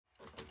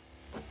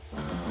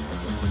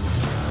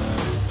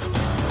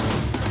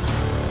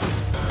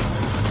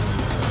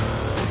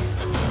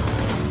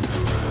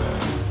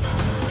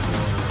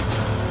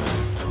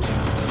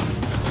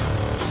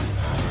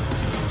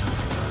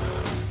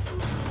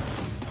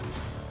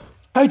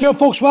How you doing,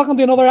 folks? Welcome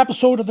to another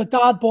episode of the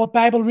Dad Bod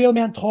Bible Real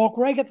Men Talk,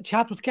 where I get to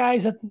chat with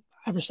guys that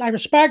I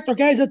respect, or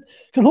guys that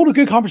can hold a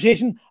good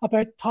conversation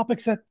about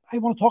topics that I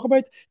want to talk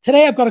about.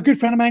 Today, I've got a good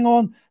friend of mine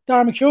on,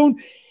 Darren McKeown.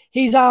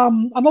 He's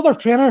another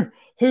trainer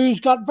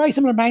who's got very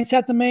similar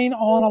mindset to mine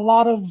on a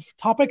lot of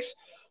topics.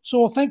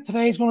 So I think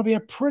today is going to be a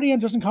pretty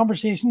interesting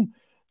conversation.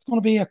 It's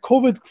going to be a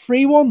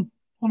COVID-free one,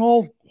 on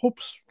all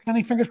hopes,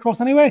 any fingers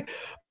crossed anyway.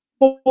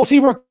 But we'll see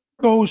where it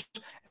goes.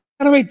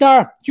 Anyway,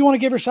 Dar, do you want to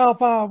give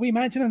yourself a wee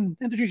mention and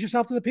introduce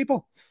yourself to the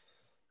people?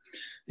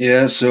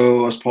 Yeah,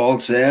 so as Paul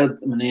said,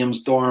 my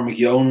name's Darren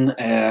McKeown.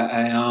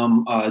 I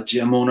am a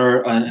gym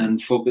owner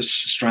and Focus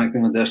Strength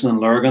and Conditioning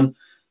in Lurgan.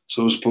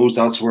 So I suppose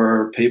that's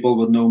where people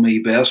would know me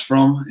best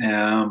from.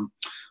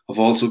 I've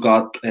also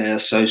got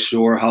South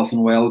Shore Health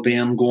and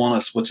Wellbeing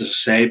going, which is a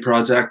side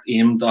project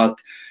aimed at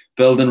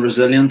building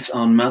resilience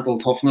and mental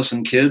toughness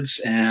in kids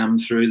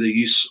through the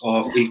use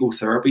of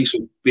ecotherapy. So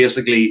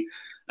basically,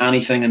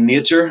 anything in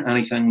nature,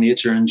 anything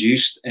nature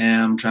induced,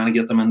 trying to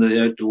get them into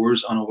the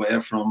outdoors and away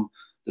from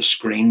the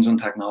screens and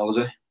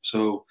technology.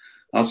 So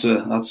that's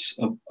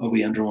a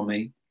wee intro on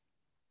me.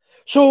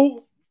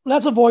 So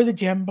let's avoid the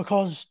gym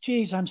because,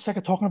 geez, I'm sick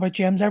of talking about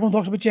gyms. Everyone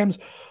talks about gyms,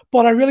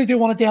 but I really do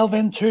want to delve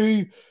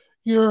into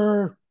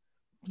your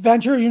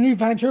venture, your new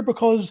venture,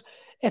 because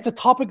it's a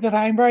topic that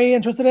I'm very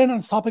interested in, and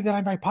it's a topic that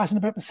I'm very passionate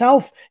about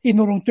myself, even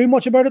though I don't do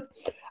much about it.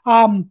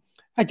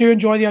 I do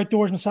enjoy the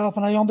outdoors myself,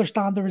 and I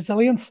understand the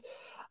resilience.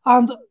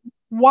 And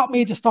what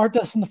made you start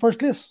this in the first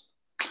place?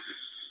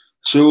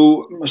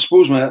 So I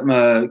suppose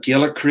my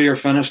Gaelic career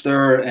finished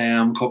there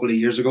a couple of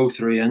years ago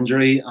through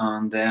injury,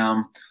 and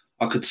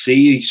I could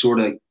see sort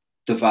of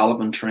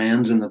developing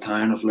trends in the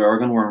town of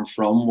Lurgan, where I'm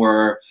from,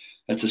 where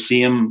it's the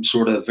same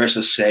sort of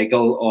vicious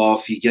cycle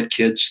of you get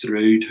kids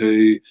through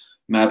to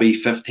maybe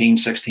 15,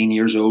 16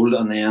 years old,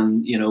 and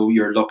then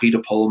you're lucky to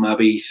pull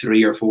maybe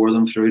 3 or 4 of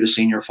them through to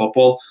senior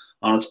football.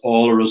 And it's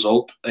all a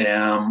result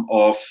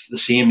of the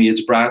same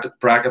age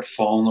bracket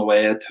falling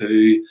away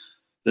to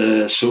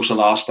the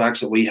social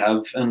aspects that we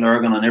have in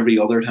Lurgan and every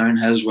other town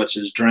has, which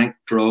is drink,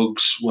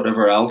 drugs,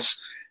 whatever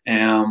else.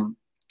 Now,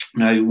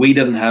 we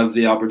didn't have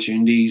the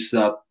opportunities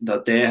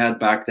that they had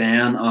back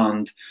then,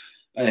 and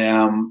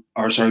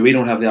we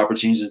don't have the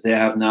opportunities that they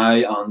have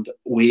now. And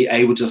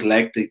I would just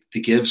like to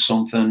give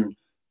something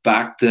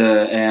back to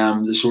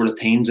the sort of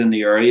teens in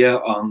the area,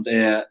 and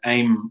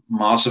I'm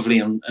massively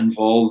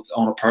involved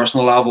on a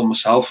personal level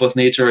myself with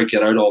nature. I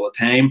get out all the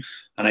time,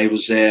 and I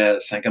was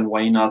thinking,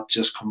 why not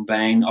just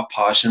combine a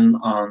passion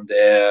and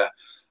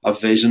a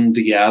vision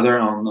together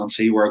and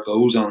see where it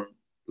goes. And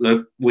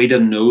look, we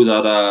didn't know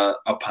that a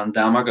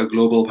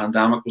global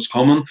pandemic was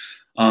coming,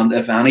 and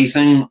if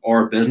anything,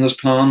 our business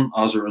plan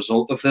as a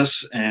result of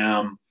this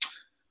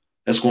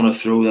it's going to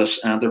throw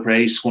this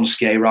enterprise, it's going to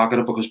skyrocket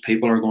it, because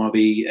people are going to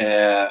be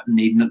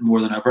needing it more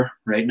than ever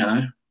right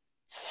now.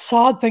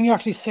 Sad thing you're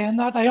actually saying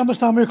that. I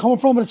understand where you're coming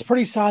from, but it's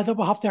pretty sad that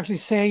we'll have to actually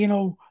say,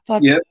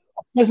 that a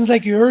business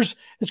like yours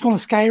is going to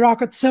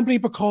skyrocket simply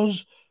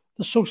because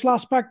the social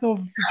aspect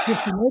of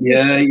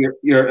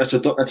it's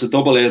a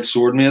double-edged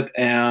sword, mate.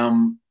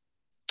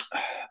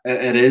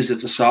 It is.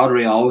 It's a sad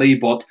reality,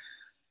 but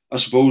I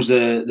suppose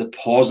the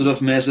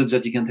positive message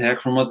that you can take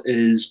from it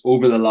is,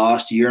 over the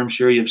last year, I'm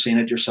sure you've seen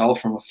it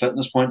yourself from a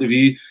fitness point of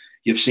view,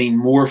 you've seen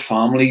more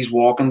families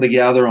walking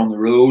together on the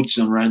roads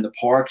and around the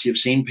parks. You've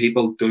seen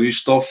people do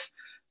stuff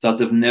that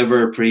they've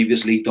never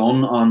previously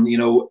done. And,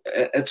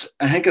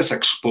 I think it's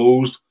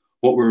exposed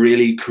what we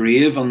really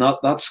crave, and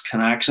that's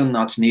connection,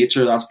 that's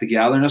nature, that's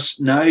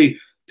togetherness. Now,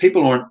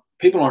 people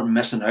aren't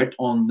missing out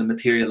on the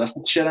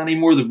materialistic shit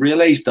anymore. They've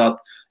realised that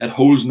it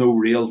holds no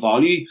real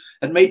value.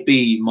 It might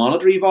be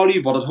monetary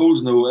value, but it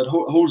holds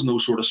no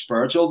sort of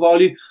spiritual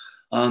value.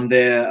 And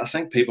I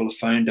think people have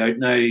found out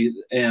now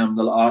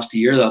the last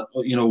year that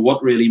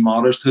what really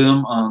matters to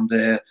them, and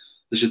they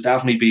should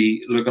definitely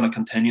be looking at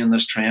continuing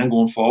this trend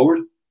going forward.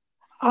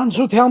 And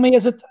so, tell me,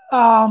 is it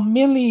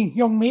mainly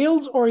young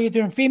males, or are you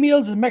doing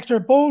females? Is it a mixture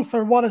of both,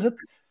 or what is it?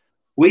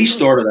 We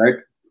started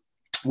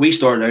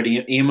out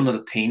aiming at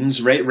the teens,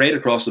 right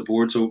across the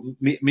board. So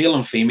male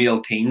and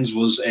female teens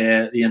was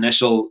the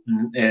initial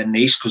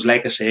niche, because,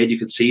 like I said, you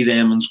could see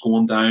them and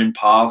going down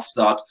paths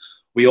that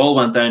we all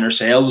went down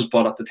ourselves,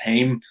 but at the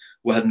time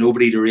we had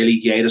nobody to really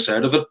guide us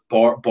out of it,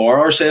 bar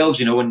ourselves,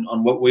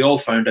 and what we all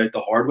found out the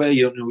hard way.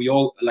 We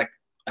all, like,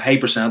 a high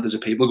percentage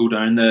of people go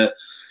down the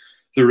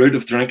route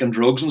of drinking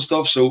drugs and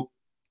stuff. So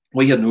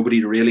we had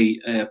nobody to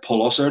really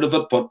pull us out of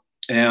it, but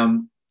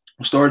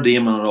we started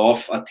aiming it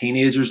off at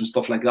teenagers and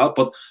stuff like that.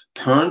 But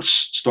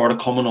parents started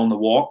coming on the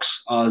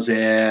walks as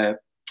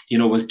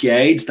as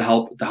guides to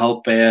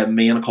help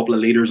me and a couple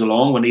of leaders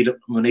along. We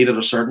needed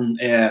a certain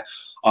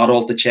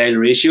adult to child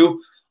ratio,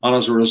 and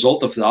as a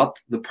result of that,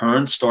 the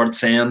parents started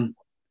saying,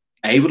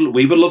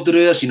 we would love to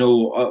do this.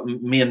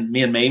 Me and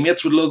my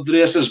mates would love to do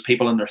this. As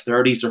people in their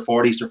 30s, their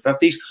 40s, their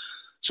 50s.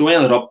 So we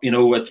ended up,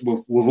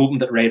 we've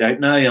opened it right out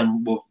now,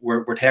 and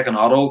we're taking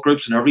adult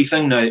groups and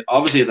everything. Now,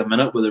 obviously, at the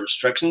minute with the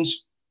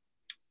restrictions,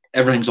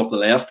 everything's up the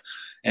left.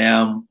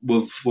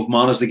 We've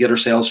managed to get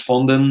ourselves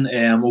funding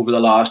over the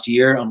last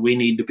year, and we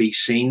need to be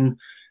seen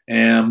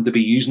to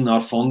be using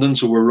that funding.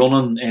 So we're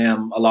running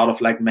a lot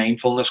of like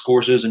mindfulness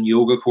courses and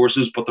yoga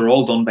courses, but they're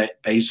all done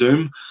by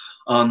Zoom.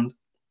 And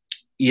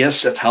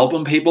yes, it's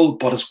helping people,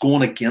 but it's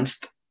going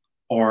against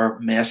our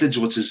message,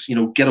 which is,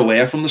 get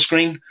away from the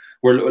screen.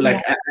 We're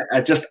like,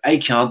 I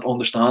can't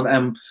understand.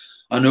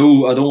 I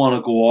know I don't want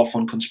to go off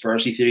on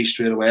conspiracy theories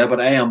straight away, but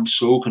I am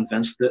so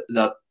convinced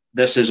that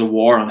this is a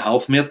war on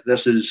health, mate.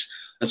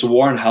 It's a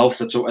war on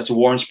health. It's a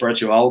war on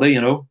spirituality,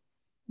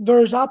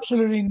 There's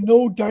absolutely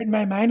no doubt in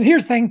my mind. And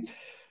here's the thing.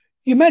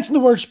 You mentioned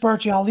the word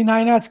spirituality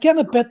now. It's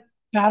getting a bit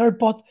better,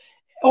 but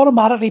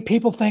automatically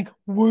people think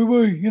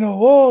woo-woo,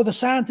 oh, the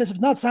scientists, if it's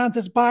not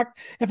scientists backed,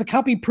 if it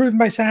can't be proven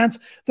by science,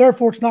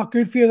 therefore it's not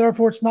good for you,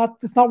 therefore it's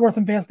not worth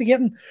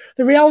investigating.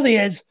 The reality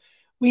is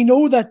we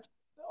know that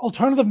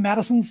alternative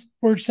medicines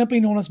were simply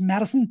known as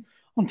medicine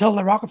until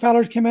the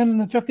Rockefellers came in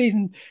the 50s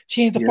and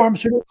changed the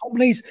pharmaceutical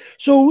companies.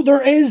 So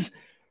there's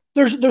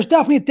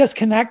definitely a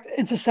disconnect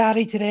in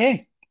society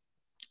today.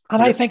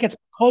 And I think it's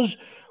because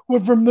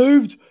we've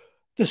removed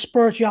the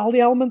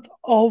spirituality element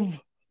of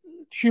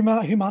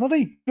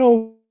humanity.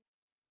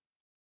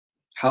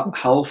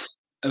 Health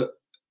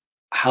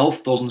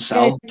doesn't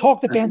sell. I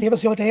talked to Ben Davis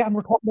the other day, and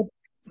we're talking about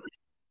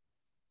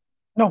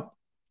no,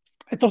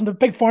 it doesn't. The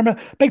big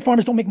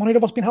farmers don't make money out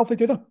of us being healthy,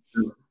 do they?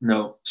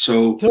 No.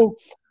 So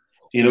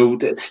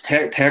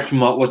take from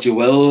what you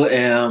will.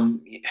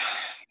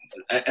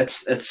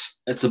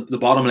 The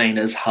bottom line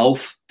is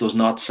health does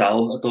not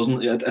sell. It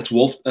doesn't. It's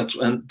wolf.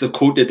 And the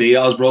quote the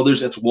Diaz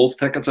brothers. It's wolf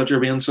tickets that you're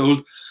being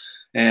sold.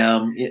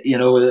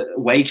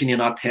 Why can you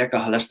not take a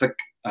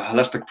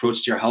holistic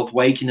approach to your health?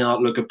 Why can you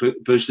not look at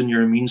boosting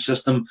your immune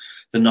system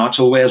the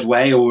natural ways?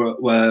 Why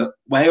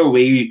are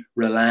we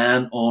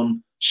relying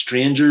on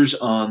strangers,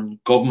 on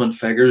government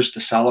figures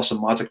to sell us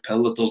a magic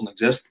pill that doesn't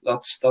exist?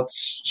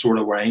 That's sort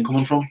of where I'm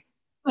coming from.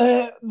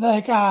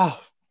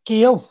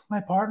 Gail,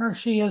 my partner,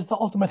 she is the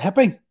ultimate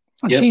hippie,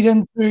 and she's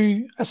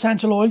into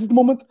essential oils at the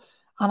moment.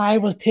 And I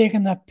was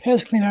taking the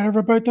piss clean out of her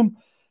about them.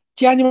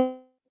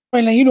 Genuinely,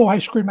 you know how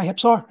screwed my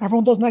hips are.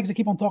 Everyone does that because I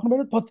keep on talking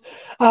about it. But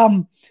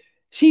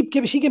she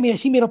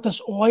made up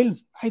this oil.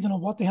 I don't know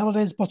what the hell it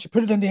is, but she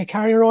put it into a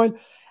carrier oil.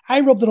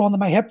 I rubbed it onto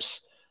my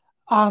hips,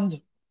 and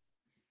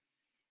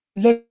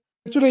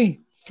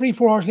literally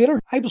 3-4 hours later,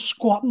 I was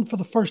squatting for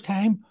the first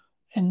time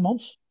in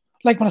months.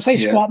 Like when I say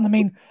squatting, I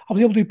mean I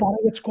was able to do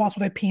bodyweight squats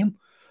without pain. Do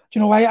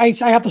you know, I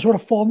have to sort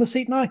of fall in the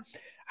seat now.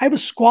 I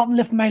was squatting,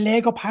 lifting my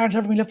leg up higher than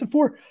I've ever been lifted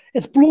for.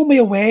 It's blown me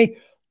away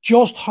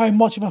just how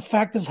much of an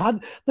effect it's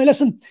had. Now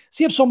listen,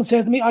 see if someone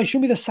says to me, show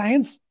me the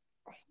science.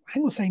 I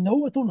will say,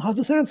 no, I don't have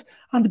the science.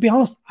 And to be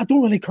honest, I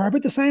don't really care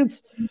about the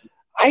science.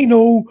 I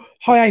know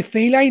how I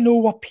feel. I know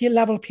what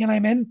level of pain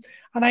I'm in.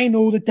 And I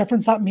know the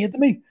difference that made to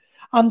me.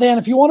 And then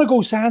if you want to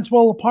go science,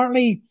 well,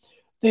 apparently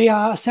the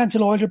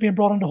essential oils are being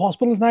brought into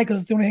hospitals now because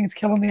it's the only thing that's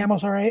killing the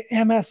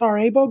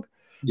MSRA bug.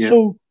 Yeah.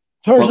 So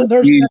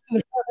there's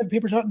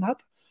papers out on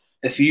that.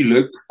 If you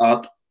look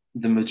at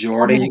the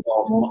majority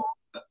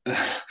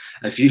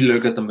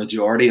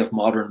of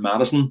modern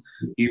medicine,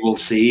 you will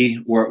see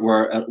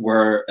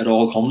where it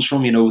all comes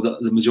from.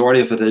 The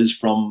majority of it is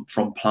from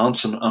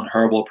plants and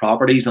herbal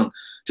properties. And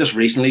just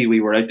recently, we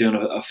were out doing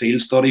a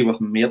field study with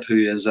a mate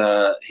who is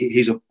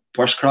he's a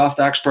bushcraft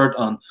expert,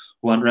 and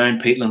went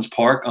around Peatlands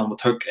Park, and we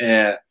took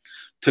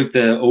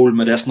the old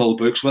medicinal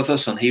books with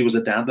us, and he was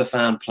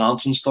identifying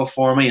plants and stuff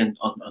for me and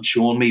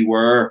showing me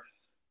where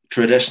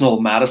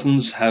traditional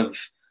medicines have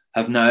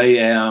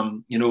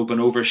now been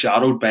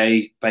overshadowed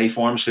by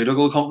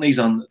pharmaceutical companies,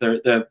 and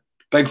the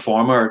big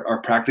pharma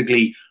are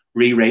practically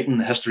rewriting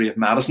the history of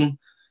medicine.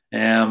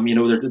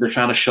 They're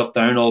trying to shut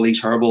down all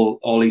these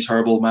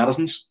herbal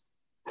medicines.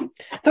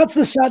 That's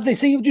the sad. They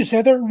say what you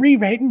said. They're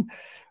rewriting.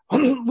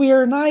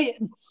 We're in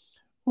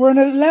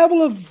a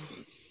level of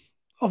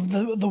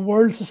the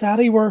world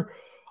society where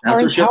our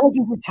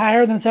intelligence is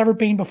higher than it's ever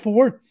been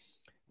before.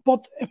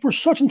 But if we're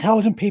such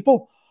intelligent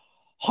people,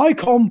 how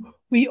come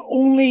we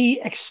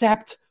only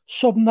accept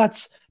something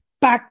that's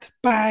backed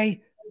by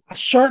a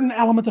certain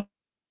element of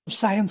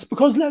science?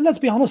 Because let's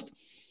be honest,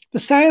 the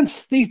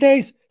science these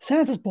days,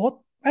 science is bought.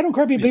 I don't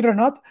care if you believe it or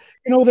not.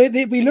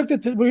 We look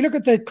at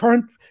the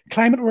current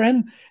climate we're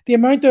in, the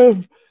amount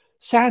of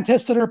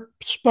scientists that are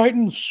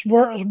spouting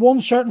one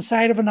certain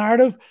side of a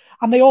narrative,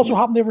 and they also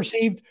happen to have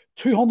received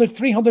 200,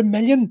 300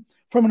 million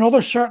from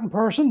another certain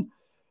person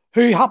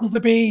who happens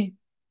to be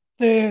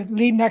the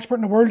leading expert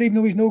in the world, even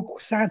though he's no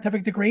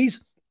scientific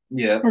degrees.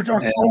 Or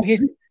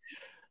qualifications.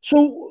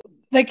 So,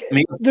 like,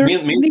 me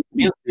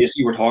and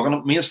Stacey were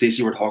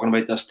talking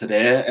about this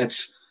today.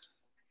 It's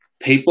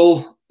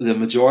people, the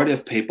majority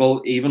of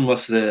people, even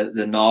with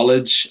the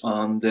knowledge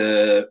and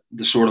the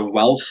sort of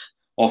wealth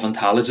of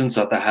intelligence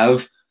that they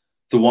have,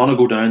 they want to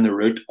go down the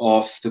route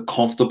of the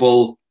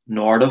comfortable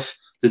narrative.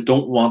 They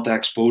don't want to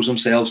expose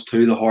themselves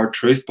to the hard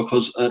truth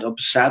because it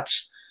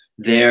upsets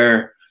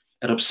their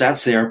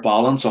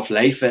balance of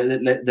life.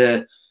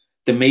 To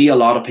me, a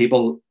lot of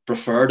people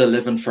prefer to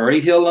live in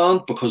fairy tale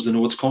land because they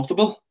know it's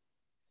comfortable.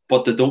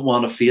 but they don't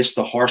want to face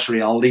the harsh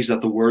realities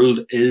that the world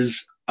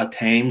is at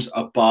times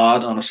a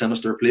bad and a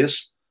sinister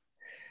place.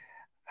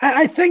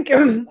 I think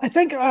if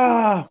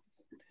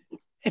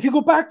you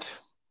go back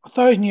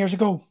 1,000 years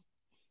ago,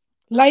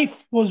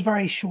 life was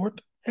very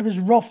short. It was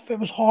rough. It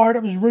was hard.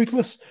 It was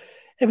ruthless.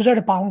 It was out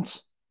of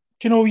balance.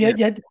 Do you know?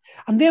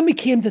 And then we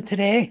came to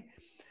today,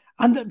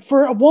 and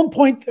for at one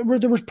point where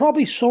there was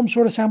probably some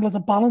sort of semblance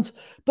of balance,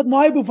 but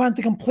now we've went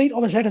the complete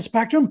other side of the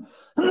spectrum,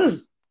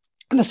 in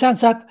the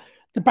sense that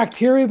the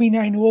bacteria we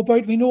now know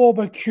about, we know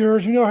about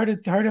cures, we know how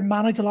to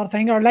manage a lot of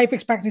things. Our life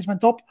expectancies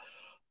went up,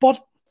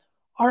 but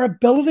our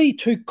ability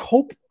to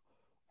cope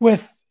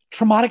with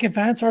traumatic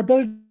events, our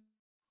ability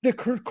to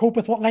cope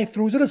with what life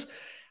throws at us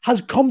has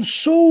come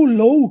so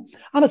low,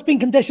 and it's been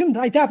conditioned.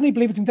 I definitely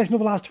believe it's been conditioned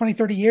over the last 20,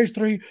 30 years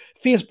through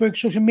Facebook,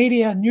 social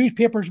media,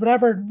 newspapers,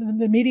 whatever,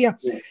 the media.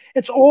 Yeah.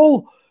 It's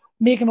all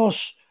making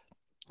us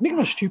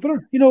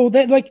stupider. You know,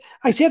 like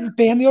I said with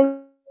Ben the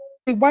other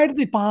day, why did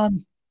they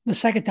ban the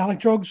psychedelic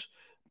drugs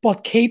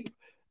but keep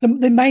the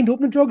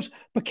mind-opening drugs,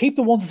 but keep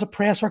the ones that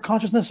suppress our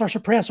consciousness or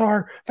suppress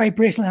our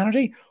vibrational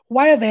energy?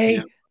 Why are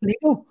they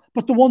legal,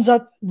 but the ones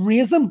that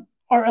raise them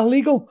are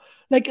illegal?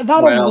 Like that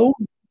alone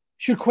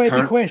should quite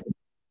be questioned.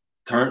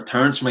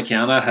 Terence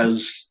McKenna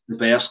has the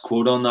best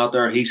quote on that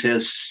there. He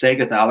says,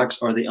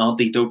 psychedelics are the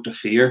antidote to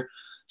fear.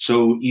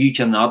 So you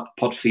cannot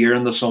put fear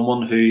into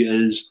someone who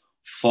is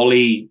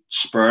fully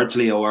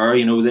spiritually aware,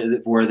 you know,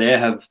 where they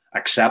have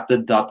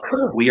accepted that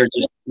we're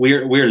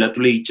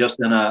literally just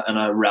in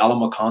a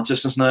realm of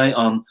consciousness now.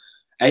 And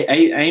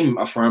I'm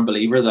a firm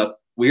believer that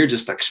we're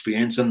just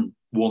experiencing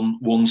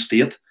one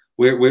state.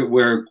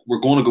 We're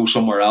going to go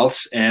somewhere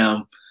else.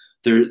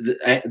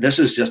 This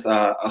is just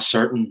a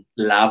certain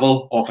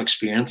level of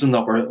experience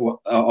that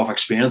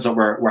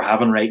we're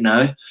having right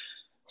now.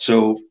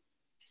 So,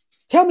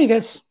 tell me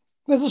this.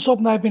 This is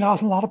something I've been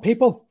asking a lot of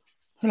people.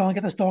 Hold on, I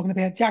get this dog in the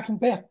bed. Jackson,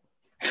 bed.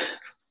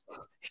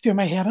 He's doing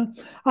my head in.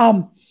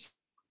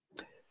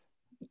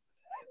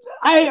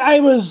 I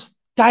was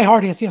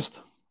diehard atheist,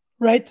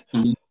 right?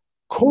 Mm-hmm.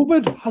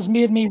 COVID has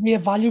made me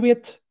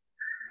reevaluate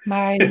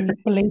my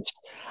beliefs,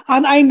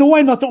 and I know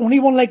I'm not the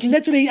only one. Like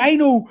literally, I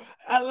know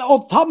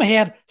off the top of my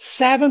head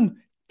 7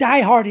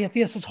 diehard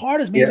atheists as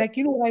hard as me. Yeah. Like,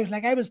 you know what I was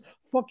like? I was,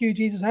 fuck you,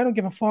 Jesus. I don't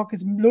give a fuck.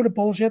 It's a load of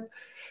bullshit.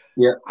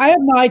 Yeah. I have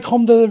now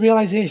come to the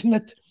realization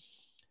that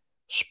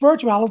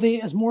spirituality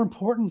is more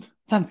important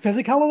than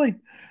physicality. Do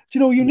you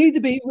know, you need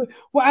to be.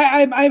 Well,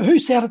 I who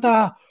said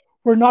it?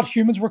 We're not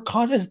humans. We're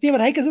conscious.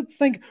 David Icke, is it?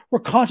 Think we're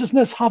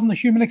consciousness having the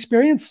human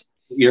experience.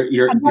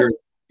 You're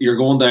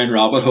going down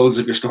rabbit holes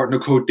if you're starting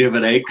to quote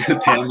David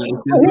Icke 10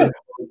 minutes.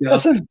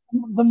 Listen,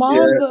 the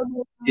man.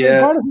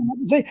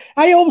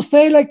 I always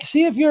say, like,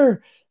 see if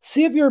you're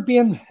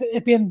being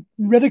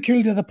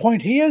ridiculed to the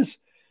point he is.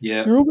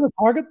 Yeah, you're over the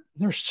target.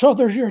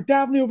 You're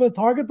definitely over the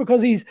target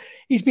because he's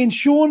been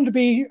shown to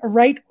be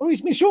right. Well,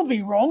 he's been shown to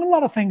be wrong in a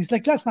lot of things.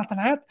 Like, let's not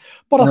deny it.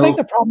 But I think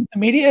the problem with the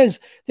media is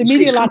the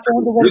media latched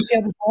on to what he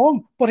said was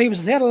wrong, but he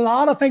said a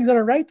lot of things that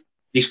are right.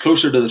 He's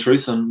closer to the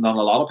truth than a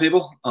lot of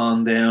people.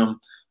 And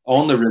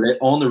on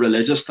the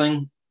religious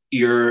thing,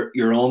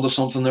 you're onto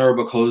something there,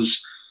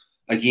 because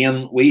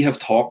again, we have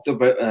talked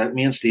about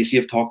me and Stacey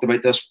have talked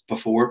about this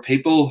before.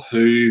 People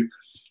who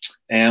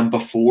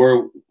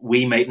before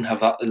we mightn't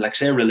have that, like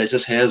say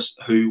religious heads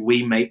who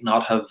we might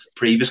not have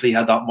previously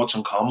had that much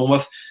in common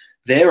with,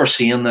 they are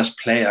seeing this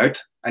play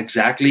out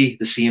exactly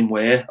the same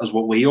way as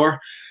what we are.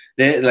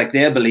 They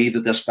believe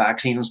that this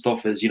vaccine and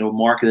stuff is, you know,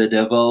 mark of the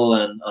devil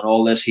and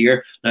all this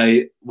here. Now,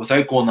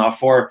 without going that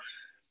far,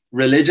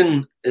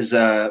 religion is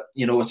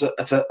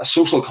it's a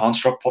social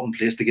construct put in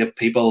place to give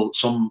people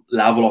some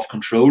level of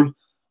control.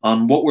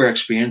 And what we're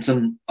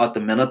experiencing at the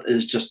minute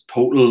is just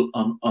total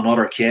and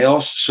utter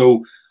chaos.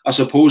 So I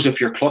suppose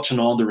if you're clutching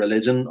on to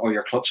religion or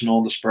you're clutching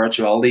on to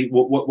spirituality,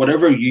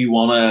 whatever you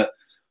want to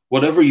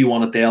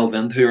delve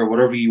into or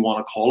whatever you want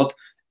to call it,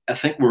 I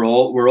think we're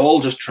all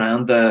just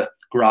trying to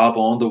grab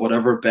onto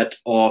whatever bit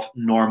of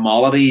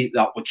normality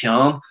that we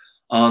can.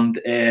 And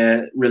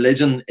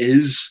religion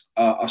is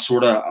a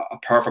sort of a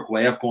perfect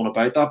way of going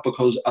about that,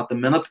 because at the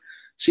minute,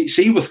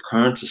 see with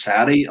current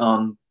society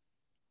and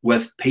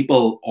with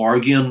people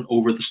arguing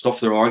over the stuff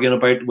they're arguing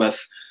about,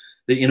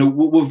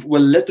 we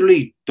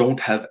literally don't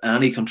have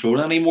any control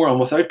anymore, and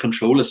without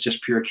control, it's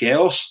just pure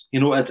chaos.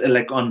 You know, it's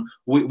like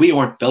we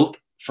aren't built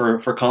for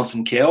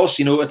constant chaos.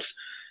 You know, it's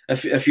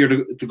if you're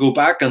to go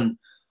back and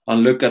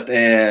look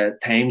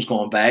at times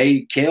gone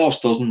by, chaos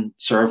doesn't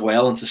serve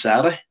well in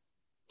society.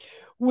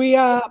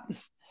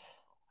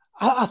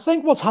 I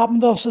think what's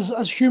happened to us is,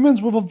 as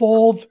humans, we've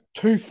evolved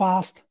too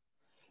fast.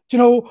 You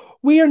know,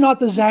 we are not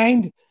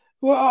designed.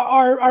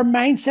 Our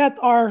mindset,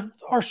 our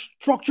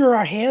structure,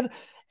 our head,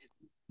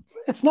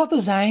 it's not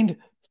designed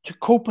to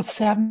cope with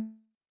 7.8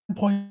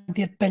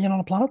 billion on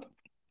a planet.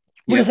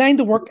 We're designed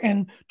to work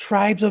in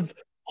tribes of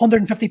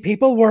 150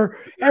 people where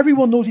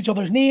everyone knows each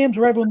other's names,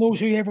 where everyone knows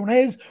who everyone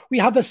is. We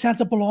have this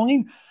sense of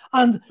belonging.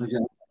 And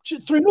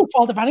through no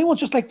fault of anyone,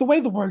 just like the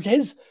way the world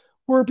is,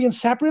 we're being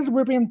separated,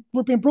 we're being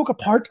broke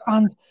apart,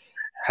 and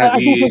I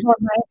don't think our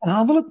mind can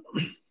handle it.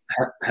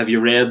 have you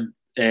read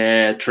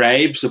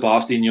Tribe,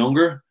 Sebastian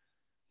Junger?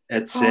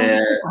 It's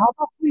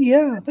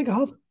yeah, I think I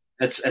have.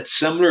 It's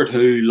similar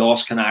to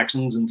Lost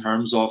Connections in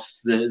terms of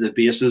the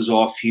basis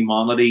of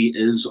humanity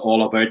is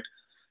all about,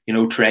 you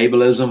know,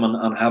 tribalism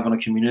and having a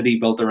community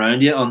built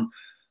around you,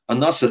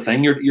 and that's the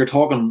thing. You're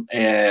talking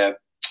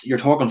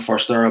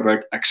first there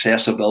about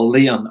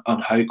accessibility and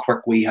how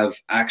quick we have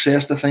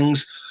access to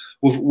things.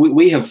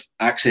 We have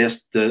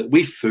access to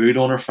food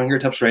on our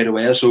fingertips right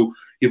away, so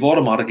you've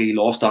automatically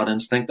lost that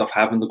instinct of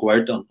having to go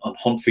out and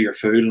hunt for your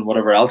food and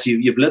whatever else.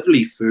 You've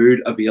literally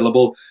food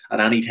available at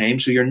any time,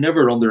 so you're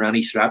never under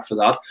any threat for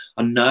that.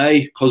 And now,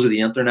 because of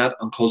the internet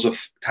and because of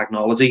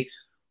technology,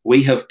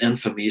 we have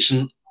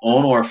information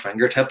on our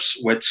fingertips,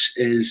 which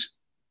is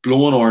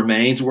blowing our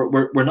minds.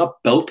 We're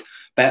not built,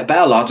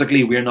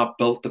 biologically, we're not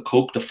built to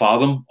cope, to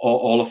fathom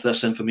all of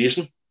this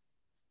information.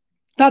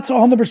 That's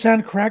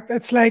 100% correct.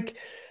 It's like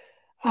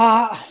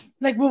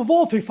we've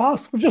evolved too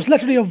fast. We've just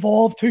literally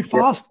evolved too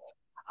fast.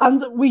 Yeah.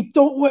 And we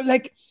don't,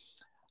 like,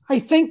 I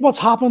think what's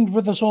happened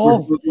with us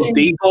all. We're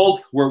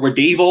devolved. We're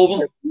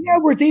devolving. Yeah,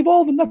 we're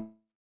devolving.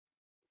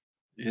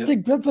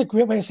 That's a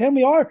great way of saying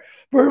we are.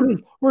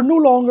 We're no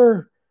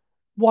longer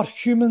what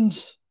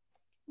humans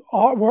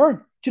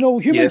were. Do you know,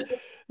 humans,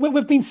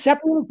 we've been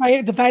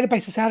separated divided by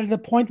society to the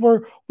point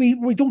where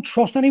we don't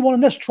trust anyone.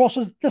 And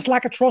this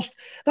lack of trust,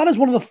 that is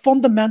one of the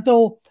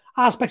fundamental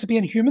aspects of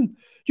being human.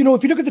 You know,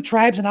 if you look at the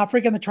tribes in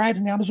Africa and the tribes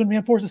in the Amazon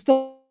rainforest, they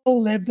still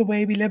live the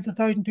way we lived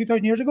 1,000,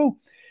 2,000 years ago.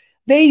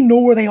 They know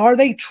where they are.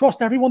 They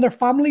trust everyone, their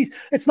families.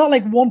 It's not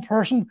like one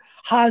person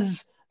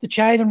has the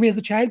child and raises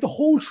the child. The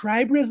whole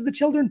tribe raises the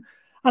children.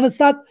 And it's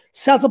that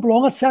sense of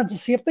belonging, sense of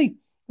safety.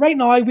 Right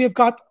now, we've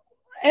got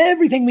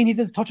everything we need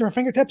to touch our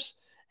fingertips,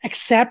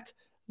 except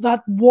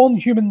that one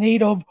human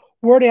need of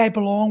where do I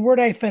belong? Where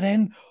do I fit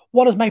in?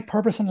 What is my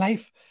purpose in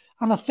life?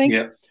 And I think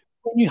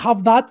when you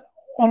have that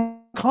on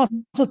a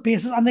constant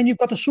basis, and then you've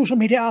got the social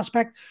media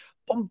aspect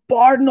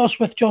bombarding us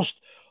with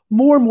just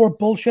more and more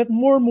bullshit,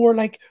 more and more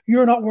like,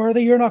 you're not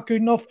worthy, you're not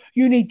good enough,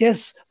 you need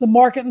this, the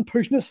marketing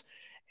pushing us.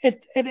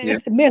 It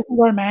messes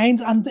with our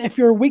minds. And if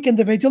you're a weak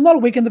individual, not a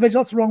weak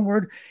individual, that's the wrong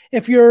word.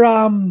 If you're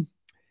an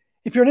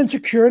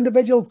insecure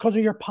individual because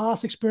of your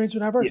past experience,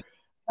 whatever,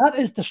 that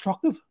is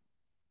destructive.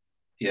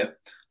 Yeah.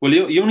 Well,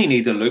 you only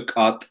need to look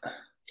at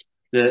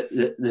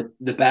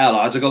the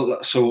biological.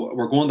 So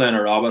we're going down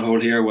a rabbit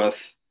hole here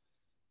with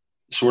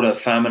sort of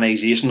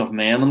feminization of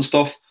men and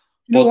stuff.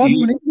 You know what?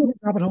 We need to go to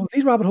rabbit holes.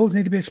 These rabbit holes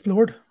need to be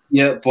explored.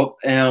 Yeah, but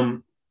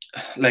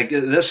like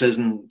this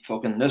isn't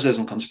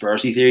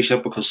conspiracy theory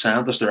shit, because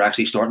scientists are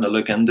actually starting to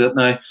look into it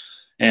now.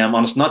 And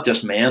it's not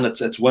just men;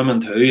 it's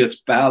women too.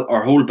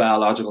 Our whole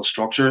biological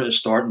structure is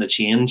starting to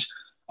change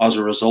as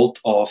a result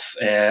of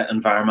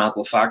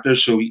environmental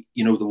factors. So,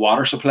 you know, the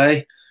water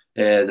supply,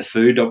 the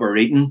food that we're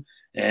eating,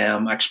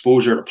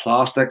 exposure to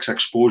plastics,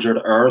 exposure to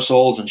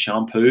aerosols and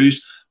shampoos,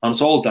 and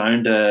it's all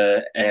down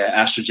to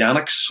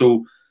estrogenics.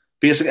 So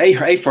basically,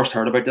 I first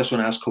heard about this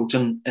when I was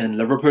coaching in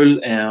Liverpool.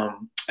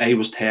 I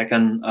was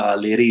taking a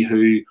lady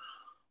who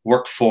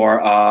worked for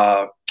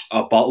a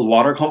bottled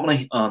water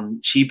company,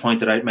 and she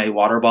pointed out my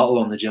water bottle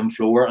on the gym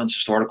floor, and she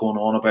started going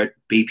on about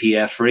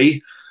BPA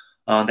free.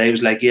 And I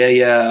was like,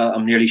 yeah,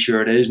 I'm nearly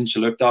sure it is. And she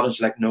looked at it and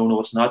she's like, no,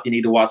 it's not. You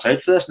need to watch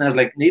out for this. And I was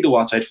like, need to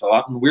watch out for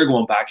that. And we're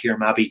going back here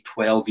maybe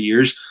 12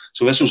 years.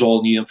 So this was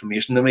all new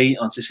information to me.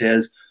 And she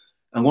says,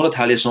 I'm going to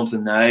tell you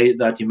something now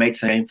that you might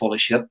think I'm full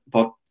of shit,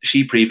 but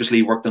she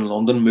previously worked in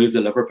London, moved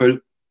to Liverpool.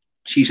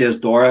 She says,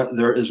 Dora,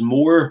 there is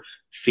more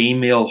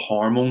female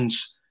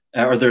hormones,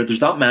 or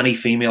there's that many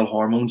female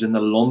hormones in the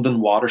London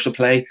water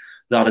supply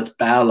that it's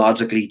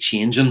biologically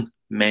changing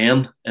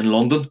men in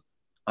London.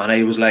 And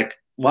I was like,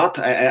 what?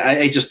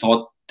 I just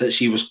thought that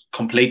she was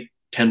complete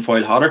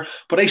tinfoil hatter.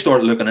 But I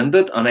started looking into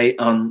it, and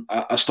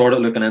I started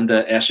looking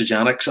into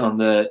estrogenics and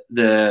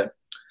the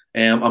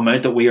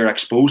amount that we are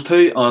exposed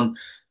to. And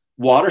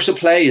water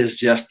supply is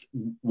just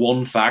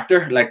one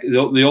factor. Like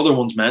the other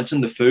ones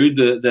mentioned, the food,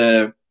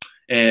 the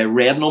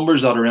red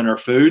numbers that are in our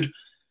food,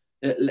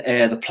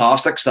 the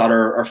plastics that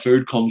our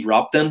food comes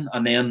wrapped in,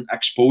 and then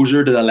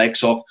exposure to the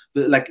likes of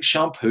like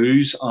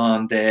shampoos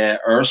and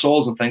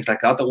aerosols and things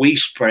like that we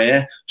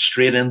spray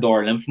straight into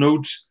our lymph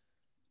nodes.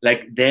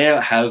 Like they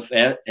have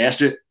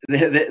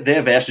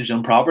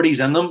estrogen properties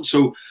in them,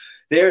 so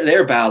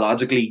they're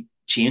biologically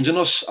changing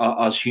us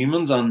as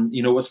humans. And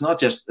you know, it's not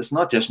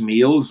just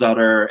males that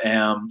are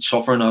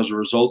suffering as a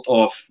result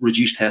of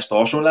reduced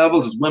testosterone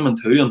levels. It's women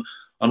too,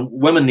 and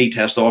women need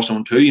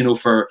testosterone too, you know,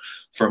 for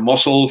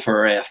muscle,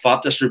 for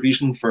fat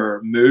distribution,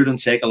 for mood and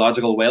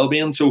psychological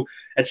well-being. So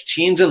it's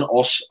changing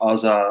us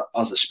as a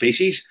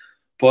species.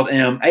 But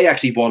I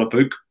actually bought a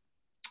book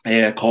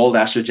called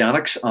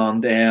Estrogenics,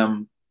 and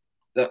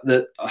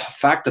the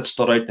fact that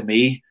stood out to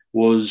me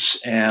was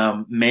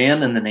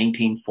men in the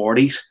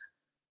 1940s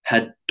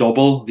had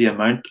double the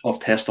amount of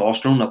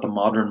testosterone that the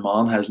modern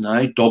man has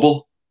now.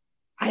 Double.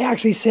 I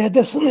actually said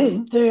this to who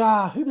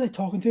was I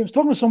talking to? I was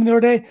talking to someone the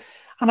other day,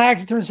 and I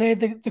actually turned and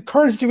said the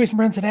current situation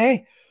we're in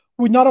today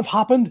would not have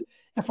happened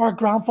if our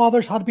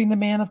grandfathers had been the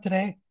men of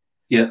today.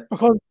 Yeah.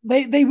 Because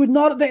they would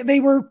not, they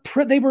were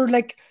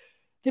like,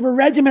 they were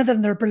regimented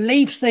in their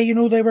beliefs. They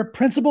were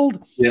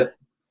principled. Yeah.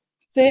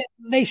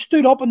 They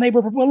stood up and they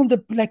were willing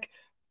to, like,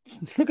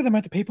 look at the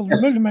amount of people,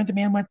 look Yes. at the amount of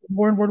men went to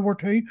war in World War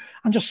II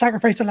and just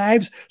sacrificed their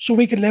lives so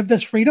we could live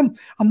this freedom.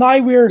 And now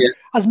we're, Yeah.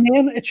 as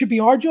men, it should be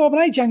our job.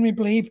 And I genuinely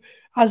believe,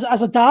 as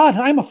a dad,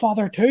 I'm a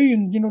father too,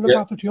 and look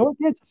Yeah. after 2 other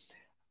kids.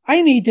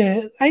 I need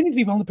to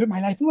be willing to put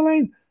my life on the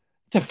line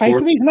to Of fight for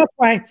course. these. And that's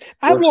why Of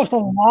I've course. lost a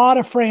lot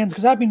of friends,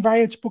 because I've been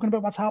very outspoken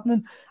about what's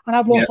happening, and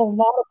I've Yeah. lost a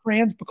lot of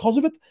friends because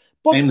of it.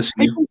 But I'm the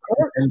I same. don't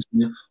care. I'm the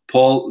same.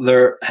 Paul,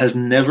 there has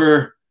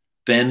never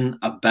been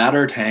a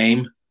better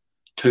time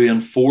to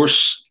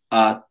enforce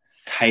a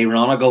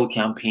tyrannical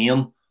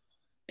campaign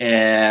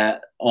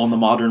on the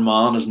modern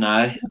man as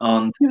now.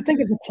 And You would think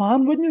it's a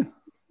plan, wouldn't you?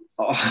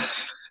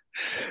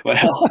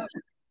 well,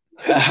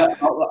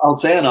 I'll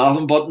say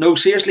nothing, but no,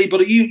 seriously.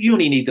 But you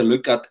only need to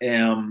look at I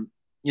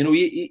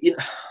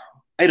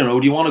don't know.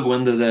 Do you want to go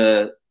into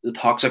the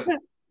toxic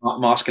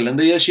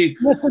masculinity issue?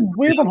 Listen,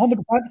 we're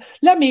 100%.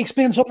 Let me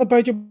explain something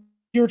about you.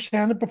 You were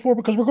saying it before,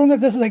 because we're going to,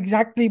 this is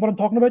exactly what I'm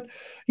talking about.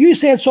 You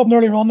said something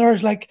earlier on there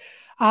is like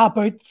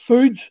about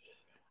food,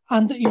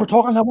 and you were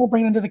talking, I won't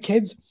bring it into the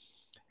kids.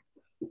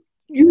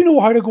 You know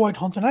how to go out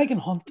hunting. I can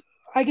hunt.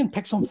 I can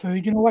pick some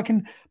food,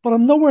 but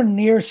I'm nowhere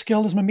near as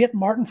skilled as my mate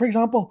Martin, for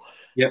example.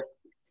 Yep.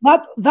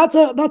 That's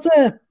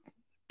a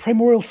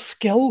primordial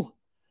skill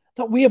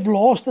that we have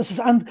lost.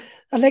 And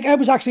like,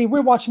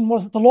 we're watching,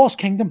 was it The Lost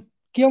Kingdom?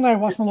 Gail and I were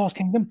watching The Lost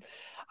Kingdom,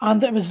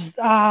 and it was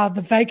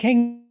the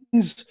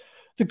Vikings.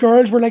 The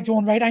girls were like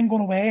going, right, I'm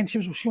going away, and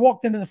she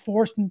walked into the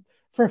forest and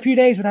for a few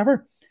days,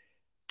 whatever.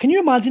 Can you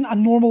imagine a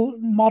normal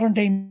modern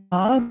day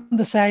man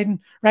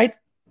deciding, right,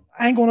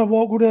 I'm going to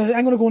go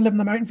and live in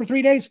the mountain for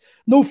 3 days,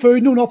 no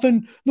food, no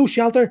nothing, no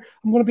shelter.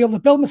 I'm going to be able to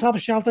build myself a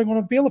shelter. I'm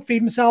going to be able to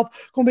feed myself.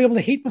 Going to be able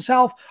to heat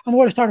myself. I'm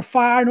going to start a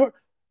fire. They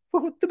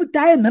would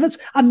die in minutes.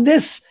 And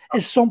this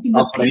is something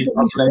that people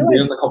need to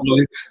realize.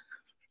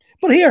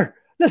 But here,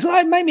 listen,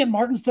 my mate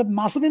Martin's did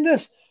massive in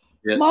this.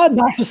 Yeah. Mad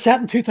Max was set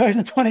in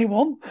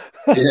 2021.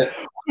 Yeah.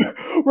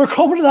 We're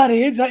coming to that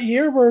age, that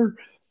year, where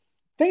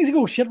things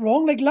go shit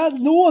wrong. Like,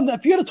 no one,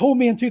 if you had told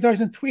me in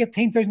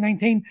 2018,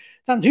 2019,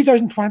 that in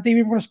 2020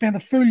 we were going to spend a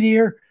full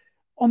year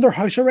under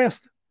house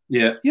arrest,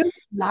 yeah, you'd have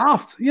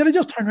laughed. You'd have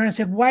just turned around and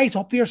said, wise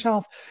up to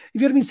yourself.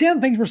 If you'd have been saying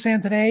things we're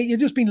saying today,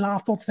 you'd just been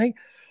laughed off the thing.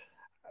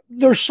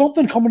 There's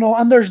something coming on,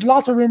 and there's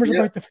lots of rumors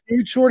about the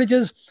food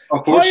shortages.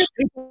 Of course.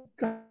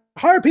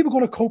 How are people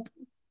going to cope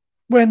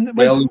when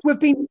we've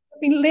been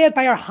led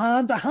by a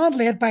hand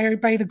led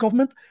by the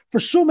government for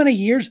so many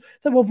years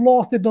that we've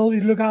lost the ability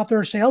to look after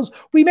ourselves?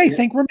 We may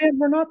think we're men,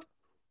 we're not.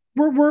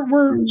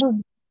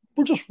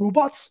 We're just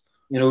robots.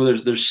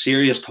 There's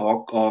serious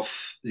talk of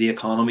the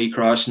economy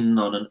crashing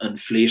and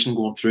inflation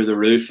going through the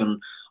roof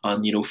and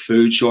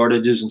food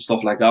shortages and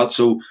stuff like that.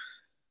 So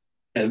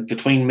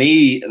between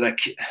me, like,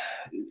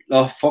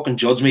 fucking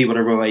judge me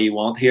whatever way you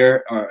want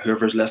here, or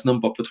whoever's listening,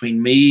 but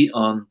between me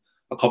and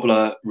a couple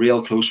of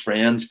real close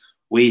friends,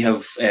 we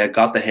have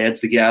got the heads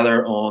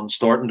together on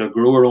starting to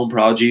grow our own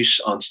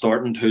produce and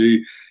starting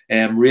to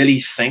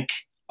really think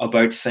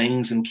about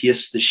things in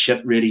case the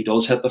shit really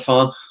does hit the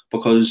fan,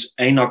 because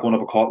I'm not going to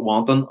be caught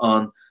wanting.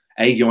 And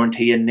I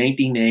guarantee you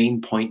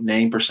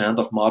 99.9%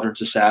 of modern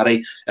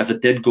society, if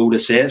it did go to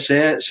say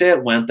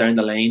it went down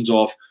the lines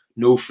of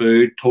no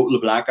food, total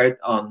blackout,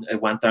 and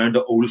it went down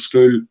to old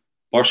school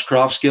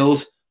bushcraft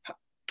skills,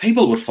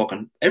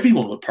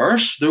 everyone would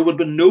perish. There would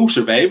be no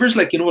survivors.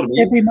 Like, you know what I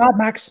mean? It'd be Mad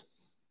Max.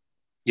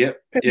 Yeah.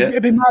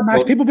 It'd be Mad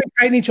Max. People be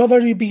fighting each other.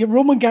 You'd be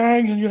Roman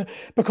gangs, and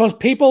because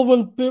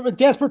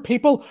desperate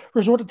people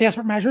resort to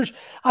desperate measures.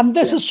 And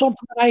this is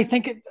something that I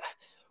think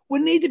we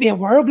need to be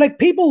aware of. Like,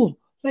 people,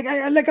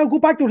 I'll go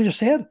back to what I just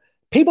said.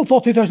 People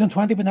thought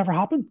 2020 would never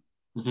happen.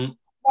 Mm-hmm.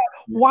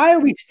 Why are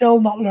we still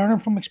not learning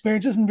from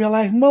experiences and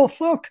realizing, well,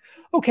 fuck,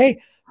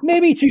 okay,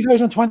 maybe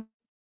 2020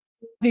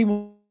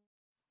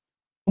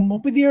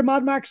 won't be the year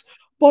Mad Max,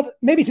 but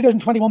maybe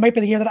 2021 might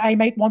be the year that I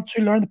might want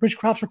to learn the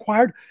bushcrafts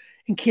required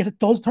in case it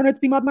does turn out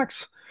to be Mad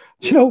Max.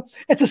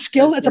 It's a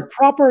skill. It's a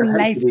proper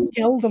life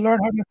skill to learn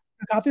how to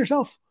look after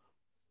yourself.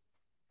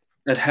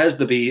 It has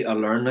to be a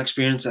learning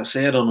experience. I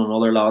said on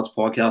another lad's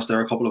podcast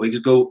there a couple of weeks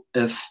ago,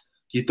 if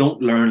you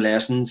don't learn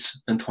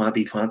lessons in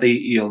 2020,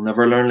 you'll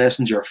never learn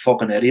lessons. You're a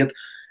fucking idiot.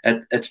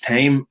 It's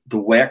time to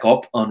wake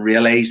up and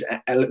realize,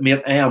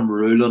 mate, I am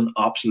ruling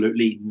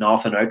absolutely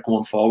nothing out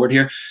going forward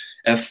here.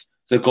 If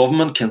the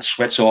government can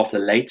switch off the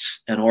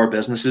lights in our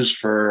businesses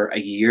for a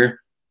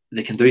year,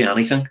 they can do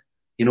anything.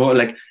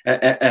 Like,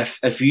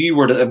 if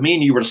me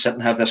and you were to sit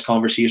and have this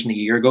conversation a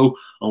year ago,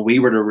 and we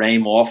were to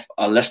rhyme off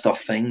a list of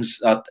things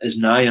that is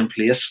now in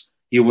place,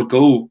 you would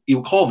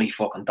call me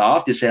fucking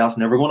daft. You say that's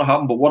never going to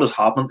happen. But what has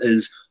happened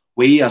is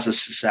we as a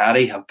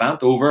society have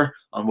bent over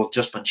and we've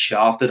just been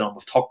shafted, and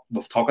we've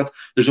took it.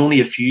 There's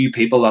only a few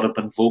people that have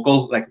been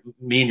vocal, like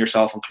me and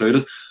yourself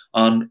included.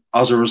 And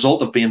as a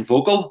result of being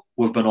vocal,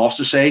 we've been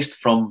ostracized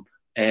from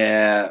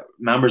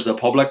members of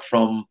the public,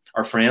 from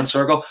our friend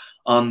circle.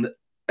 And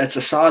it's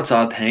a sad,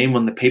 sad time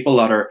when the people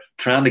that are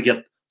trying to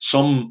get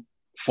some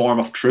form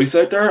of truth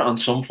out there and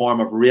some form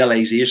of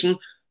realization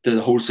to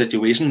the whole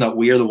situation, that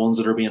we are the ones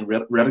that are being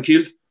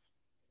ridiculed.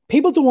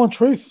 People don't want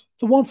truth.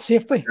 They want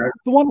safety.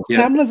 They want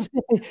semblance of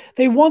safety.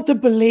 They want to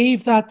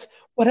believe that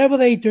whatever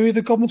they do,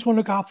 the government's going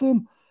to look after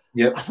them.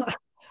 Yeah.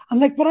 And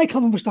like, what I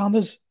can't understand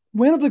is,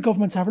 when have the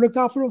governments ever looked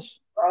after us?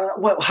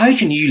 Well, how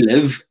can you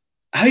live?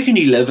 How can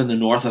you live in the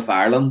north of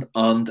Ireland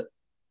and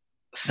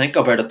think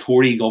about a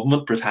Tory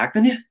government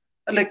protecting you?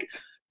 Like,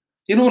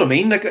 you know what I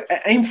mean? Like,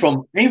 I'm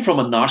from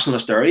a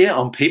nationalist area,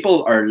 and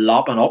people are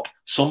lapping up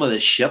some of the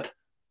shit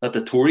that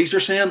the Tories are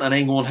saying, and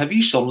I'm going, have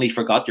you suddenly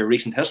forgot your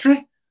recent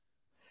history?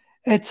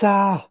 It's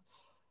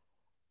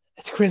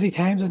crazy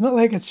times, isn't it?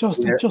 Like, it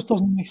just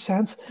doesn't make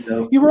sense.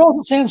 No. You were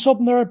also saying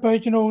something there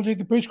about, you know, the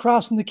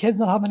bushcrafts and the kids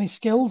not having any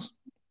skills.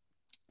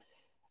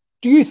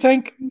 Do you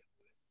think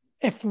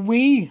if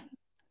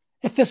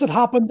this had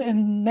happened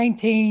in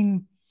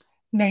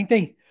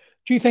 1990,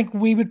 do you think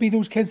we would be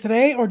those kids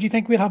today, or do you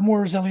think we'd have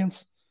more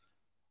resilience?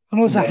 I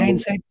know it's a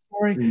hindsight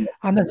story,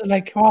 and it's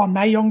like, oh, in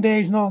my young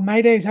days, no, in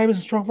my days, I was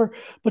stronger.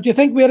 But do you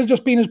think we'd have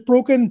just been as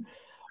broken,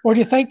 or do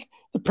you think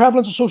the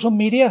prevalence of social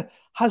media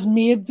has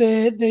made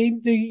the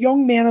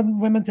young men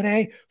and women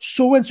today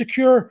so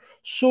insecure,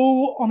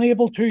 so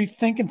unable to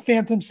think and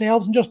fend for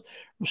themselves, and just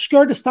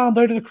scared to stand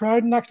out of the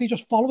crowd and actually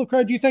just follow the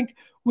crowd? Do you think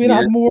we'd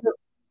have more?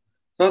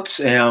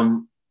 That's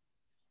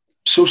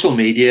social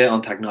media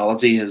and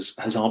technology has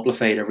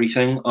amplified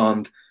everything,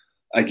 and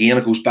again,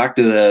 it goes back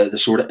to the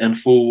sort of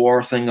info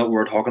war thing that we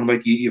were talking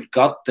about. You've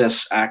got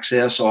this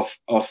access of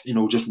you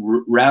know, just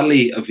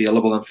readily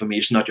available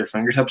information at your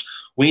fingertips.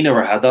 We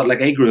never had that.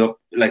 Like, I grew up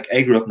in the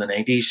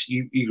 90s.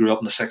 You grew up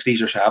in the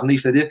 60s or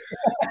 70s, did you?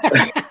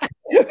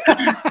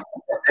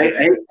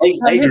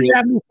 I grew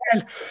up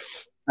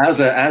as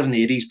an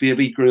 80s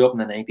baby, grew up in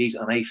the 90s,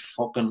 and I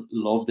fucking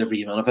loved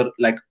every minute of it.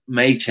 Like,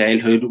 my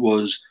childhood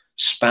was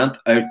spent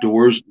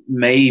outdoors.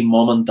 My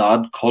mum and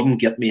dad couldn't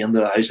get me into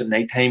the house at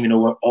night time. You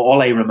know,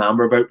 all I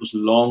remember about was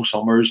long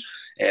summers,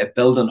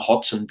 building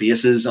huts and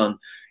bases, and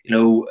you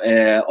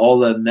know, all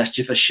the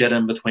mischievous shit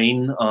in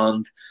between,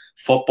 and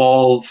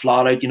football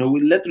flat out. You know, we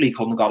literally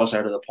couldn't got us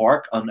out of the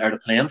park and out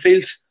of playing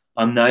fields.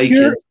 And now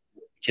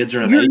kids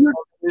are in.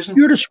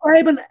 You're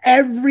describing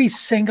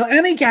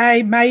any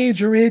guy my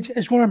age or age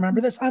is going to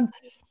remember this, and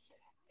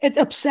it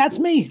upsets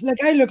me.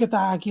 Like, I look at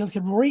that Gail's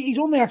kid Rory, he's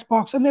on the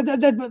Xbox, and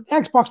the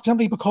Xbox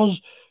simply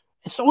because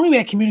it's the only way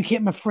I communicate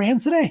with my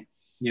friends today.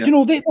 Yeah. You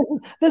know,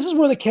 this is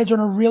where the kids are in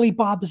a really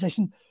bad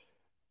position.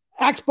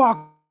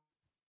 Xbox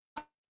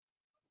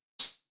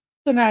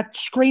and that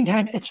screen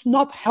time, it's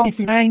not healthy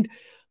for your mind.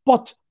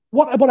 But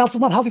what else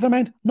is not healthy for your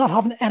mind? Not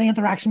having any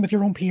interaction with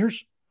your own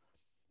peers.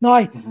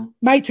 Now,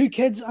 my two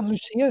kids and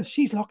Lucia,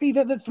 she's lucky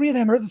that the three of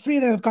them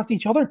have got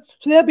each other.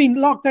 So they've been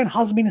lockdown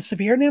hasn't been as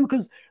severe on them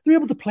because they're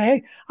able to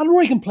play. And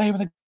Rory can play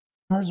with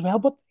her as well.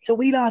 But he's a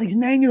wee lad. He's a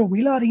 9-year-old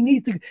wee lad. He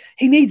needs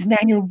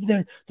 9-year-old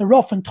the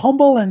rough and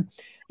tumble, and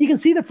you can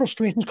see the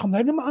frustrations coming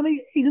out of him. And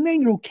he's a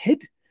 9-year-old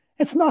kid.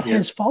 It's not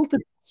his fault.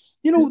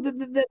 You know,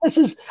 this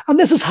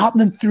is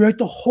happening throughout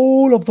the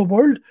whole of the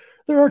world.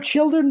 There are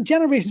children,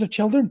 generations of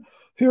children,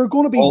 who are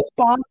going to be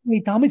badly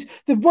damaged.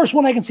 The worst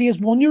one I can see is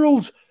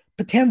 1-year-olds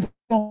pretend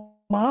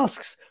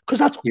masks because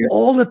that's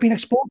all they've been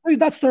exposed to.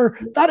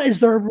 That is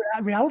their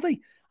reality,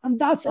 and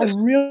that's a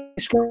really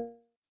scary.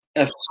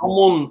 If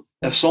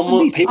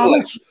someone people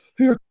like,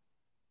 who are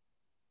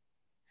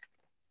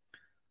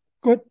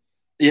good,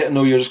 yeah,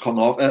 no, you're just cutting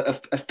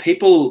off. If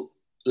people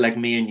like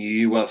me and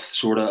you, with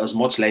sort of as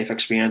much life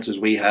experience as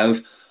we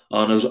have,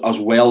 and as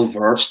well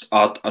versed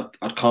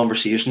at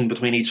conversation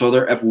between each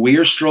other, if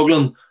we're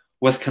struggling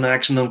with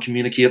connection and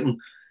communicating,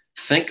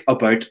 think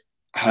about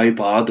how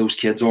bad those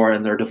kids are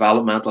in their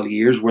developmental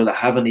years, where they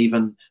haven't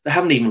even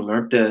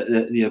learned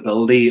the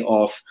ability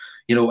of,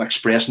 you know,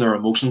 expressing their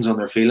emotions and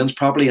their feelings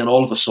properly, and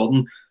all of a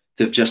sudden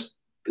they're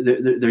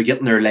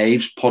getting their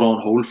lives put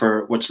on hold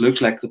for what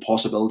looks like the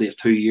possibility of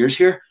 2 years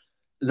here.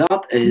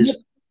 That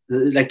is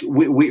like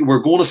we're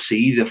going to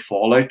see the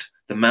fallout,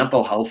 the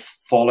mental health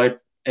fallout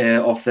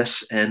of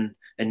this in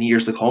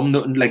years to come.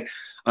 Like,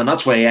 and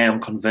that's why I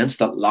am convinced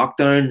that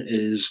lockdown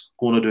is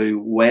going to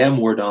do way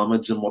more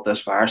damage than what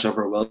this virus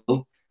ever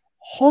will.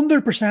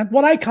 100%.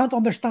 What I can't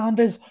understand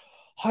is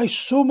how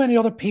so many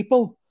other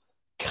people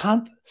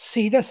can't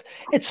see this.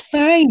 It's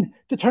fine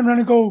to turn around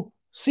and go,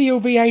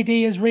 COVID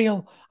is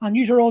real and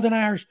you are all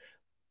deniers.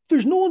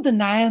 There's no one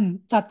denying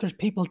that there's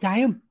people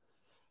dying.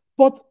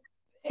 But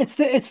it's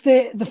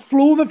the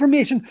flow of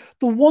information,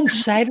 the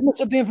one-sidedness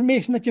of the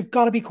information that you've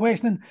got to be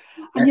questioning.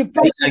 And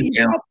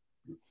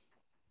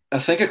I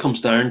think it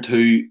comes down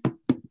to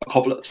a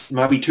couple of,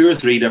 maybe 2 or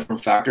 3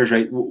 different factors,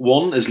 right?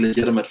 One is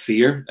legitimate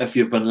fear. If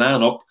you've been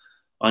laying up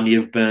and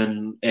you've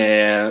been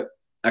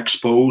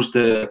exposed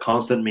to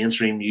constant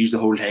mainstream news the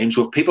whole time,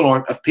 so if people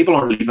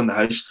aren't leaving the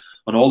house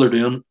and all they're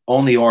doing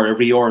on the hour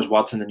every hour is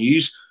watching the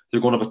news,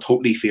 they're going to be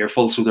totally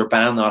fearful. So they're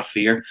banning that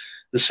fear.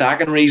 The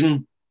second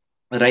reason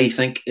that I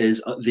think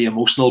is the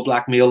emotional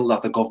blackmail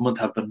that the government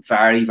have been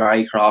very,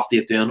 very crafty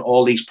at doing.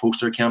 All these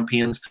poster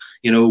campaigns,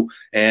 making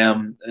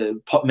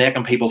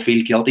people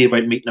feel guilty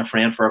about meeting a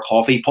friend for a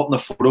coffee, putting a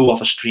photo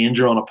of a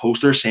stranger on a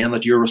poster saying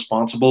that you're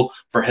responsible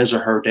for his or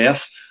her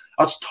death.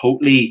 That's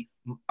totally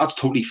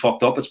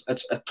fucked up.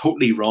 It's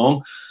totally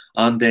wrong.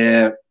 And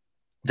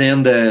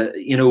then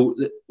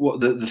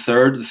the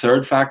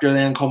third factor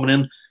then coming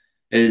in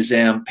is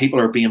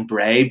people are being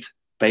bribed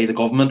by the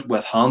government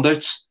with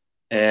handouts.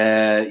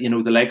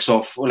 The likes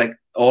of like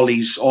all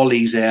these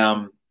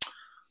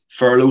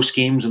furlough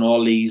schemes and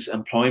all these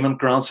employment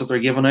grants that they're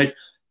giving out.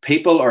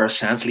 People are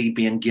essentially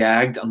being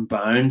gagged and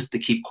bound to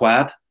keep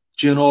quiet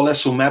during all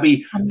this. So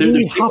maybe they're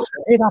going to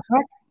pay that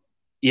back.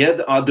 Yeah,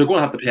 they're going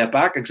to have to pay it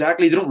back.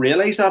 Exactly. They don't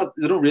realize that.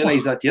 They don't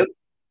realize that yet.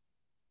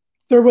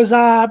 There was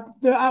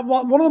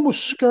one of the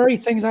most scary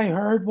things I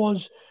heard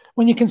was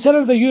when you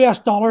consider the US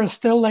dollar is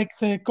still like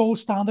the gold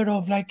standard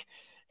of like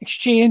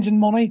exchange and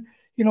money.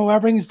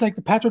 Everything's like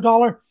the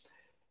petrodollar.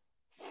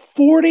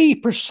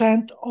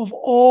 40% of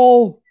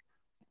all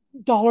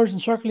dollars in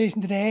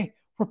circulation today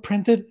were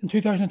printed in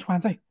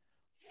 2020.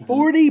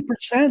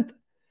 40%.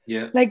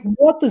 Yeah. Like,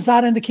 what does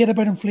that indicate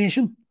about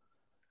inflation?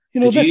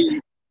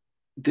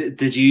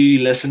 Did you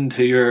listen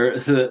to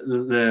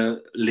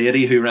the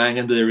lady who rang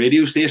into the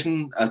radio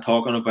station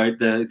talking about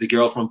the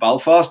girl from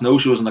Belfast? No,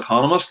 she was an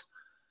economist.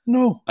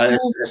 No.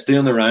 It's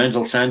doing the rounds.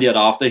 I'll send you it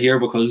after here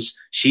because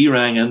she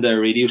rang into a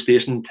radio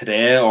station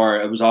today, or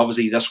it was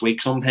obviously this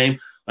week sometime,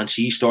 and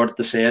she started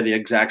to say the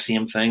exact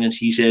same thing. And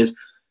she says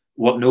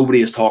what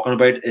nobody is talking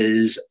about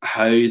is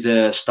how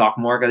the stock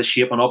market is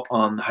shaping up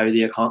and how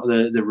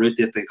the route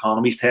that the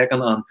economy's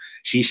taken. And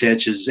she said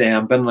she's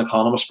been an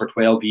economist for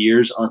 12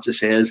 years, and she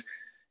says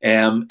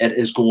it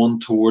is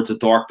going towards a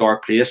dark,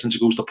 dark place. And she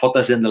goes, to put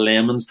this into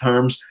layman's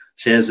terms,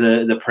 says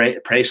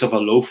the price of a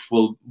loaf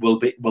will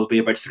be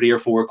about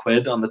 £3 or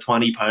 £4, and the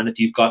 £20 that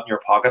you've got in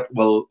your pocket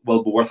will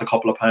be worth a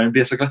couple of pounds,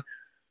 basically.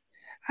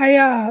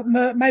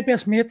 My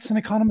best mate's an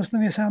economist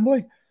in the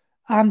Assembly,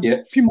 and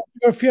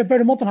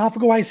about a month and a half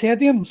ago, I said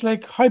to him, "It's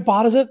like, how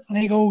bad is it?" And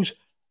he goes,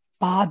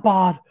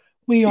 "Bad.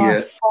 We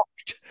are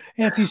fucked."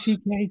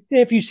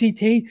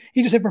 FUCT.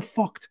 He just said we're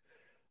fucked.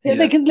 Yeah.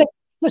 They can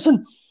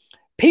listen.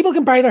 People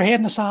can bury their head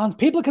in the sand.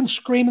 People can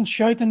scream and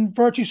shout and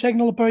virtue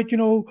signal about,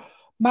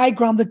 my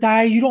granddad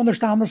died. You don't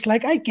understand what it's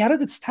like. I get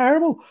it. It's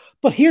terrible.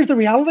 But here's the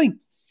reality.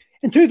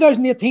 In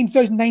 2018,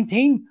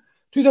 2019,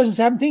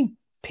 2017,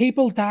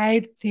 people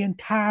died the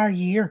entire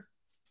year.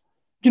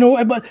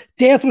 But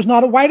death was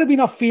not. Why did we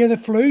not fear the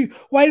flu?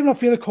 Why did we not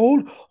fear the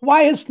cold?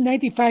 Why has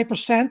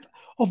 95%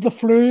 of the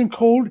flu and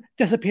cold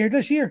disappeared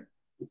this year?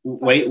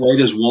 Why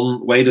does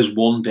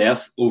one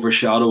death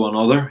overshadow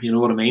another? You know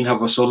what I mean?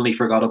 Have we suddenly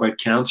forgot about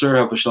cancer?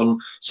 Have we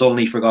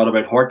suddenly forgot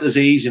about heart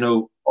disease?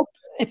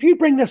 If you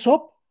bring this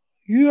up,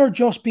 you are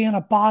just being a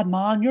bad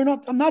man. You're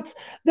not, and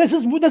this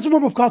is where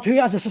we've got to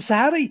as a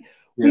society.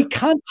 Yeah. We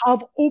can't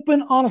have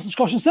open, honest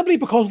discussion simply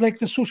because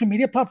the social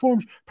media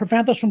platforms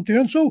prevent us from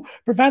doing so.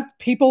 Prevent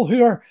people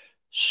who are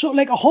so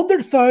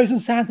 100,000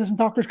 scientists and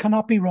doctors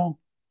cannot be wrong.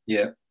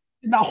 Yeah,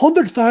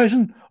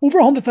 100,000, over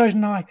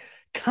 100,000 now,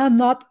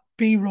 cannot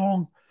be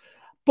wrong.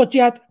 But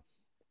yet,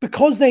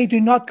 because they do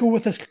not go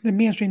with the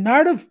mainstream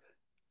narrative,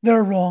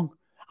 they're wrong.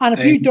 And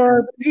if you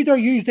dare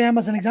use them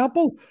as an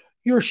example,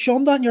 you're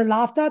shunned at and you're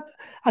laughed at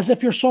as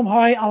if you're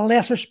somehow a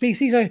lesser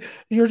species.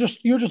 You're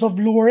just of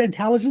lower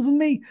intelligence than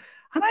me.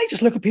 And I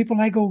just look at people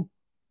and I go,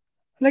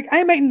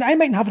 I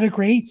mightn't have a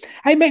degree.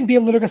 I mightn't be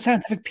able to look at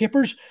scientific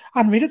papers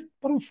and read it,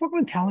 but I'm fucking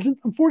intelligent.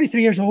 I'm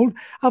 43 years old.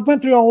 I've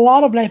went through a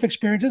lot of life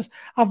experiences.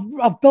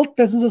 I've built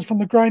businesses from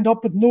the ground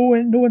up with no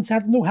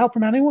incentive, no help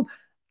from anyone.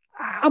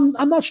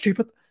 I'm not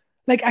stupid.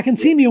 I can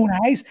see my own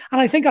eyes, and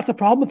I think that's the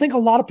problem. I think a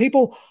lot of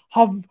people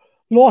have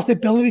lost the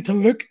ability to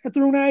look at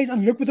their own eyes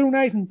and look with their own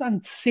eyes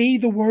and see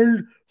the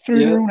world through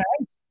their own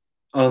eyes.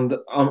 And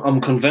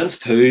I'm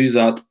convinced too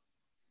that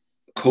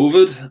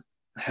COVID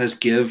has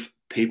give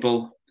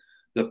people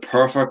the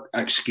perfect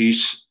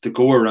excuse to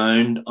go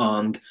around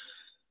and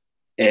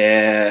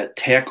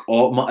take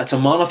all. It's a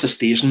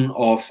manifestation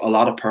of a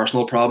lot of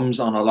personal problems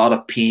and a lot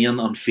of pain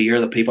and fear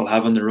that people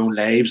have in their own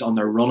lives, and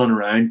they're running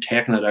around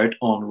taking it out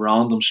on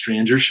random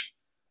strangers.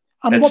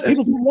 And what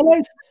people don't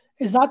realize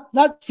is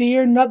that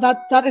fear and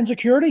that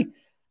insecurity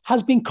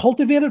has been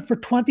cultivated for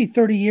 20,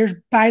 30 years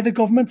by the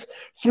governments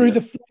through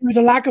the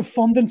lack of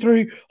funding,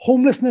 through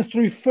homelessness,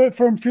 through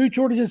food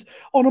shortages,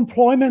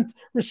 unemployment,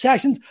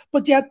 recessions.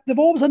 But yet they've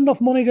always had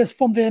enough money to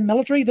fund the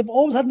military. They've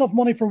always had enough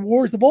money for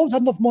wars. They've always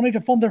had enough money to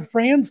fund their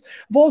friends.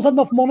 They've always had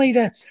enough money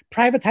to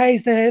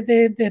privatize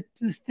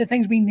the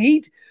things we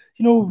need.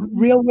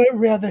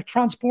 Railway, the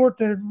transport,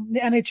 the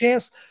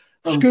NHS,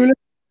 schooling.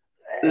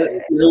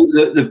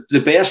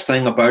 The best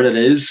thing about it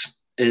is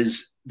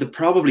they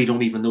probably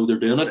don't even know they're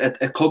doing it.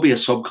 It could be a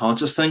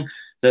subconscious thing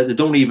that they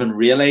don't even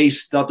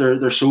realize that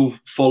they're so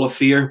full of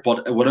fear.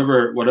 But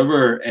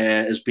whatever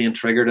is being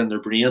triggered in their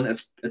brain,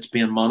 it's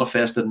being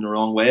manifested in the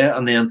wrong way.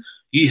 And then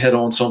you hit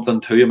on something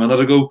too a minute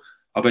ago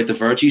about the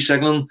virtue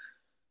signaling.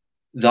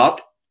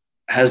 That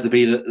has to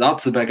be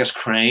that's the biggest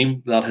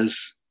crime that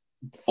has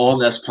on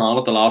this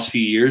planet the last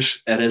few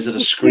years. It is a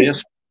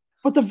disgrace.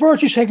 But the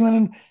virtue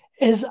signaling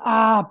is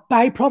a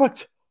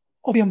byproduct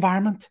of the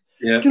environment.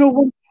 Yeah. Do you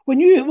know, when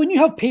you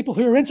have people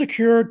who are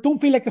insecure, don't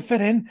feel like they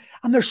fit in,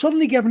 and they're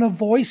suddenly given a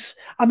voice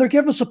and they're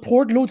given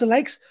support, loads of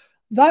likes,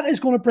 that is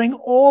going to bring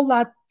all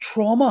that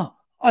trauma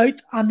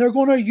out, and they're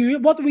going to use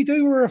what do we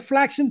do? We're a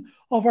reflection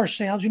of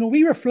ourselves. You know,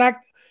 we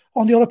reflect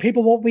on the other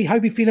people how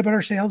we feel about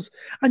ourselves,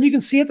 and you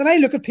can see it. And I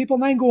look at people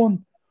and I'm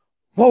going,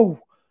 "Whoa,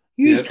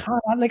 you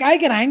can't." Like, I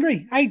get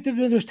angry.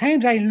 There's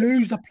times I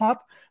lose the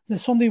plot, the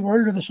Sunday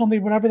World or the Sunday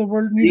whatever the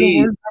world news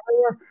or world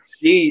everywhere.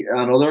 See,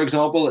 another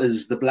example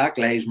is the Black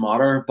Lives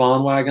Matter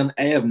bandwagon.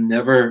 I have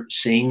never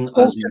seen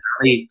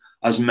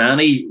as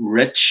many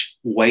rich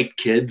white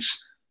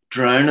kids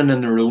drowning in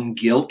their own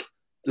guilt.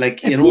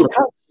 Like, if you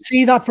can't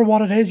see that for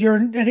what it is, you're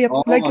an idiot.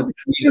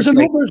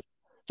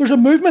 There's a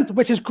movement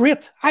which is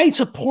great. I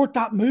support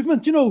that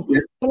movement. You know,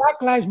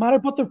 Black Lives Matter.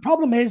 But the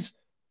problem is,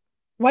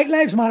 white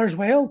lives matter as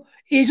well.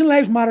 Asian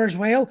lives matter as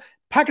well.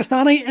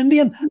 Pakistani,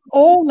 Indian,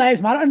 all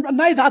lives matter. And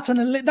now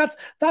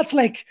that's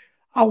like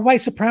a white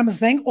supremacist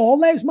thing. All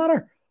lives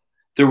matter.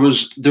 There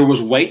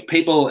was white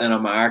people in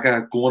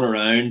America going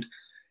around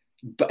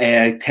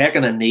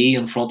taking a knee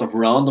in front of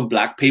random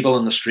black people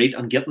in the street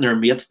and getting their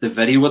mates to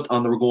video it,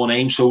 and they were going,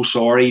 "I'm so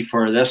sorry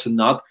for this and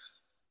that,"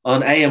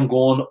 and I am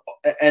going,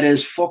 it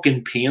is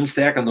fucking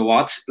painstaking to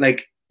watch.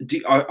 Like,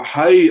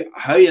 how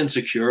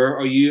insecure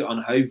are you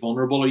and how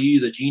vulnerable are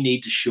you that you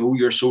need to show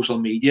your social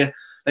media?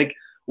 Like,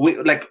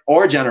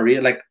 our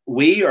generation, like,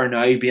 we are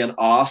now being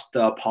asked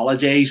to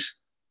apologize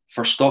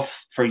for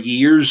stuff for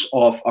years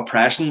of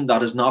oppression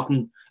that is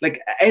nothing. Like,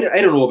 I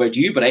don't know about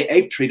you, but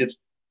I've treated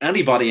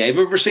anybody I've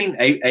ever seen,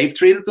 I've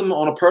treated them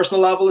on a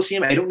personal level the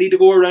same. I don't need to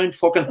go around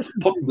fucking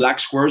putting black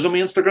squares on my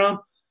Instagram.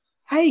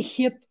 I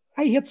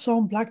hate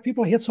some black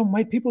people, I hate some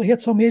white people, I hate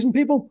some Asian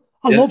people.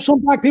 I love some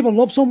black people,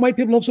 love some white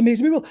people, love some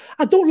Asian people.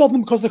 I don't love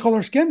them because of the colour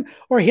of skin,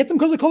 or I hate them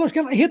because of the colour of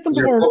skin. I hate them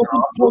because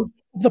of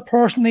the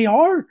person they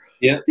are.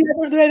 Yeah.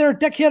 They're either a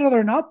dickhead or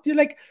they're not. You're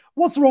like,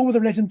 what's wrong with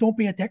religion? Don't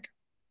be a dick.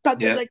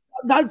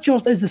 That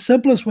just is the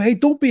simplest way.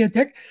 Don't be a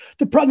dick.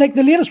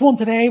 The latest one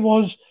today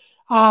was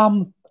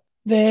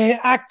the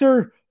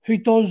actor who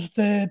does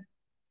the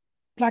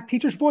black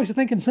teacher's voice, I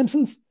think, in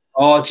Simpsons.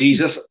 Oh,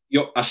 Jesus.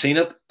 I've seen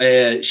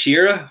it.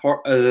 Shira.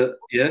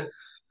 Yeah.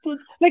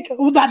 Like,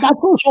 that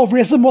goes off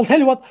racism. Well, tell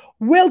you what,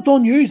 well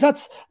done, you.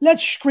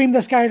 Let's scream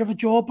this guy out of a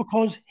job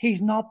because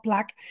he's not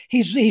black.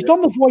 He's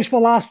done the voice for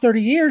the last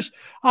 30 years,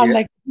 and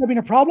like, there's been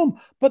a problem.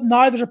 But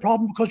now there's a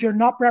problem because you're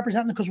not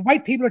representing, because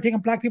white people are taking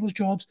black people's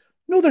jobs.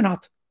 No, they're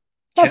not.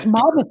 That's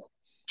madness.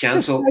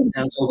 Cancel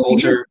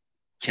culture.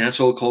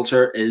 Cancel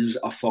culture is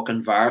a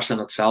fucking virus in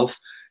itself.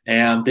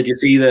 Did you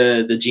see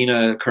the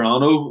Gina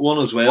Carano one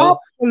as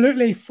well?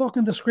 Absolutely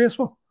fucking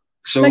disgraceful.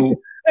 So like,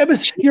 it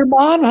was, your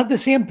man had the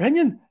same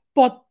opinion,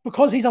 but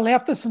because he's a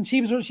leftist and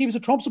she was a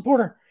Trump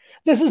supporter.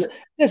 This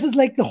is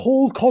like the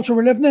whole culture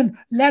we're living in.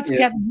 Let's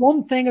get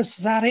one thing as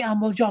society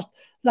and we'll just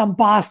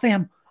lambast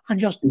them. And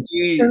just did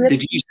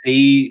you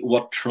see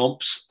what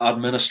Trump's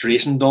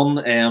administration done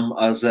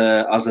as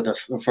a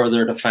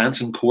further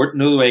defense in court?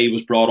 No, the way he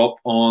was brought up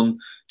on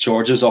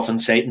charges of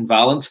inciting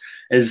violence.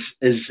 His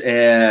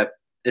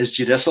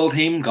judicial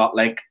team got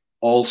like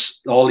all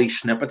these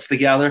snippets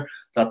together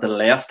that the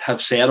left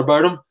have said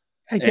about him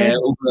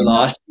over the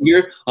last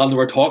year, and they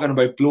were talking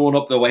about blowing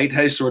up the White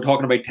House. They were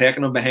talking about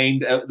taking him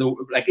behind.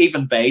 Like,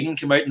 even Biden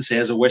came out and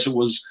says, "I wish it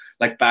was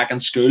like back in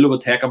school. I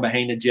would take him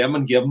behind the gym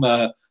and give him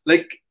a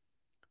like."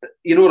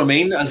 You know what I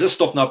mean? Is this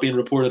stuff not being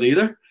reported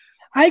either?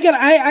 I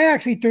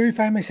actually do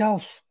find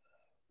myself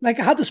like,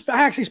 I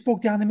actually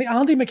spoke to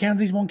Andy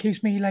McKenzie's one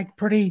keeps me like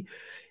pretty.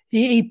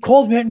 He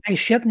called me out in my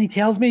shit and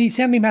he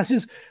sent me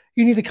messages.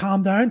 You need to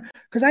calm down,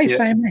 because I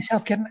find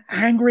myself getting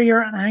angrier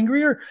and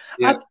angrier.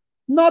 Not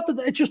that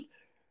it's just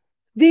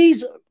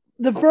the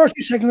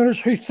virtue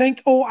signalers who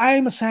think, oh,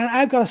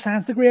 I've got a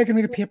science degree, I can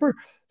read a paper.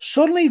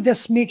 Suddenly,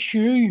 this makes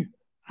you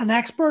an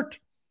expert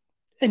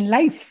in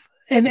life.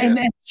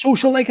 In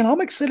social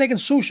economics, like in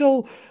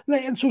social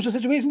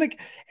situations. Like,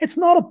 it's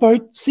not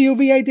about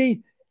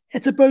COVID.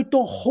 It's about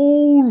the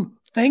whole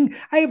thing.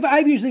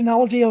 I've used the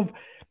analogy of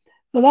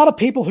a lot of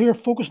people who are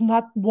focused on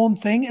that one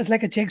thing is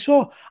like a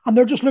jigsaw, and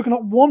they're just looking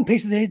at one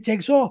piece of the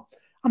jigsaw,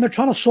 and they're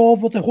trying to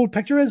solve what the whole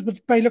picture is,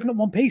 but by looking at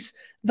one piece.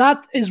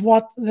 That is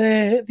what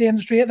the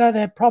industry,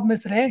 the problem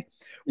is today.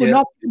 We're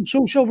not taking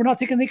social, we're not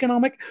taking the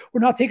economic, we're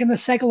not taking the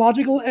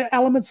psychological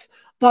elements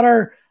that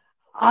are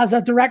as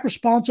a direct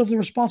response of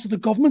the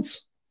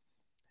governments.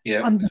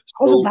 Yeah. And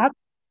because of that,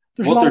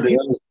 there's a lot of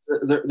people.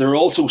 They're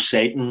also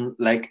citing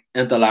like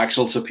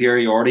intellectual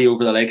superiority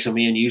over the likes of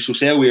me and you. So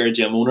say we're a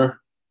gym owner,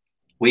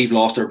 we've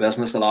lost our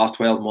business the last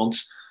 12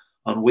 months,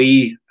 and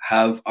we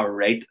have a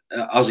right,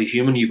 as a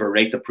human, you've a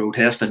right to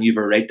protest and you've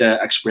a right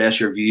to express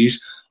your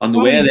views. And the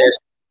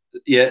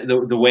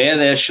way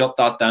they shut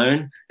that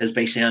down is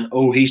by saying,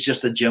 oh, he's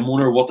just a gym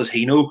owner, what does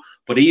he know?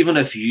 But even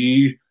if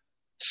you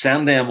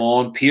send them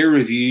on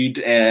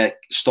peer-reviewed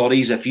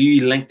studies. If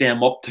you link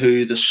them up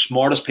to the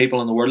smartest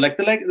people in the world, like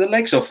the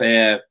likes of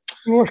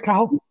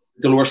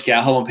Dolores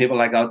Cahill and people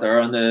like that there,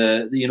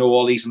 and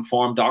all these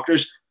informed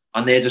doctors,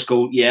 and they just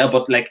go, yeah,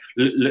 but like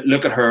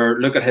look at her,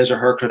 look at his or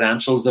her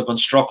credentials. They've been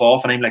struck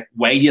off, and I'm like,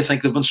 why do you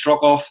think they've been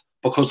struck off?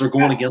 Because they're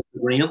going against the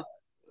grain.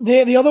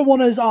 The other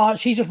one is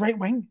she's just right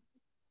wing.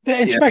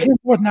 Especially in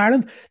Northern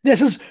Ireland,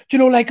 this is,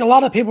 like a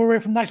lot of people were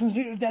from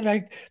national,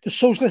 like the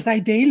socialist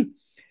ideal.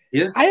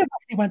 Yeah, I have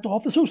actually went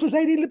off the socialist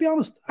ideal, to be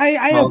honest. I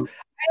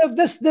have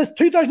this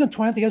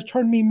 2020 has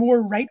turned me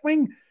more right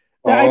wing.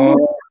 I'm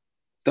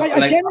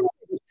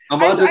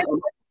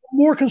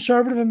more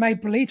conservative in my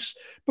beliefs,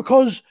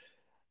 because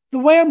the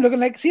way I'm looking,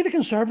 like, see the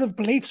conservative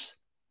beliefs,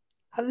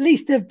 at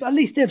least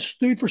they've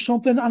stood for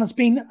something, and it's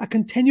been a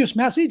continuous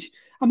message.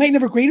 I might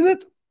never agree with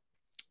it,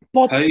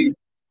 but.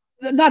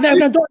 I'm not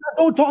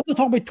talking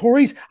about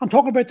Tories. I'm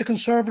talking about the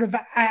conservative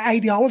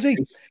ideology.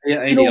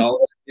 Yeah,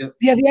 ideology.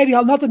 Yeah, the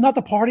ideology, not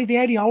the party, the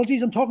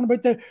ideologies. I'm talking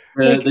about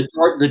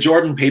the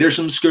Jordan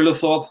Peterson school of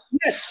thought.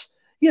 Yes.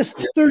 Yeah.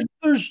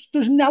 There's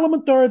an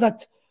element there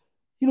that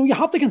you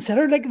have to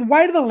consider. Like,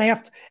 why to the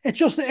left?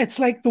 It's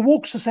like the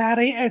woke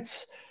society.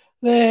 It's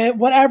the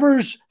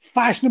whatever's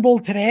fashionable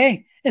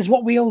today is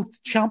what we'll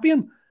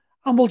champion.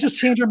 And we'll just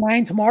change our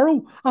mind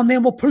tomorrow, and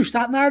then we'll push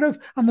that narrative,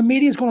 and the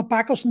media is going to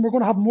back us, and we're going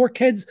to have more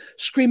kids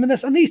screaming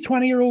this. And these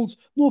 20-year-olds,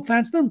 no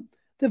offense to them,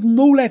 they've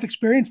no life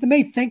experience. They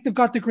may think they've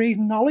got degrees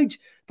and knowledge,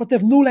 but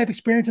they've no life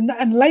experience.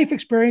 And life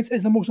experience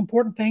is the most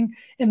important thing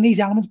in these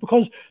elements,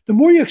 because the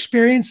more you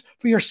experience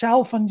for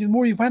yourself and the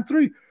more you went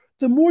through,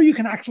 the more you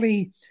can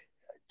actually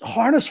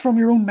harness from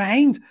your own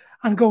mind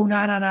and go,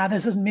 nah,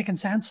 this isn't making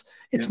sense.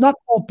 It's not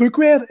all book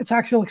read, it's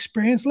actual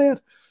experience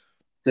led.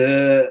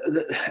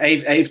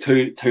 I've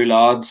two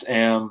lads,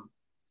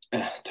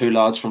 two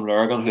lads from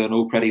Lurgan who I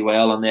know pretty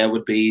well, and they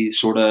would be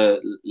sort of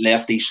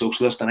lefty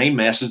socialist. And I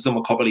messaged them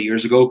a couple of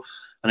years ago,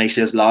 and I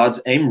says,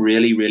 lads, I'm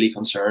really, really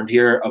concerned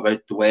here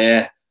about the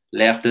way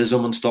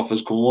leftism and stuff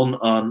is going.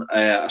 And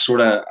I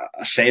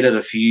cited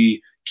a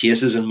few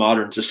cases in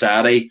modern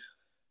society,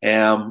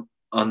 and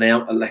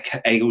then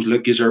I goes,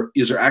 look,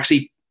 you're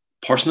actually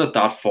pushing it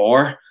that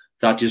far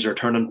that you're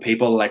turning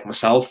people like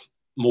myself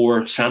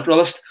more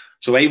centralist.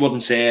 So I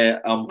wouldn't say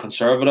I'm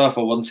conservative.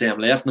 I wouldn't say I'm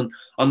left. And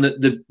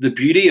the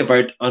beauty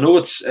about, I know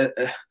it's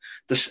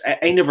this.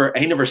 I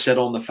never sit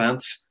on the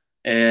fence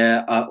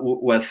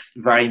with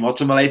very much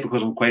in my life,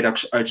 because I'm quite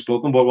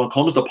outspoken. But when it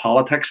comes to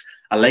politics,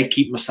 I like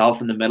keeping myself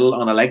in the middle,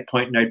 and I like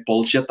pointing out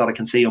bullshit that I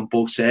can see on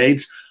both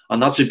sides.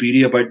 And that's the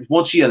beauty about,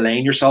 once you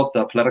align yourself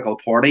to a political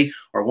party,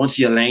 or once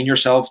you align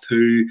yourself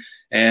to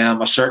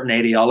a certain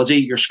ideology,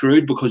 you're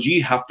screwed, because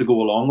you have to go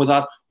along with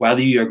that,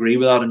 whether you agree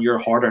with that in your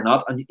heart or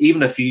not. And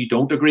even if you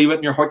don't agree with it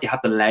in your heart, you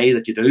have to lie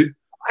that you do.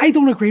 I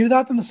don't agree with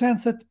that, in the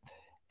sense that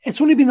it's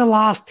only been the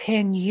last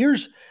 10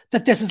 years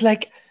that this is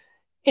like,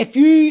 if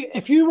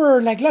you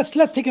were like,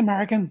 let's take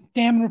American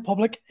Dem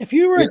Republic. If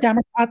you were a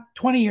Democrat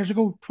 20 years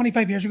ago,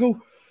 25 years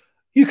ago,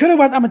 you could have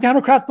went, I'm a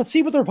Democrat, but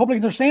see what the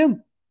Republicans are saying.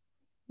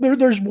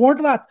 There's more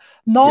to that.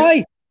 Now,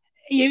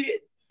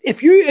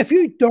 if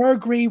you dare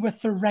agree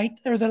with the right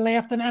or the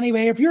left in any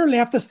way, if you're a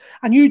leftist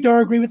and you dare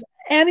agree with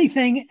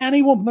anything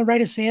anyone from the right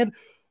has said,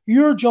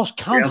 you're just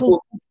cancelled.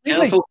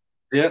 Cancelled.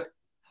 Yeah.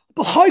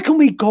 But how can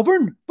we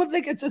govern? But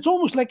like, it's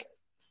almost like,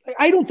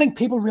 I don't think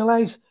people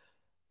realize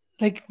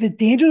like the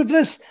danger of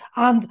this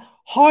and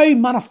how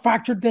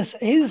manufactured this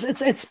is.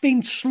 It's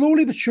been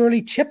slowly but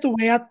surely chipped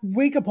away at,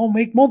 week upon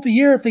week, month,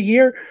 year after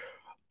year,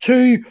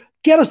 to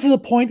get us to the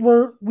point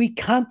where we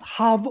can't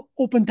have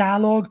open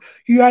dialogue.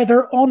 You're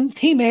either on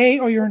Team A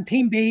or you're on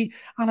Team B.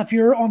 And if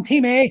you're on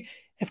Team A,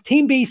 if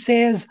Team B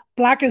says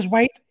black is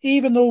white,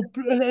 even though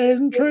it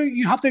isn't true,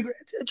 you have to agree.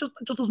 It just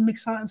doesn't make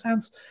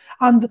sense.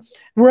 And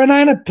we're in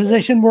a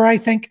position where I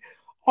think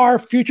our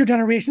future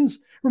generations,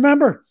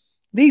 remember,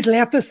 these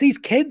leftists, these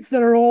kids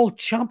that are all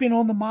championing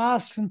on the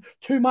masks and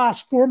 2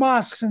 masks, 4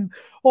 masks and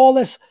all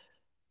this,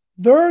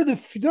 they're the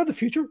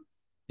future.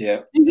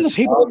 Yeah, these are the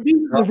people,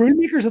 the rule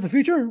makers of the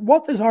future.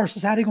 What is our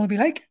society going to be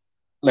like?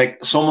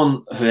 Like,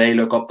 someone who I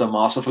look up to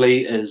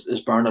massively is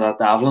Bernadette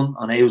Davlin,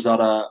 and I was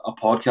at a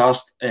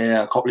podcast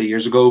a couple of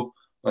years ago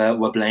where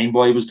Blind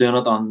Boy was doing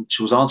it, and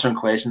she was answering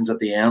questions at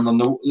the end,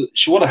 and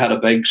she would have had a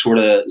big sort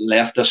of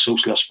leftist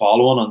socialist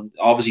following, and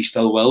obviously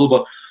still will,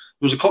 but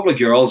there was a couple of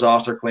girls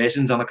asked her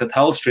questions, and I could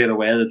tell straight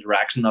away the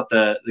direction that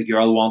the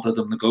girl wanted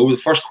them to go. The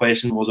first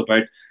question was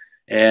about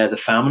the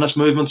feminist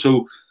movement.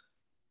 So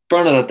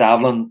Bernadette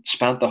Davlin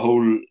spent the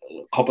whole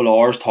couple of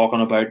hours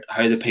talking about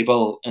how the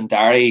people in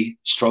Derry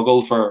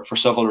struggle for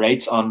civil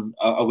rights, and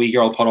a wee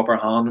girl put up her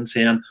hand and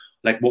saying,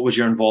 like, what was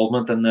your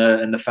involvement in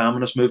the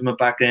feminist movement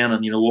back then,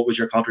 and what was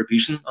your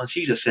contribution? And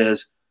she just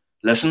says,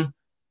 listen,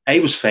 I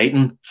was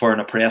fighting for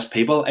an oppressed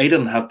people. I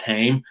didn't have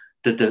time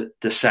to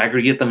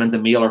segregate them into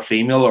male or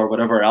female or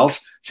whatever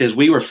else. Says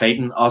we were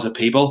fighting as a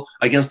people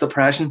against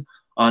oppression.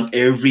 and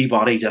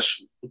everybody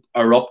just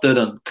erupted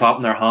and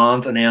clapping their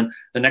hands. And then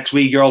the next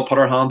wee girl put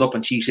her hand up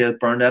and she said,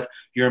 "Bernadette,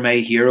 you're my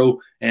hero.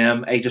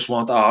 I just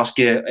want to ask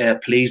you,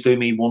 please do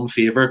me one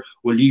favour.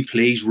 Will you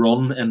please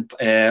run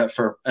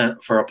for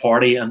a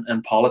party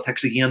in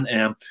politics again?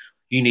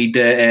 You need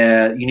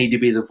to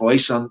be the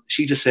voice." And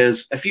she just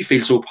says, "If you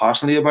feel so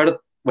passionately about it,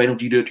 why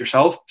don't you do it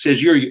yourself?"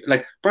 Says, "You're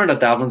like Bernadette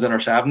Devlin's in her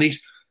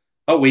 70s.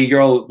 That wee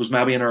girl was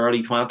maybe in her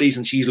early 20s,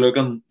 and she's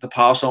looking to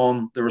pass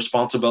on the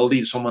responsibility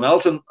to someone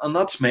else." And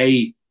that's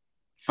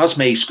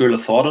my school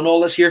of thought in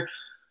all this here.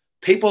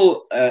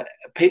 People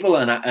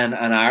in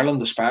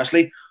Ireland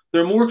especially,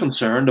 they're more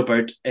concerned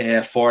about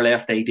far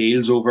left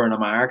ideals over in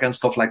America and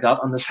stuff like that,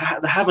 and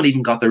they haven't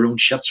even got their own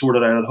shit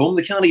sorted out at home.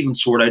 They can't even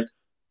sort out,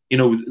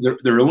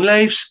 their own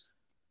lives.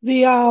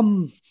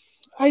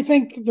 I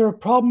think the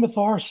problem with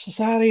our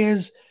society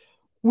is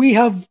we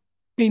have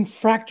been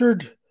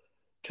fractured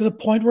to the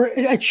point where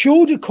it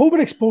showed you, COVID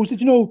exposed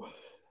it,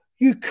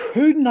 you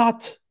could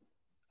not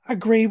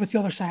agree with the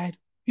other side.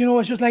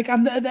 It's just like,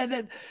 and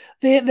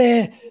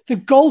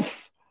the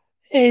gulf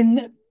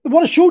in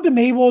what it showed to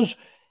me was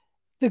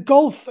the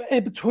gulf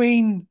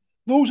between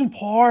those in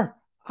power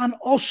and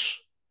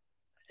us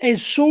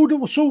is so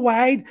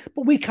wide,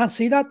 but we can't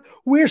see that.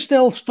 We're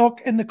still stuck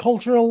in the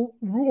cultural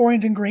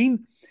orange and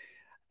green,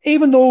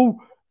 even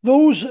though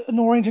those in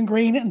orange and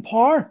green in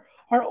power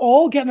are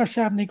all getting their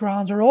 70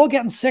 grand, they're all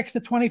getting 6 to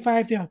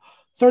 25 to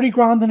 30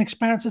 grand in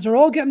expenses, they're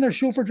all getting their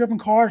chauffeur-driven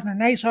cars and their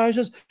nice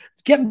houses,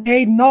 getting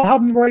paid, not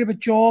having to worry about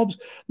jobs,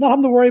 not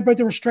having to worry about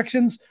the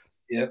restrictions.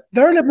 Yeah,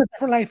 they're living a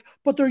different life,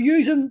 but they're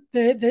using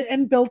the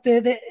inbuilt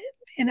the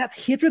innate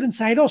hatred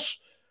inside us.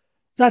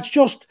 It's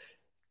just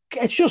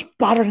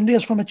battered into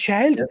us from a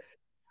child. Yeah.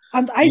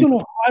 And I don't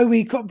know how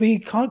we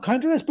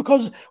counter this,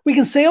 because we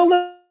can say all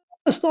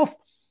this stuff,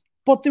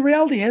 but the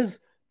reality is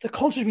the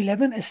cultures we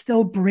live in is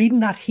still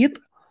breeding that hate.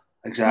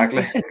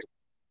 Exactly.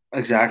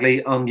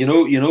 Exactly. And you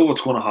know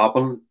what's going to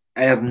happen?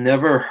 I have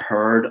never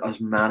heard as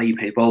many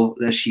people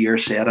this year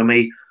say to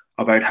me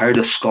about how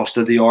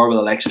disgusted they are with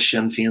the likes of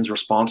Sinn Féin's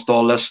response to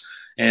all this.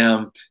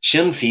 Sinn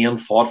Féin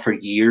fought for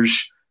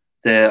years,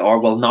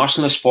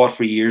 nationalists fought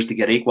for years to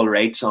get equal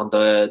rights and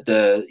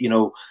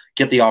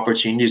get the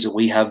opportunities that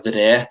we have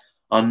today.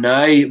 And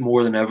now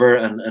more than ever,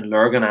 in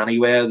Lurgan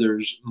anyway,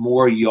 there's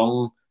more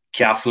young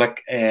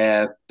Catholic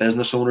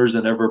business owners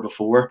than ever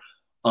before.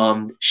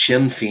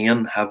 Sinn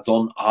Féin have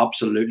done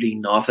absolutely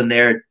nothing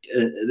there.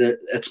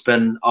 It's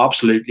been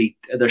absolutely,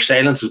 their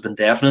silence has been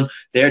deafening.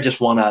 They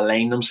just want to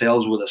align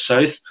themselves with the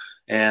South.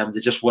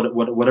 They just,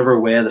 whatever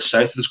way the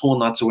South is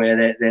going, that's the way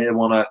they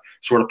want to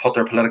sort of put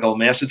their political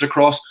message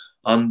across.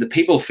 And the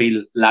people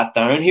feel let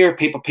down here.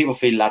 People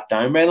feel let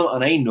down by them.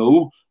 And I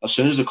know as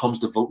soon as it comes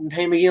to voting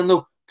time again,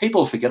 though,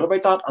 people forget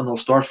about that and they'll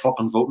start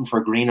fucking voting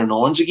for green and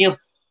orange again.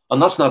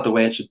 And that's not the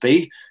way it should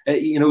be.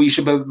 You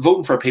should be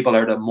voting for people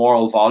out of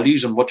moral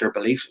values and what their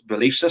belief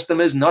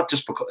system is, not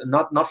just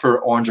not for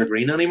orange or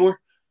green anymore.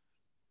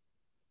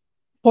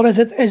 But is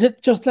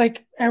it just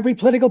like every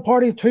political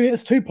party,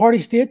 it's two-party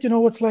state?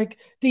 It's like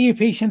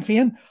DUP, Sinn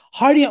Féin.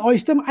 How do you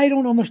oust them? I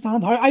don't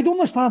understand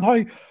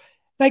how.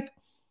 Like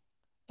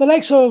the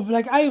likes of,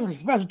 like, I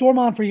was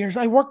doorman for years.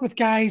 I worked with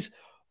guys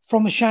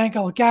from the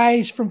Shankill,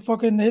 guys from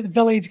fucking the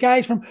village,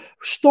 guys from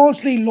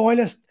staunchly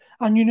loyalist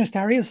and unionist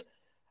areas.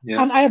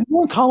 Yeah. And I had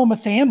more in common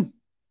with them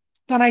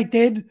than I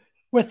did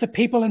with the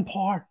people in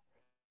power.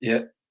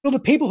 Yeah. The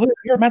people who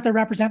are meant to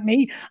represent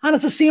me. And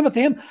it's the same with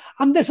them.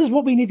 And this is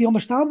what we need to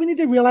understand. We need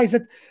to realise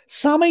that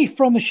Sammy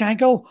from the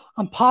Shankill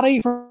and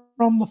Paddy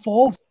from the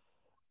Falls,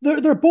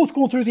 they're both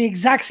going through the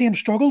exact same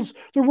struggles.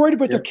 They're worried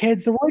about their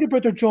kids. They're worried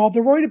about their job.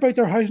 They're worried about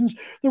their housings.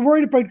 They're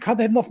worried about can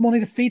they have enough money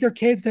to feed their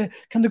kids.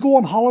 Can they go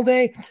on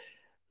holiday?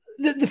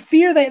 The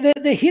fear,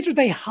 the hatred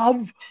they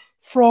have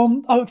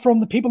from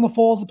the people in the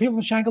Falls, the people in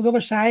the Shankill, the other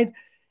side,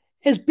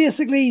 is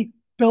basically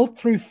built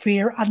through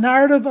fear, a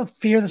narrative of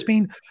fear that's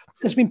been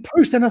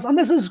pushed in us. And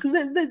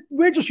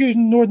we're just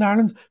using Northern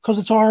Ireland because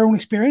it's our own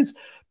experience.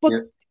 But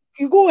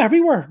you go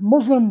everywhere,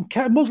 Muslim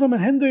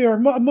and Hindu, or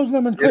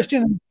Muslim and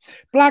Christian, and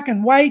black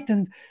and white,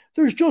 and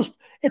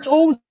it's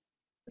always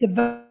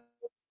divide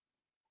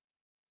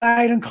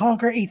and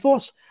conquer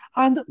ethos.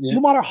 And no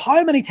matter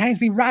how many times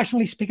we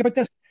rationally speak about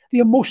this, the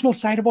emotional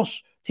side of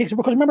us takes it.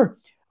 Because remember,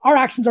 our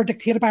actions are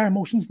dictated by our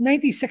emotions.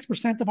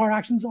 96% of our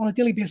actions on a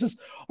daily basis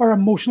are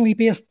emotionally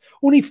based.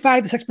 Only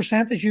 5 to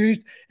 6% is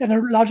used in a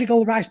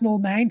logical, rational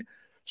mind.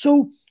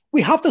 So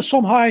we have to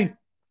somehow,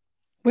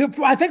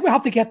 I think we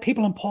have to get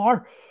people in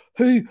power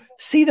who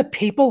see the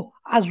people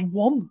as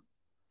one.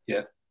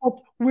 Yeah. But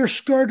we're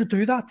scared to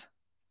do that.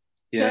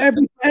 Yeah.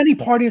 Any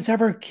party that's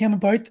ever came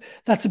about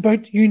that's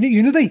about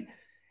unity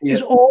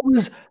is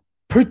always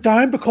put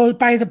down because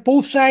by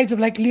both sides of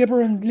like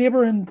Labour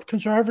and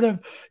Conservative,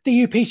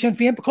 DUP, Sinn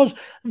Féin, because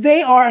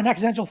they are an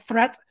existential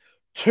threat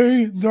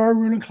to their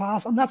ruling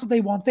class, and that's what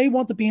they want. They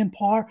want to be in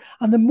power,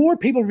 and the more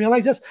people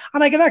realise this,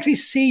 and I can actually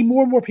see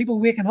more and more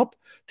people waking up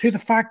to the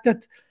fact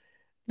that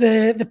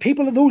the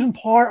people, those in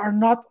power, are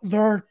not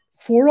there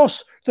for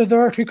us; they're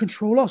there to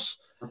control us.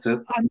 That's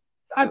it.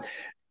 And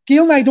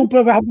Gail and I don't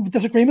have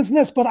disagreements in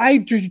this, but I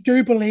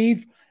do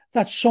believe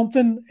that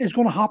something is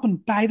going to happen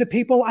by the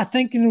people. I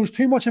think there was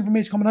too much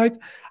information coming out,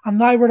 and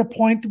now we're at a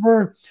point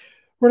where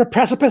we're at a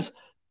precipice.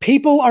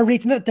 People are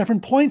reaching at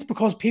different points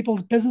because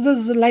people's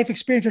businesses and life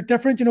experience are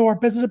different. Our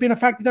business are being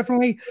affected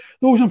differently.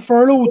 Those in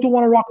furlough don't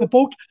want to rock the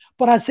boat,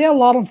 but I'd say a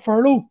lot on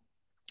furlough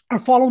are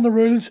following the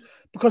rules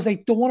because they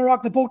don't want to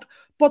rock the boat.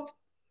 But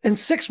in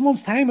 6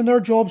 months' time, when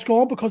their job's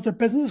gone because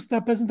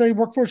their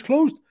workforce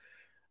closed,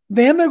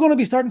 then they're going to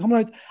be starting coming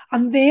out,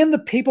 and then the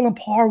people in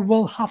power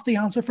will have to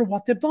answer for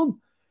what they've done,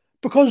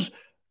 because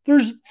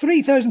there's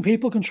 3,000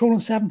 people controlling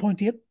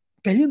 7.8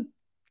 billion.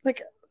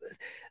 Like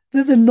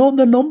the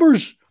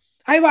numbers.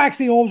 I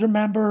actually always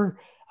remember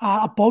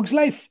A Bug's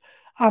Life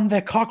and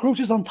the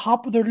cockroaches on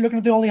top. They're looking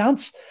at all the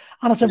ants,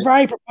 and it's a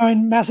very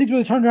profound message where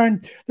they turn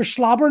around, they're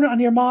slobbering,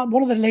 and your man,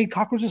 one of the lead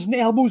cockroaches, and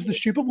elbows the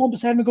stupid one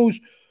beside him, goes,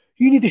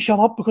 "You need to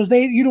shut up because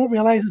you don't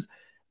realize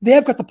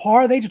they've got the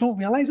power. They just don't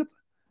realize it."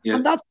 Yeah.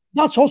 And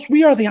that's us.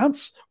 We are the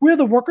ants. We're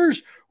the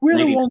workers. We're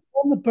the ones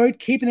on about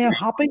keeping them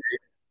happy.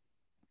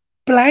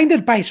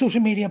 Blinded by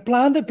social media,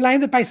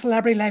 blinded by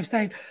celebrity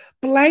lifestyle,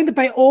 blinded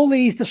by all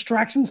these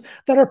distractions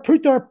that are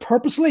put there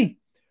purposely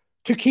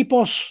to keep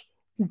us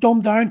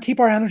dumbed down,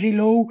 keep our energy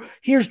low.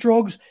 Here's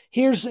drugs,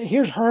 here's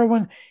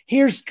heroin,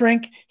 here's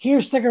drink,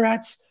 here's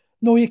cigarettes.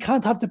 No, you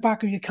can't have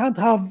tobacco, you can't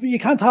have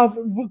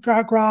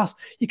grass,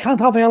 you can't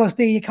have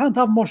LSD, you can't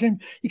have mushroom,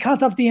 you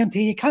can't have DMT,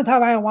 you can't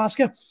have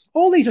ayahuasca.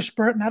 All these are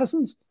spirit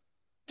medicines.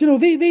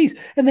 These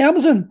in the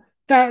Amazon,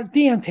 that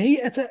DMT,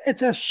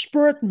 it's a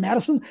spirit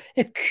medicine.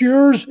 It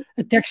cures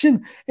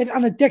addiction.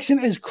 And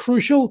addiction is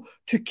crucial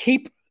to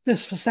keep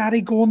this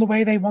society going the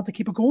way they want to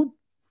keep it going.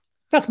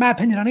 That's my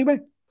opinion anyway.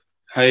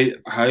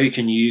 How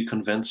can you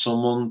convince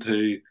someone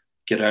to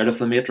get out of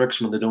the matrix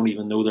when they don't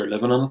even know they're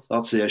living in it?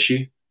 That's the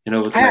issue.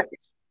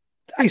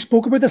 I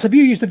spoke about this. Have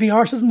you used the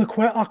VR system, the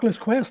Oculus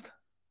Quest?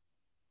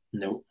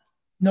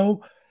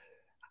 No.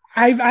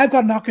 I've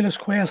got an Oculus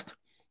Quest,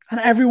 and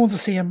everyone's the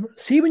same.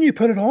 See, when you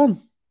put it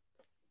on,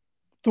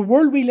 the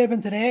world we live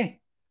in today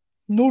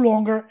no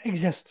longer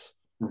exists.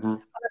 Mm-hmm.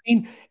 I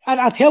mean,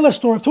 I'll tell this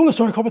story. I've told this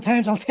story a couple of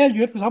times. I'll tell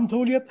you it because I haven't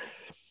told you it.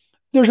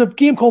 There's a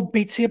game called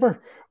Beat Saber,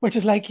 which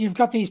is like you've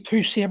got these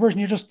two sabers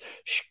and you're just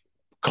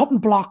cutting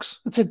blocks.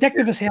 It's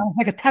addictive as hell.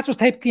 It's like a Tetris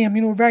type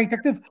game, very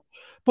addictive.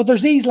 But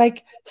there's these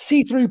like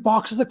see-through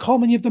boxes that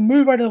come and you have to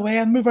move out of the way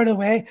and move out of the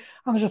way.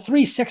 And there's a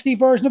 360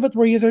 version of it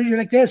where you're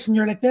like this and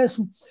you're like this.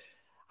 And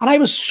I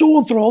was so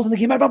enthralled in the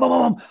game.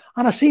 And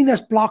I seen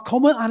this block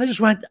coming and I just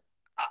went,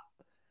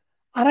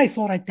 and I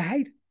thought I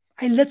died.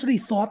 I literally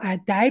thought I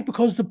died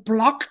because the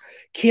block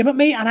came at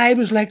me and I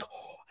was like,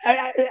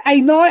 I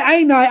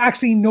now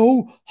actually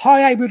know how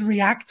I would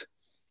react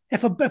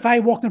if I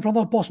walked in front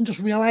of a bus and just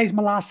realized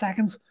my last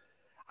seconds.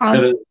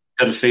 And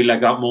did it feel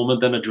like that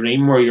moment in a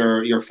dream where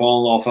you're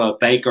falling off a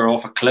bike or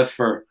off a cliff?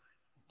 Or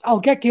I'll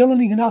get Gail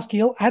and you can ask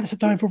Gail. I had to sit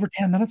down for over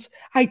 10 minutes.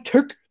 I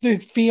took the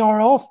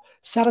VR off,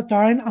 sat it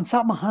down and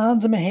sat my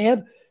hands in my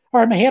head,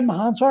 or my head in my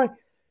hand, sorry,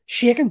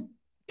 shaking.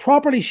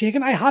 Properly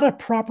shaken. I had a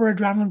proper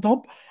adrenaline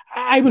dump.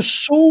 I was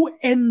so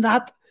in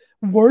that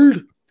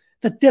world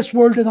that this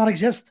world did not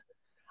exist.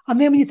 And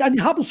then it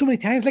happens so many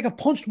times, like I've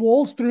punched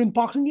walls through in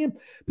boxing game,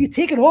 but you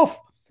take it off,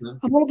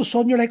 and all of a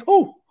sudden you're like,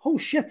 oh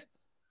shit,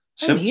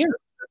 I'm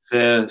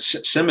here.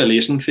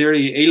 Simulation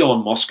theory.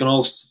 Elon Musk and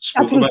all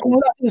spoke about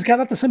it. That's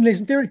got the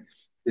simulation theory.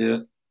 Yeah.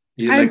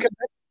 I'm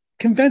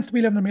convinced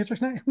we live in the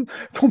Matrix now.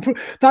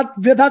 that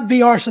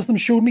VR system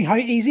showed me how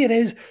easy it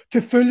is to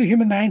fool the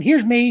human mind.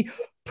 Here's me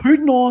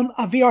putting on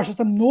a VR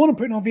system, knowing I'm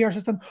putting on a VR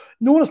system,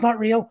 knowing it's not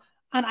real,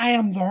 and I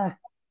am there.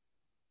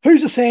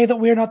 Who's to say that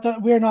we're not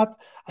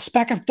a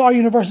speck of our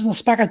universe is a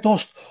speck of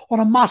dust on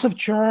a massive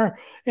chair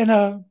in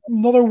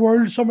another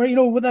world somewhere?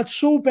 That's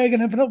so big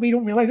and infinite we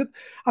don't realize it.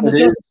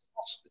 And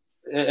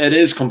it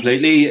is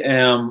completely.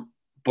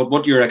 But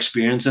what you're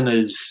experiencing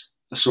is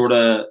a sort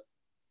of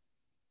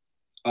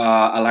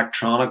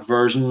electronic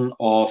version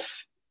of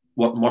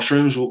what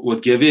mushrooms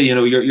would give you.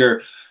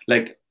 You're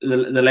like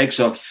the likes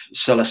of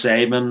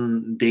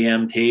psilocybin,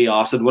 DMT,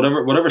 acid,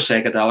 whatever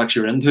psychedelics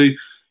you're into.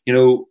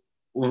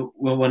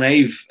 When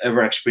I've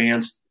ever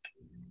experienced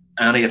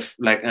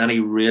any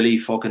really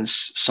fucking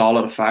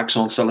solid effects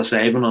on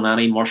psilocybin, on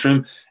any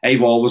mushroom,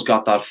 I've always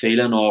got that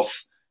feeling of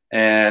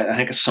I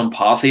think it's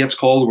sympathy it's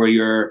called, where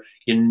you're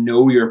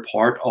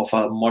part of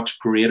a much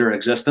greater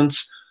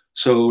existence.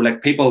 So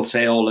like people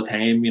say all the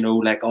time,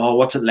 oh,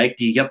 what's it like?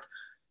 Do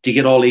you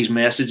get all these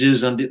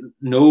messages? And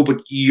no,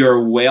 but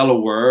you're well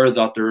aware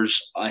that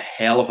there's a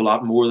hell of a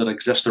lot more that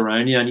exists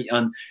around you,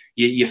 and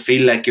you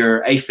feel like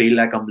I feel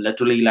like I'm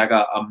literally like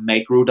a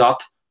micro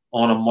dot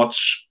on a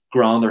much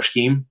grander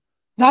scheme.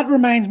 That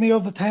reminds me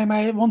of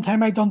one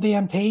time I done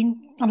DMT.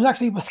 I was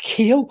actually with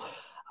Gail,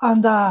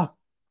 and I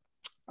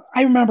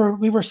remember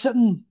we were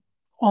sitting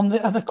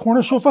at the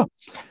corner sofa,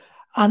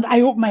 and I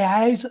opened my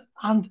eyes,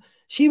 and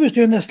she was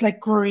doing this like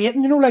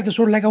grating, like a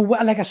sort of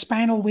like a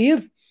spinal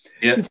wave.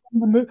 Yeah.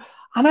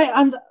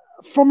 And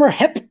from her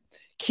hip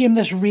came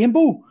this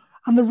rainbow,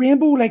 and the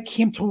rainbow like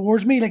came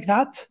towards me like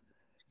that.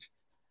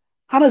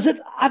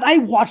 And I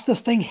watched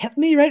this thing hit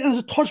me, right? And as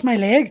it touched my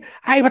leg,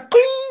 I went,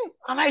 cling,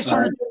 and I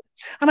started,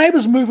 and I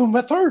was moving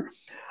with her.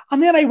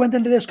 And then I went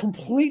into this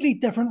completely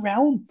different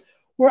realm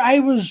where I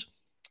was,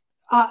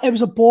 it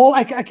was a ball.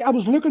 I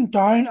was looking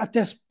down at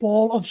this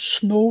ball of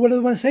snow.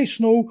 When I say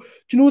snow,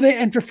 do you know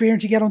the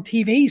interference you get on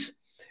TVs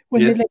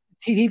when Yeah. the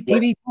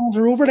TV channels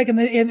are over, like in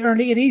the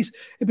early 80s?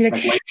 It'd be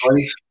like,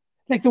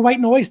 like the white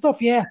noise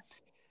stuff. Yeah.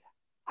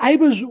 I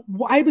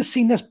was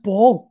seeing this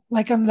ball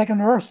like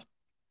an earth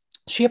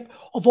shape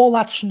of all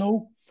that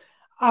snow,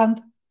 and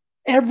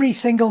every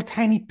single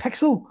tiny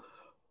pixel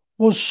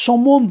was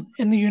someone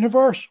in the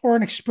universe or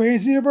an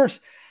experience in the universe.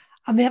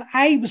 And then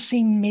I was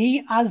seeing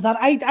me as that.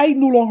 I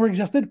no longer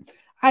existed.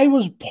 I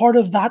was part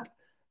of that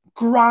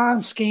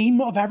grand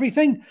scheme of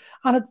everything.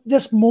 And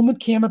this moment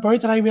came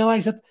about that I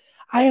realized that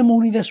I am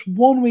only this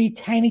one wee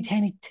tiny,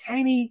 tiny,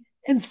 tiny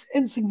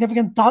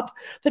insignificant dot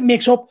that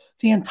makes up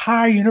the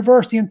entire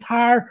universe, the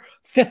entire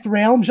fifth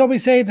realm, shall we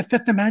say, the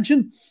fifth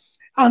dimension.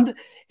 And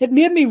it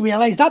made me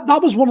realize that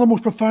that was one of the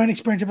most profound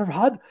experiences I've ever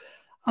had.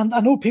 And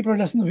I know people are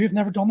listening who've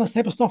never done this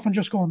type of stuff and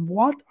just going,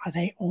 what are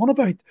they on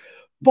about?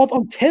 But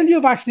until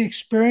you've actually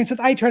experienced it,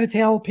 I try to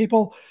tell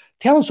people,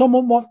 telling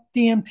someone what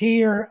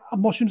DMT or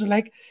mushrooms is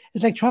like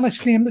trying to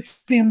explain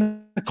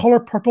the color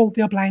purple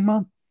to a blind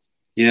man.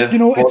 Yeah. You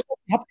know, it's what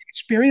you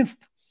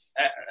experienced.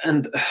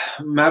 And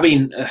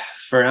maybe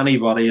for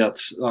anybody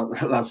that's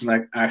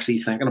like actually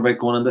thinking about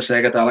going into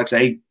psychedelics,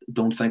 I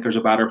don't think there's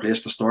a better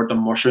place to start than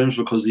mushrooms,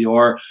 because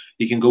you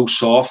can go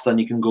soft and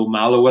you can go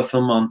mellow with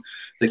them, and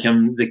they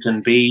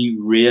can be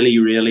really,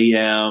 really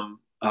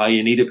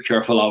you need to be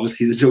careful,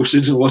 obviously, the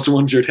dosage and what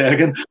ones you're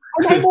taking.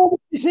 You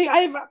see,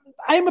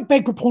 I'm a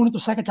big proponent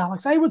of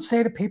psychedelics. I would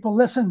say to people,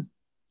 listen,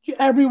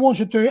 everyone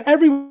should do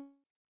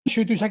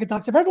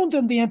psychedelics. If everyone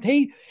done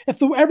DMT,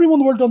 everyone in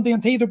the world done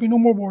DMT, there'd be no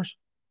more wars.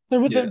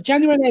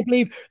 Genuinely, I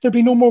believe there'd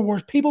be no more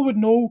wars. People would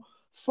know,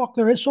 fuck,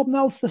 there is something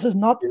else. This is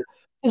not,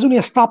 there's only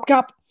a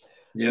stopgap.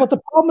 Yeah. But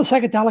the problem with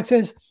psychedelics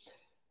is,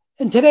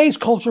 in today's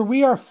culture,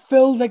 we are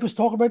filled, like I was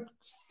talking about,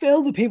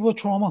 filled with people with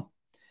trauma.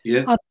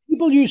 Yeah. And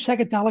people use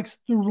psychedelics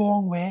the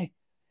wrong way.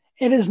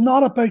 It is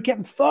not about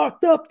getting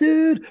fucked up,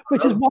 dude,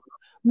 which is what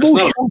most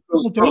young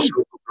people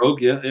do.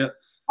 Yeah.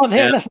 But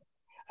hey, listen,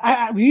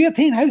 were you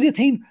 18? I was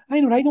 18. I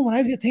know I know when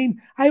I was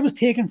 18, I was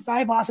taking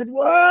 5 acid.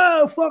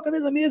 Whoa, fuck, it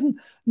is amazing.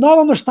 Not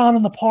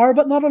understanding the power of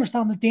it, not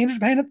understanding the dangers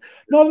behind it,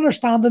 not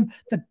understanding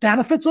the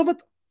benefits of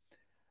it.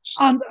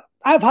 And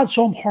I've had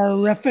some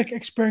horrific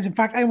experience. In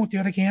fact, I won't do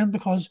it again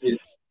because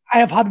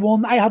I had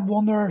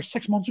one there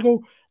 6 months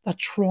ago that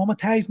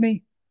traumatized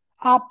me.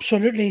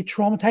 Absolutely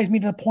traumatized me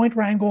to the point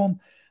where I'm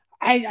going,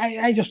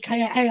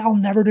 I'll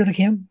never do it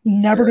again.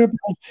 Never do it,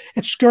 because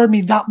it scared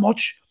me that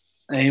much.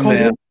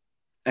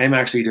 I'm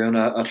actually doing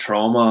a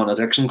trauma and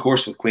addiction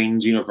course with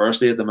Queen's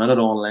University at the minute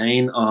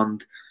online,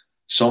 and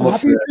some of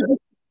the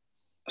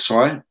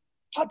sorry.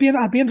 I'd be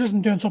interested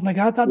in doing something like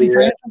that. That'd be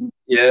very interesting.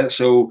 Yeah,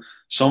 so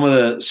some of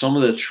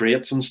the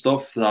traits and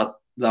stuff that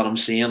I'm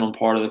seeing on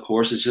part of the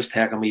course is just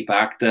taking me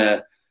back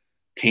to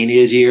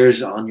teenage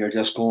years, and you're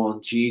just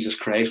going, Jesus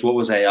Christ, what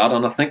was I at?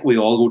 And I think we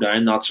all go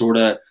down that sort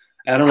of,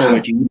 I don't know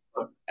about you,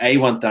 but I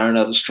went down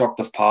a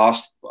destructive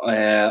path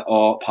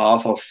of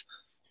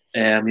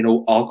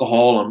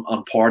alcohol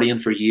and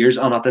partying for years.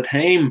 And at the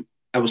time,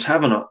 I was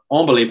having an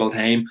unbelievable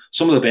time.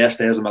 Some of the best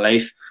days of my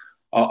life.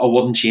 I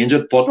wouldn't change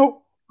it. But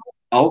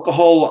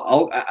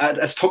alcohol,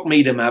 it took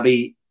me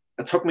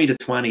to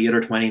 28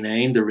 or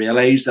 29 to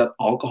realize that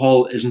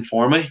alcohol isn't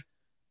for me.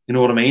 You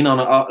know what I mean?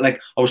 And I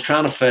was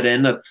trying to fit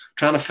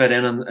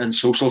in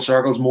social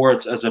circles more.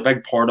 It's a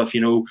big part of,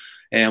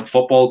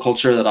 football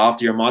culture, that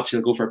after your match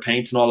you'll go for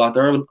pints and all that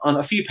there, and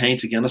a few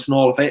pints of Guinness and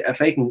all.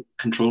 If I can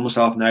control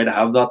myself now to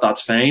have that,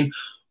 that's fine.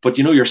 But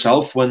you know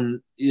yourself,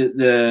 when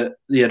the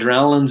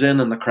adrenaline's in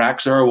and the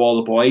cracks are with all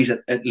the boys,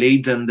 it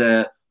leads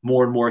into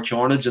more and more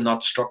carnage and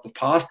that destructive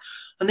past.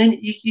 And then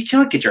you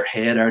can't get your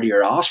head out of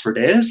your ass for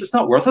days. It's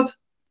not worth it.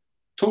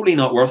 Totally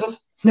not worth it.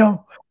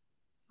 No.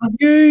 Have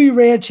you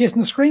read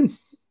Chasing the Scream?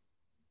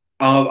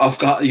 I've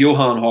got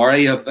Johann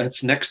Hari.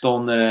 It's next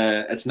on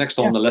the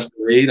list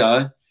to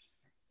read.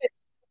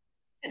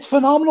 It's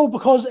phenomenal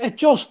because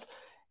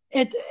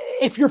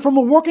if you're from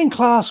a working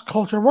class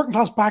culture, working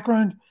class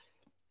background,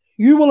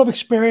 you will have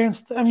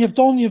experienced, and you've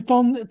done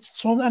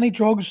any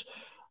drugs,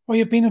 or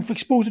you've been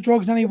exposed to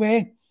drugs in any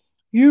way,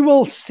 you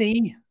will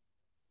see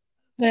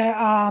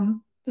the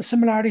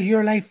similarity to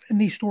your life in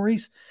these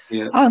stories.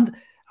 Yeah. And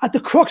at the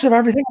crux of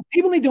everything,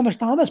 people need to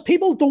understand this.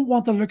 People don't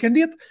want to look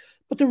into it,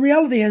 but the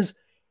reality is,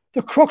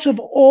 the crux of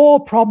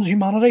all problems of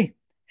humanity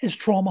is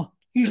trauma,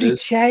 usually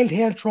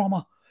childhood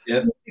trauma.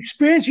 Yeah. The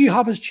experience you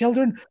have as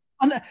children.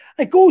 And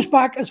it goes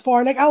back as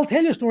far, like, I'll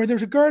tell you a story.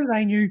 There's a girl that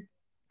I knew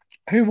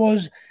who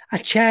was a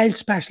child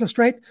specialist,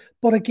 right?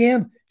 But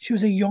again, she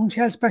was a young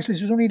child specialist.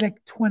 She was only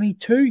like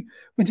 22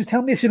 when she was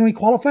telling me she'd only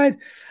qualified.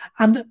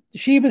 And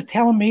she was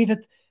telling me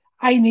that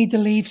I need to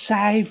leave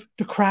Sive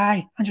to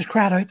cry, and just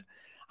cried out.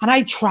 And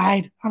I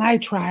tried, and I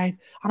tried,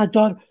 and I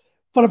did.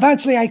 But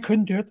eventually I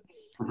couldn't do it.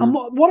 Mm-hmm. And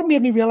what it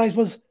made me realize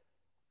was,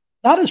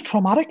 That is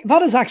traumatic.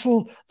 That is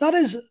actual. That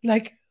is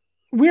like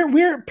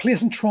we're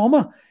placing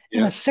trauma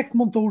in a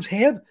 6-month-old's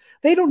head.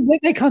 They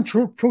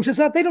can't process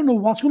that. They don't know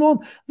what's going on.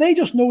 They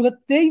just know that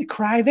they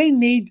cry. They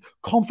need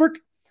comfort,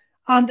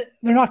 and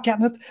they're not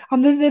getting it.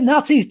 And the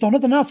Nazis done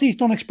it. The Nazis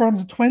done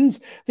experiments of twins.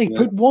 They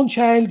put one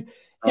child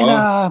in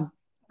a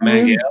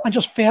room and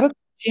just fed it,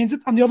 changed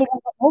it, and the other one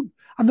got hugged.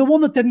 And the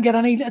one that didn't get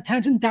any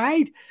attention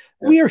died.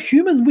 We are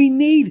human. We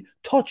need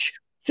touch.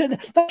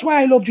 That's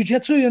why I love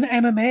jiu-jitsu and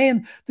MMA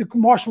and the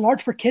martial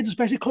arts for kids,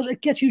 especially because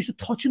it gets used to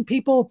touching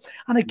people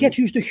and it gets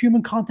used to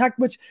human contact.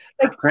 Which,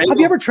 like, have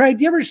you ever tried?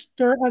 Do you ever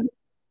stir?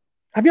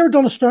 Have you ever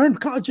done a stern?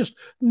 Just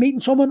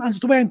meeting someone and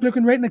just the way I'm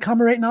looking right in the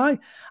camera right now,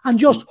 and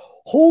just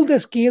hold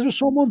this gaze with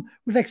someone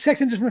with like 6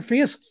 inches from their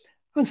face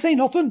and say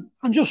nothing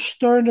and just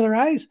stare into their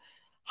eyes.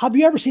 Have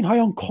you ever seen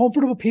how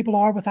uncomfortable people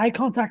are with eye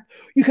contact?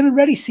 You can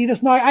already see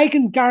this now. I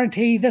can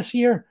guarantee this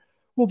year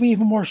will be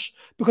even worse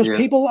because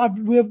people have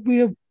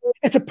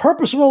it's a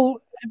purposeful,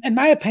 in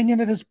my opinion,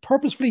 it is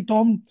purposefully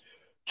done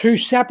to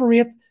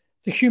separate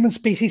the human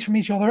species from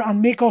each other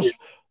and make us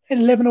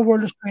live in a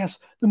world of stress.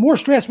 The more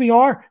stress we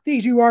are, the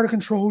easier we are to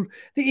control.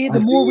 The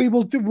more we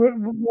will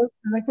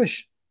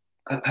relinquish.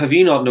 Have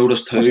you not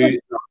noticed too?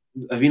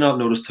 Have you not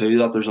noticed too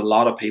that there's a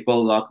lot of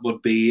people that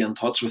would be in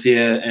touch with you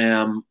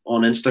on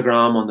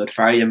Instagram and that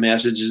fire you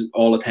messages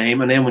all the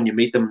time, and then when you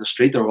meet them in the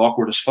street, they're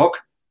awkward as fuck,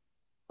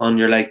 and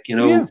you're like,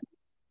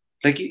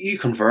 like you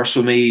converse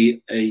with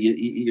me,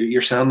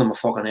 you're sending them a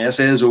fucking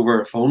essays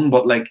over a phone,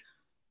 but like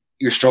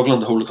you're struggling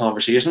to hold a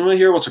conversation with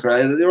here. What's a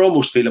great? They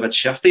almost feel a bit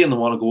shifty and they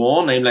want to go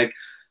on. I'm like,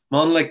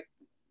 man, like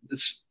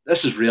this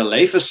is real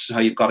life. This is how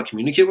you've got to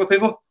communicate with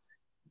people.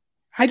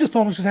 I just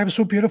thought it was because I was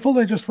so beautiful.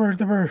 They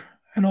were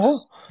in awe.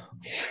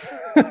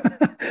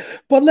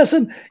 But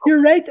listen,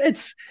 you're right.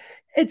 It's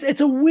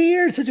a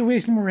weird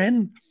situation we're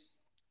in,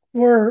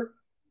 where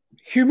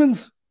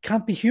humans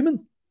can't be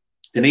human.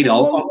 They need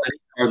alcohol,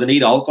 or they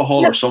need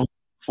alcohol, or some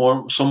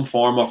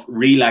form of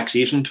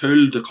relaxation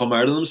tool to come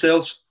out of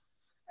themselves.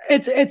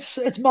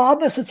 It's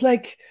madness. It's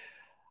like,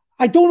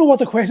 I don't know what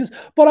the question is,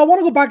 but I want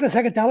to go back to the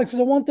psychedelics because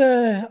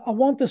I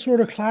want to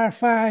sort of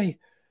clarify.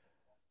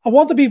 I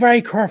want to be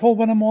very careful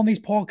when I'm on these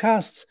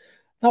podcasts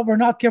that we're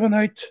not giving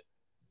out,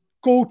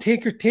 go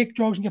take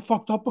drugs and get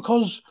fucked up,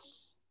 because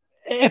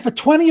if a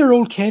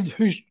 20-year-old kid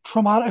who's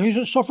traumatic,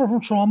 who's suffering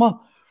from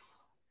trauma,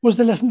 was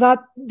to listen to that,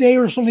 they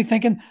were suddenly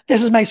thinking,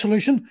 this is my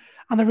solution.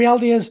 And the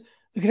reality is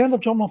they could end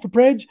up jumping off a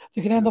bridge.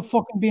 They could end up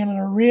fucking being in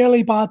a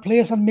really bad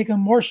place and making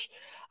them worse.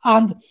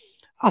 And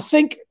I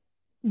think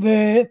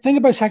the thing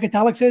about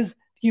psychedelics is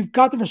you've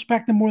got to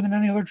respect them more than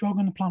any other drug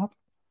on the planet.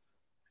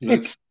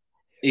 Look,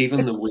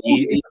 even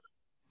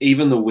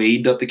the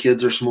weed that the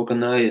kids are smoking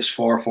now is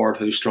far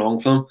too strong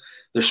for them.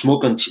 They're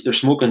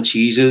smoking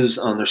cheeses,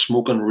 and they're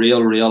smoking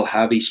real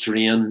heavy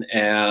strain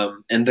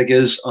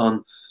indicas.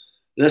 And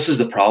this is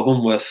the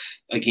problem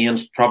with, again,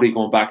 probably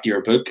going back to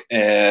your book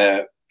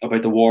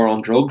about the war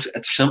on drugs.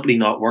 It's simply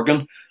not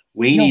working.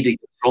 We need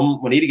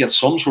to get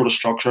some sort of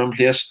structure in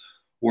place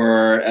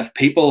where if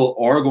people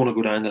are going to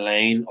go down the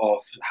line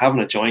of having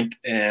a joint,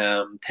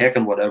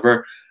 taking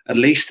whatever, at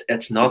least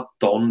it's not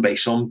done by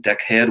some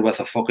dickhead with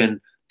a fucking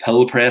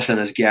pill press in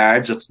his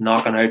guards. It's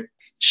knocking out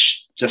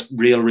just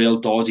real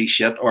dodgy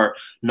shit, or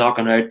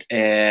knocking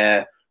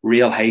out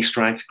real high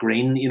strength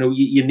green. You know,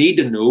 you need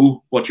to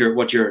know what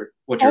you're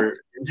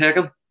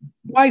taking.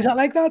 Why is that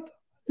like that?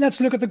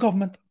 Let's look at the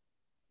government.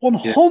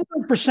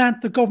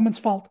 100% the government's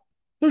fault.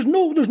 There's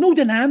no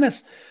denying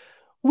this.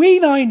 We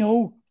now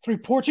know through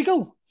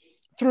Portugal,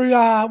 through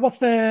what's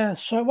the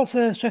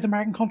South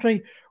American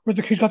country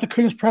who's got the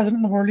coolest president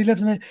in the world. He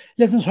lives in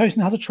his house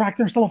and has a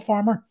tractor and still a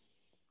farmer.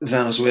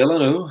 Venezuela,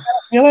 no.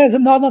 Venezuela is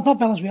not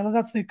Venezuela.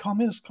 That's the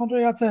communist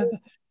country. That's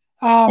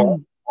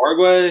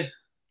Paraguay.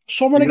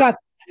 Somewhere like that.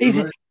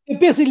 They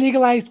basically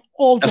legalized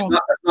all drugs.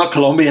 It's not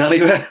Colombia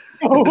anyway.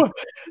 No,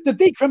 they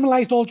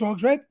decriminalized all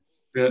drugs, right?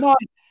 Yeah. Now,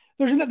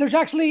 there's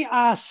actually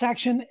a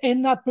section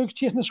in that book,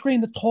 Chasing the Screen,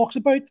 that talks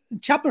about, in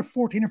chapter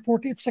 14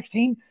 or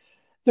 16,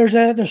 there's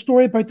a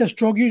story about this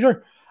drug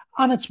user,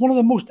 and it's one of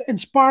the most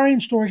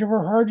inspiring stories I've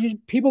ever heard.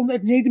 People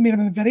need to make it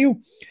in a video.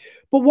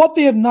 But what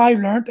they have now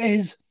learned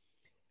is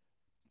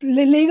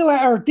legal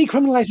or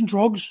decriminalizing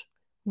drugs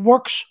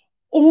works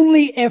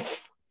only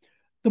if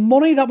the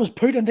money that was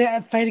put into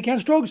a fight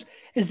against drugs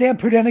is then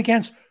put in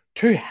against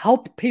to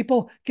help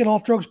people get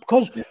off drugs,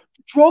 because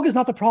drug is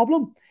not the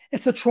problem.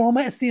 It's the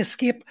trauma. It's the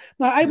escape.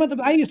 Now, I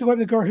used to go out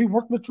with a girl who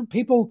worked with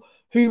people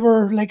who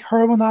were like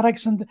heroin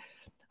addicts, and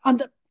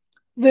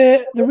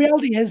the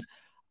reality is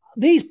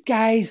these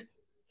guys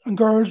and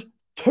girls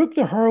took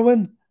the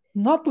heroin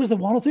not because they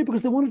wanted to,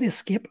 because they wanted to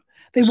escape.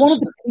 They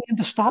wanted the pain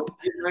to stop.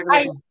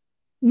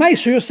 My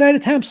suicide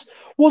attempts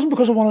wasn't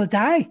because I wanted to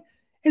die.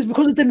 It's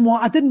because I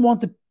didn't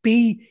want to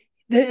be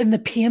in the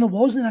pain I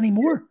wasn't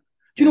anymore.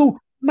 Do you know,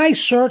 my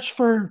search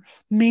for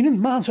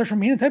meaning,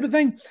 type of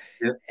thing.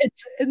 Yeah.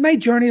 My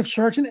journey of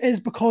searching is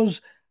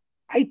because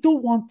I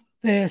don't want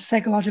the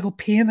psychological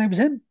pain I was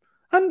in.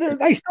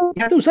 And I still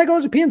get those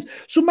psychological pains.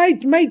 So my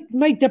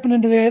dipping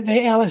into the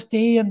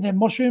LSD and the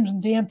mushrooms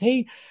and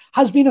DMT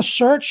has been a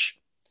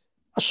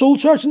soul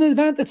search in the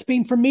event. It's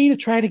been for me to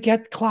try to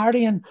get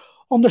clarity and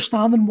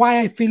understanding why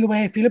I feel the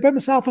way I feel about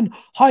myself and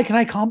how can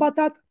I combat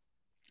that.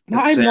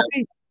 Now, I'm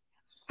lucky.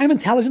 I'm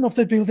intelligent enough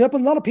to be able to do it,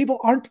 but a lot of people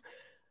aren't.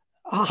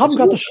 I haven't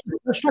got the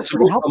structure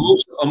to help.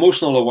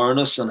 Emotional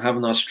awareness and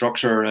having that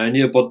structure around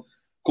you. But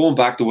going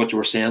back to what you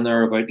were saying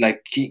there about,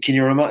 like, can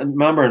you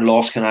remember in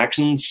Lost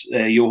Connections,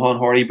 Johann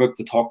Hari book,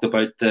 that talked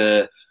about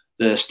the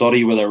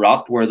study with a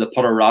rat, where they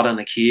put a rat in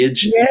a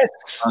cage.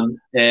 Yes. And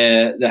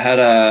they had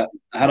a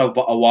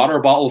water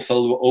bottle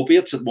filled with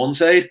opiates at one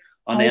side,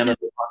 and then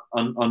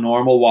a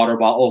normal water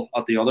bottle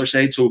at the other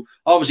side. So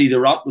obviously the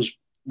rat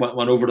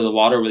went over to the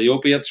water with the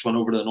opiates, went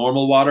over to the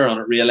normal water, and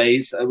it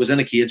realized it was in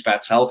a cage by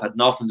itself, had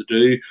nothing to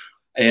do.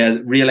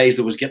 Realized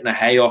it was getting a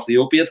high off the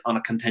opiate, and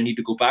it continued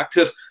to go back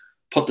to it.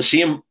 Put the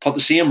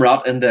same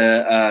rat in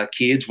the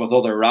cage with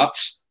other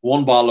rats.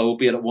 One bottle of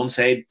opiate at one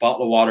side,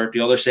 bottle of water at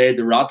the other side.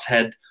 The rats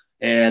had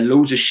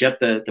loads of shit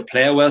to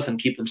play with and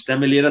keep them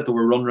stimulated. They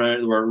were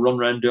running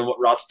around doing what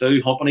rats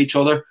do, humping each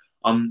other.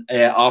 And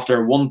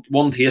after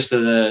one taste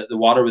of the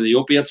water with the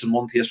opiates and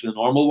one taste of the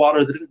normal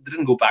water, they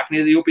didn't go back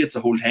near the opiates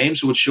the whole time.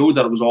 So it showed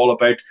that it was all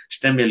about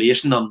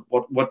stimulation and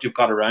what you've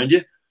got around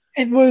you.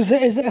 I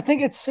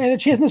think it's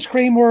Chasing the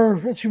Scream, or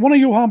it's one of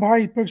Johann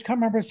Hari books. Can't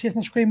remember. It's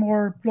Chasing the Scream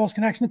or Lost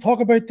Connection. They talk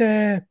about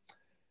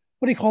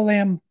what do you call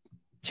them?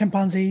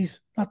 Chimpanzees.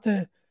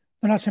 They're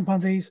not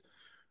chimpanzees.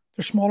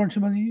 They're smaller than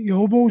chimpanzees.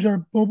 Yobos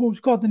or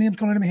bobos. God, the name's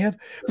gone out of my head.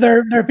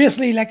 But they're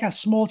basically like a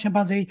small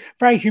chimpanzee,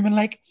 very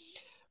human-like.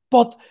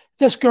 But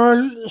this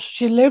girl,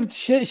 she lived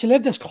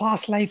this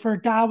class life. Her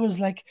dad was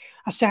like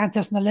a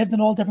scientist, and they lived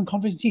in all different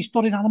countries. And she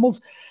studied animals,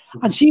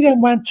 and she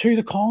then went to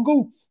the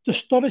Congo to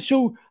study.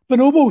 So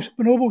bonobos,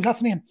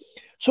 that's the name.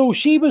 So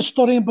she was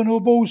studying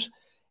bonobos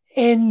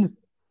in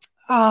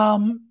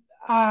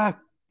a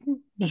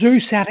zoo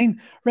setting,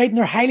 right? And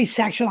they're highly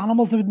sexual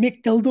animals. They would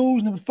make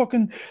dildos,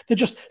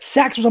 and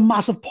sex was a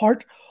massive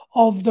part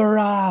of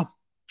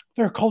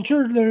their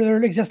culture,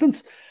 their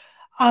existence.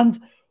 And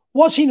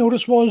what she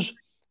noticed was,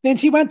 then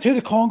she went to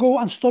the Congo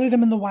and studied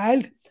them in the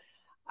wild,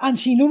 and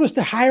she noticed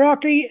the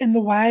hierarchy in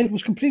the wild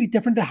was completely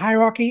different to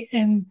hierarchy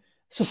in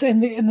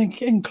the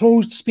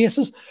enclosed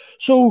spaces.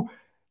 So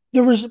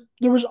there was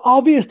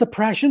obvious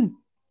depression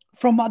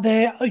from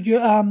the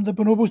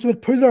bonobos. They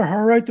would pull their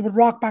hair out, they would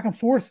rock back and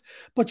forth.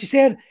 But she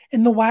said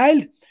in the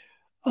wild,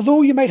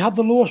 although you might have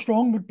the lowest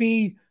rung would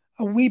be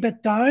a wee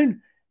bit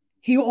down,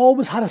 he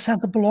always had a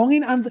sense of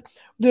belonging. And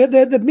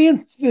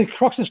the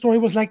crux of the story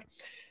was like,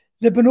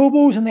 the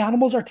bonobos and the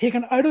animals are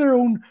taken out of their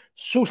own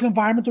social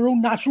environment, their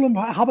own natural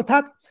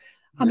habitat,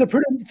 and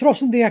they're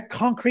thrust into a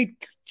concrete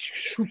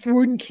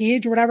wooden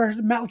cage or whatever,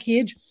 metal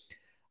cage.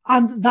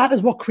 And that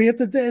is what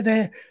created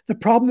the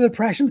problem of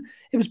depression.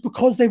 It was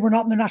because they were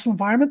not in their natural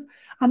environment.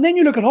 And then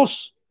you look at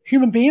us,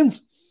 human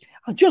beings,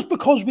 and just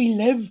because we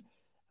live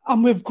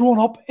and we've grown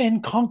up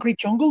in concrete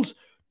jungles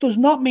does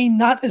not mean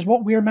that is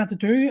what we're meant to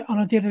do on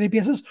a day-to-day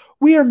basis.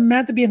 We are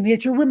meant to be in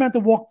nature. We're meant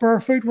to walk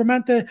barefoot. We're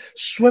meant to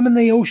swim in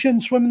the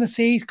ocean, swim in the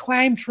seas,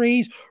 climb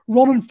trees,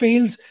 run in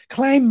fields,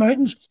 climb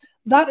mountains.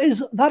 That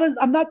is,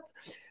 and that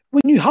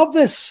when you have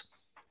this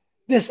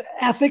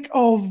ethic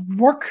of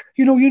work,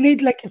 you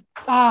need like,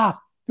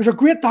 there's a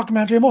great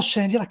documentary, I must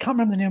send you, I can't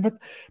remember the name of it,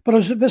 but it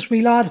was this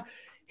wee lad,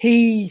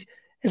 he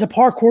is a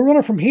parkour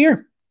runner from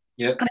here.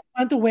 Yeah. And he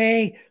went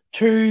away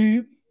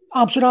to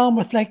Amsterdam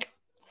with like,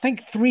 I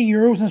think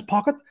 €3 in his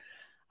pocket,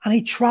 and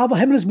him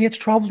and his mates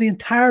traveled the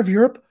entire of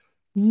Europe,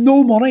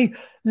 no money,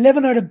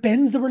 living out of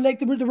bins. They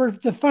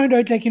found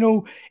out, like,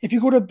 if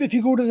you go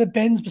to the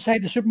bins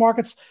beside the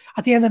supermarkets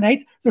at the end of the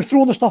night, they're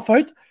throwing the stuff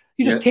out.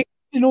 You just take,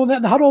 they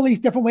had all these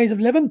different ways of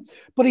living.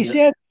 But he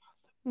said,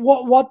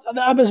 what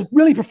that was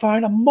really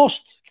profound. I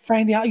must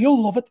find out.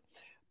 You'll love it.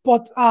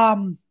 But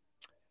one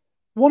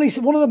of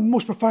the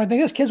most profound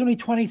things, this kid's only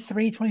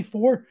 23,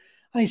 24,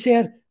 and he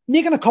said,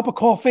 making a cup of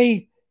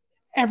coffee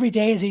every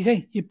day is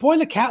easy. You boil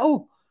the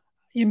kettle,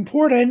 you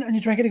pour it in, and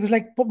you drink it. He goes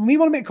like, but when we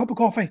want to make a cup of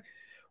coffee,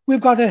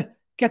 we've got to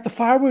get the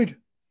firewood.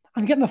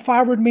 And getting the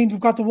firewood means we've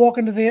got to walk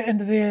into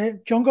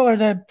the jungle or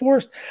the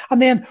forest,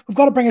 and then we've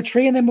got to bring a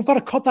tree, and then we've got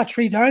to cut that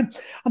tree down,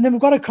 and then we've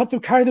got to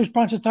carry those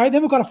branches down.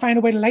 Then we've got to find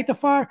a way to light the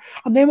fire,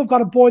 and then we've got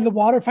to boil the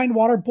water, find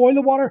water, boil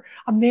the water,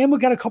 and then we'll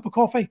get a cup of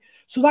coffee.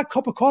 So that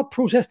cup of coffee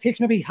process takes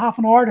maybe half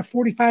an hour to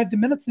 45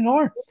 minutes, an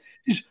hour.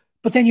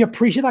 But then you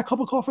appreciate that cup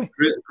of coffee.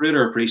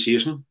 Greater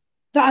appreciation.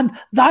 And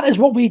that is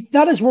what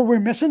we're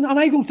missing. And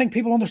I don't think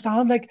people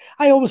understand. Like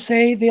I always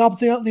say, the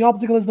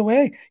obstacle is the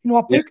way. You know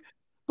what, Luke?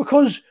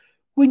 Because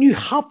when you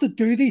have to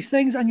do these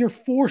things and you're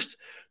forced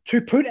to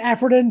put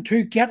effort in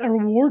to get a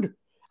reward,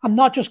 and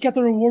not just get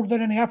the reward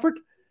without any effort,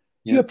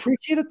 you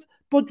appreciate it.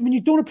 But when you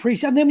don't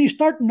appreciate, and then when you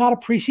start not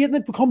appreciating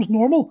it, becomes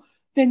normal,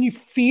 then you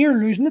fear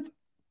losing it.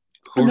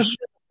 And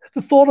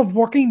the thought of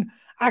working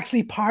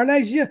actually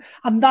paralyzes you.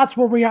 And that's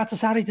where we are at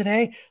society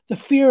today. The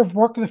fear of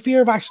work, the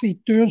fear of actually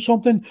doing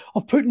something,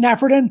 of putting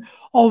effort in,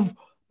 of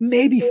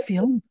maybe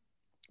failing.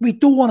 we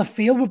don't want to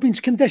fail. We've been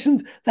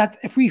conditioned that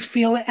if we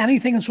fail at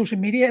anything on social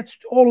media, it's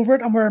all over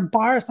it and we're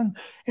embarrassed and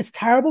it's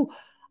terrible.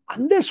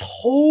 And this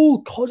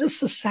whole cause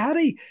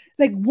society,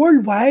 like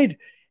worldwide,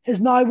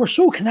 is now, we're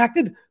so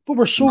connected, but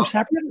we're so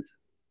separated.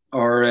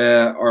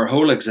 Our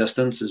whole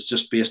existence is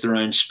just based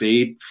around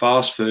speed,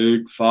 fast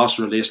food, fast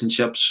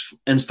relationships,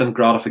 instant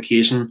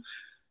gratification.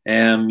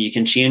 You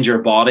can change your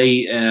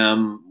body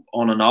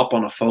on an app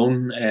on a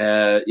phone.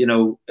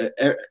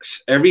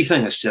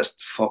 Everything is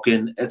just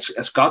fucking.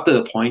 It's got to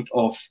the point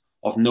of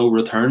no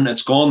return.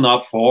 It's gone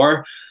that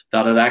far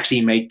that it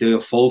actually might do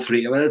a full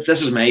three.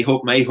 This is my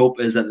hope. My hope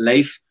is that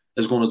life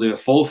is going to do a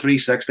full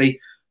 360.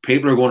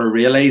 People are going to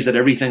realize that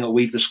everything that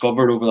we've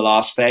discovered over the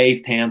last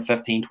 5, 10,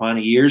 15,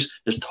 20 years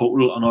is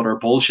total and utter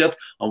bullshit.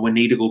 And we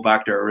need to go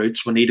back to our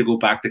roots. We need to go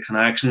back to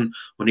connection.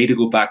 We need to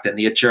go back to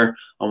nature.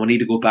 And we need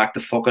to go back to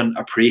fucking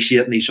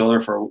appreciating each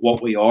other for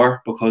what we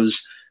are,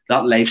 because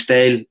that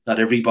lifestyle that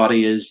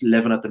everybody is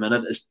living at the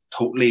minute is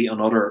totally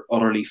and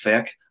utterly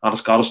fake. And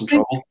it's got us in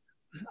trouble.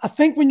 I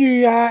think when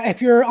you,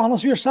 if you're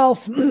honest with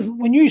yourself,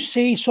 when you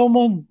see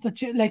someone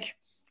that you like,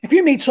 if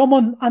you meet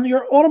someone and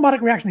your automatic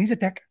reaction, he's a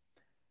dick.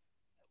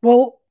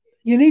 Well,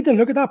 you need to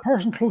look at that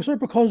person closer,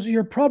 because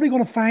you're probably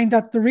going to find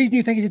that the reason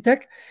you think he's a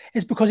dick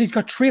is because he's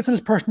got traits in his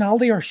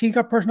personality, or she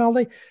got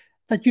personality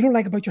that you don't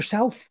like about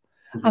yourself.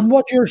 Mm-hmm. And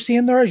what you're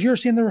seeing there is you're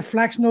seeing the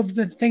reflection of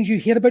the things you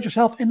hate about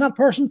yourself in that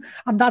person.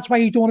 And that's why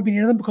you don't want to be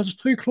near them, because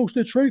it's too close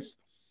to the truth.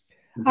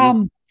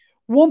 Mm-hmm.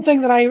 One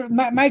thing that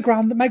my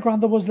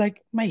granddad was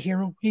like my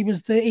hero.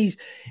 He's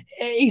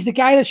the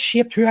guy that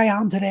shaped who I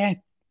am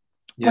today.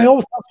 Yeah. I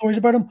always tell stories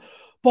about him.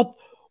 But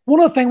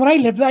one of the things, when I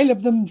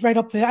lived them right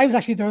up there. I was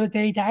actually there the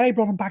day he died. I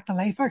brought him back to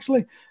life,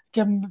 actually. He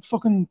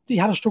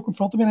had a stroke in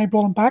front of me and I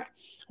brought him back.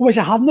 I wish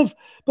I hadn't have.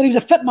 But he was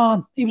a fit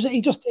man. He was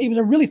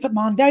a really fit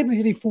man. Died when he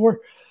was 84.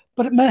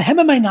 But him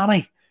and my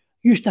nanny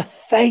used to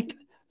fight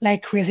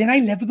like crazy. And I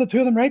lived with the two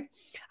of them, right?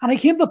 And I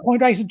came to the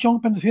point where I used to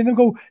jump in between them and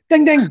go,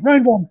 ding, ding,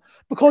 round one.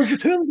 Because the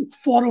two of them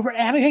fought over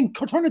anything.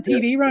 Turn the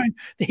TV around.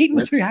 The heating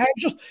was too high.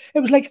 It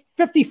was like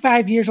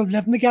 55 years of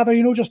living together,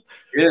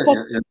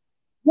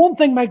 One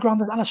thing my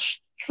granddad, and it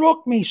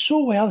struck me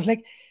so well, is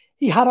like,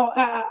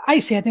 I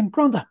said to him,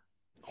 Granda,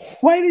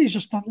 why do you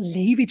just not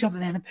leave each other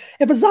then?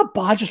 If it's that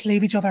bad, just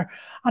leave each other.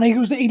 And he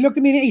looked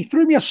at me and he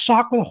threw me a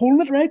sock with a hole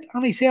in it, right?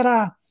 And he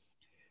said,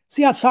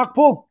 see that sock,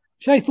 Paul?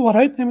 Should I throw it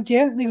out? And I went,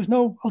 yeah. And he goes,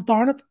 no, I'll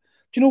darn it.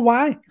 Do you know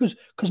why? He goes,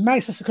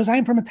 because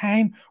I'm from a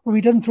time where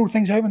we didn't throw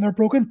things out when they're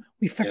broken.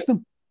 We fixed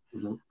them.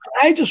 Mm-hmm.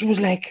 I just was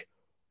like,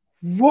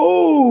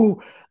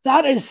 whoa,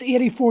 that is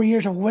 84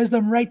 years of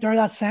wisdom right there,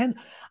 that saying.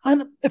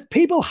 And if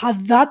people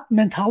had that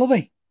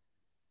mentality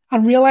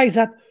and realized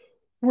that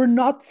we're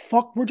not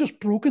fucked, we're just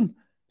broken.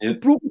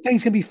 Yep. Broken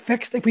things can be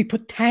fixed if we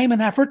put time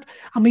and effort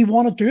and we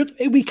want to do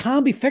it. We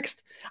can be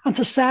fixed, and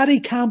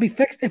society can be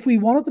fixed if we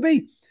want it to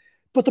be.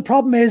 But the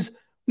problem is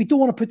we don't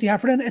want to put the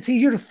effort in. It's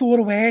easier to throw it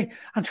away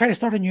and try to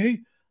start anew.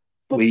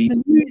 But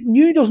the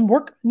new doesn't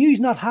work. New's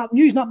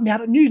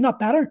not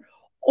better.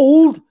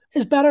 Old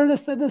is better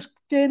this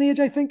day and age,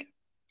 I think.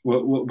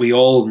 We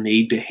all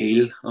need to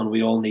heal, and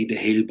we all need to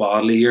heal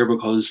badly here,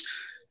 because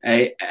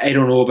I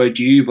don't know about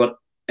you, but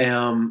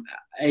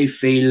I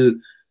feel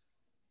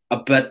a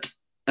bit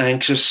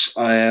anxious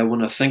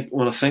when I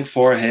think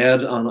far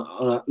ahead,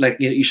 and like,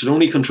 you should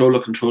only control the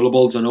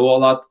controllables. I know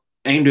all that.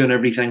 I'm doing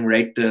everything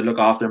right to look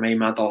after my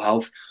mental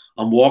health.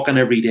 I'm walking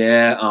every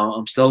day.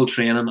 I'm still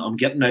training. I'm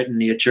getting out in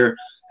nature.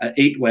 I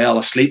eat well.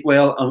 I sleep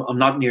well. I'm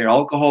not near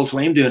alcohol, so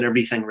I'm doing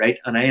everything right.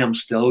 And I am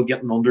still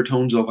getting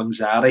undertones of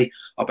anxiety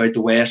about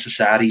the way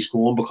society's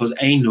going, because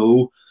I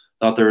know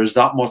that there is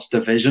that much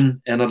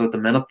division in it at the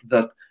minute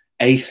that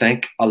I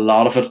think a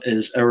lot of it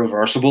is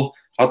irreversible.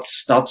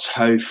 That's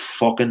how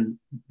fucking,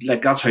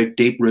 like, that's how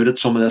deep rooted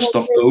some of this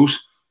stuff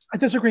goes. I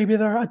disagree with you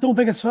there.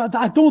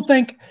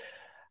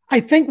 I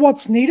think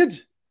what's needed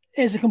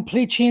is a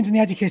complete change in the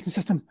education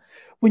system.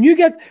 When you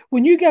get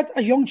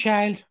a young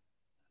child,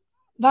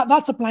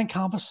 that's a blank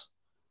canvas.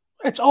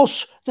 It's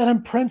us that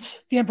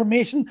imprints the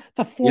information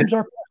that forms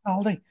our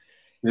personality.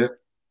 Yeah.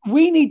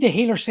 We need to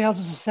heal ourselves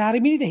as a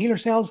society. We need to heal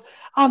ourselves.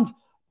 And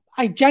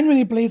I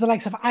genuinely believe the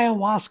likes of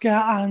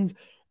ayahuasca and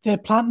the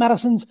plant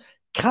medicines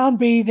can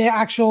be the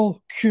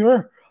actual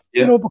cure.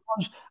 Yeah.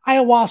 Because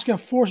ayahuasca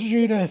forces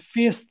you to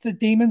face the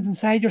demons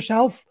inside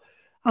yourself,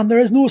 and there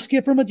is no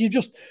escape from it.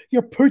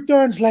 You're put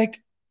there, and it's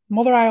like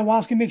Mother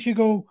Ayahuasca makes you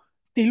go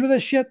deal with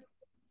this shit.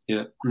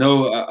 Yeah.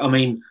 No, I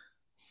mean,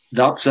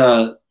 that's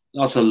a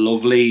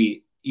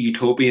lovely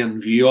utopian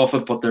view of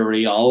it, but the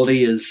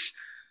reality is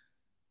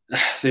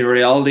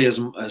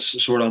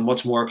sort of a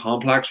much more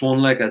complex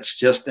one. Like, it's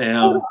just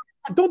I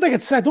don't think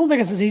it's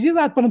as easy as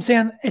that, but I'm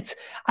saying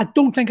I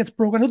don't think it's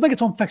broken. I don't think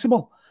it's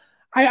unfixable.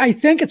 I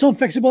think it's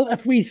unfixable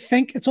if we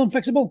think it's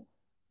unfixable.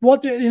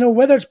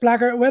 Whether it's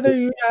black or whether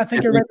you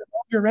think you're right or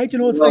wrong, you're right.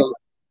 It's like,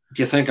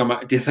 do you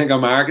think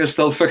America is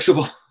still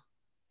fixable?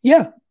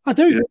 Yeah, I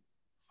do. Yeah.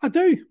 I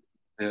do.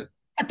 Yeah.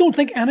 I don't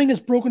think anything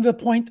is broken to the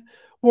point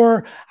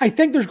where I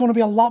think there's going to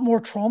be a lot more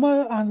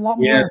trauma and a lot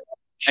more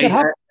shit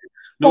happen.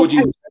 No,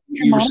 you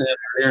were saying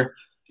earlier,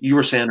 you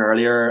were saying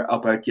earlier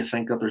about you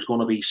think that there's going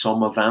to be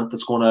some event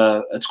that's going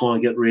to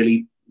get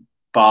really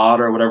bad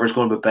or whatever is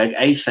going to be big.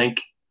 I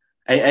think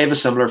I have a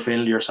similar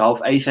feeling to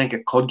yourself. I think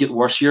it could get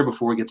worse here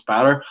before it gets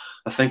better.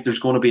 I think there's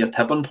going to be a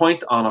tipping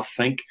point, and I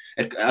think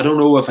I don't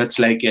know if it's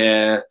like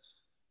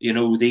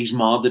these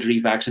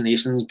mandatory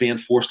vaccinations being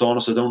forced on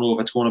us. I don't know if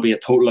it's going to be a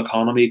total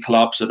economy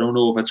collapse. I don't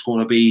know if it's going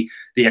to be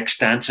the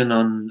extension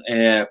and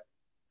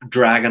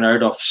dragging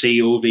out of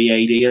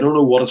COVID. I don't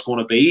know what it's going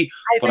to be.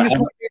 I think it's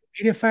going to be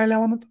the paedophile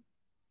element.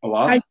 A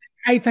what?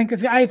 I think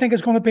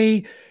it's going to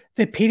be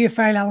the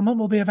paedophile element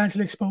will be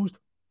eventually exposed.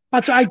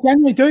 That's what I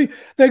genuinely do.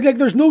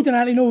 There's no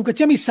denying. We've got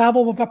Jimmy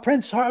Savile, we've got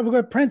Prince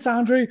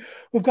Andrew,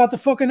 we've got the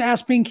fucking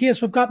Epstein case,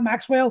 we've got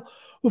Maxwell,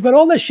 we've got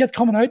all this shit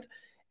coming out.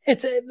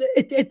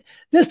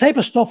 This type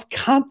of stuff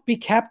can't be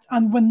kept,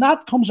 and when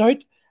that comes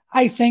out,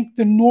 I think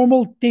the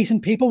normal,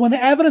 decent people, when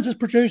the evidence is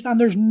produced and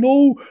there's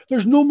no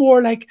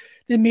more like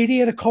the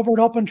media to cover it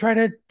up and try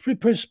to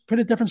put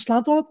a different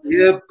slant on it.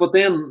 Yeah, but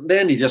then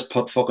you just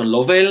put fucking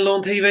Love Island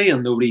on TV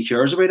and nobody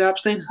cares about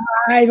Epstein.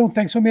 I don't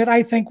think so, mate.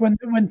 I think when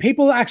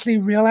people actually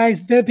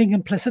realize they're being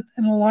implicit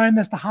in allowing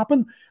this to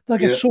happen, they'll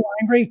get so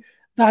angry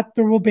that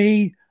there will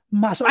be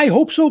massive. I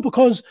hope so,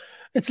 because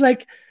it's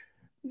like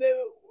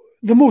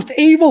the most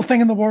evil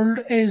thing in the world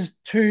is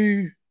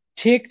to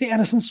take the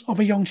innocence of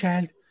a young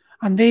child.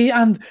 And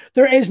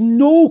there is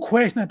no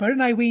question about it.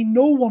 Now, we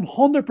know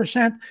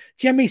 100%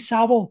 Jimmy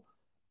Savile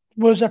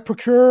was a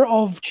procurer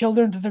of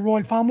children to the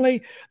royal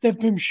family. They've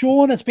been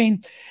shown. It's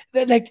been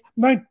like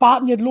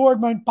Mountbatten. You had Lord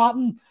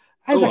Mountbatten.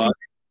 I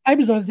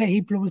was the other day he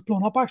was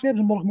blown up. Actually, I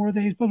was in Mullaghmore the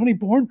day he was only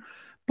born.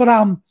 But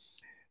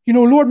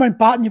Lord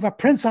Mountbatten. You've got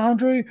Prince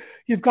Andrew.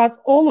 You've got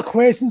all the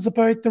questions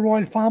about the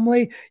royal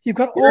family. You've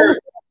got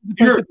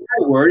You're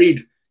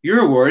worried.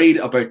 You're worried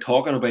about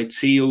talking about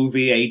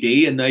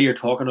COVID, and now you're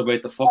talking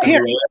about the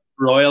fucking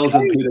royals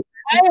and Peter.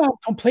 I am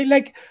complete.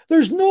 Like,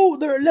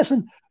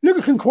 listen, look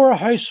at Concora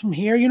House from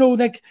here.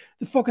 Like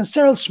the fucking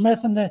Cyril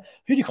Smith and the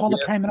who do you call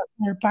the Prime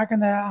Minister back in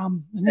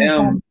the his name's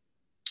gone.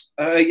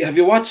 Have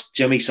you watched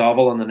Jimmy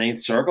Savile on the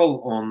Ninth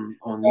Circle on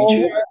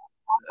YouTube?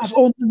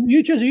 On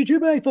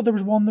YouTube, I thought there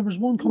was one. There was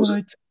one coming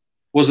out.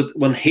 Was it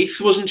when Heath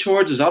was in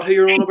charge? Is that who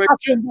you're on about?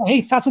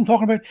 Heath, that's what I'm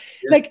talking about.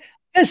 Yeah. Like.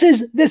 This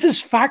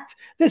is fact.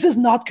 This is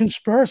not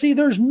conspiracy.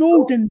 There's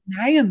no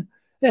denying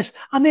this.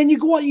 And then you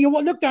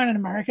look down in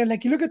America,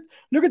 like you look at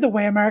the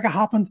way America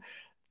happened.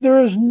 There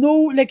is no,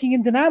 like, you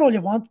can deny it all you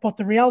want, but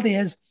the reality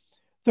is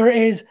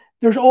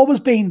there's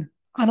always been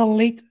an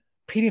elite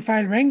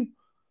pedophile ring.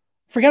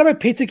 Forget about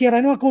Pizzagate.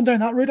 I'm not going down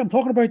that route. I'm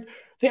talking about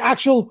the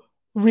actual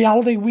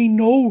reality. We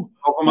know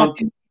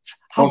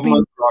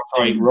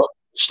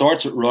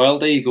starts at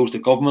royalty, goes to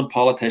government,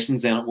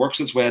 politicians, then it works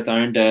its way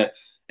down to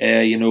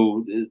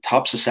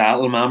top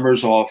societal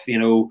members of,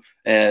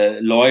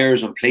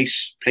 lawyers and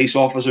police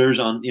officers,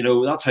 and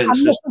that's how the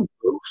system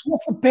goes.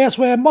 What's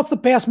the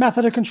best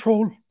method of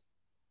control?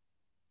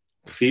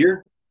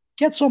 Fear.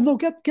 Get one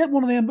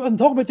of them. I'm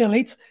talking about the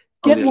elites.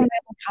 Get one of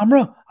them on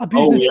camera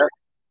abusing.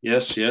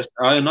 Yes.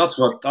 And that's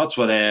what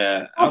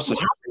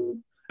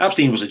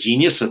Epstein was a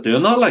genius at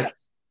doing that. Like,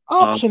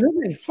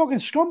 absolutely, fucking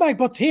scumbag.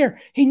 But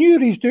here, he knew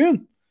what he was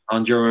doing.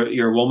 And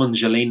your woman,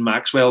 Ghislaine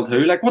Maxwell,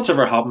 too. Like, what's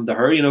ever happened to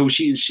her?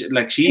 She's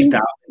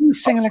down.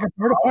 She's singing like a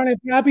bird.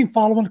 Apparently, I've been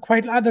following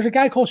quite. There's a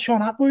guy called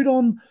Sean Atwood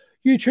on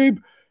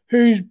YouTube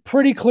who's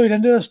pretty clued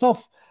into this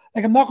stuff.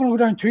 Like, I'm not going to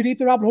go down too deep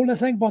the rabbit hole in this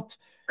thing, but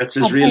it's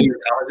Israeli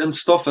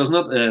intelligence stuff, isn't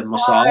it?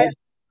 Mossad.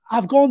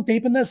 I've gone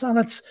deep in this, and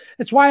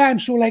it's why I'm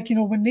so like, we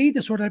need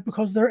to sort out,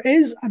 because there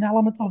is an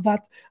element of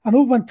that. I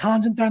know we went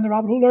tangent down the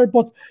rabbit hole there,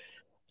 but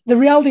the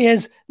reality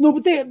is, no,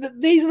 but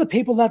these are the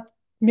people that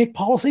make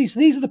policies.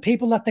 These are the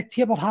people that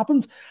dictate what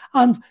happens,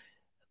 and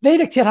they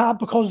dictate that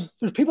because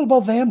there's people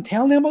above them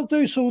telling them what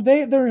to do. So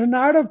there's a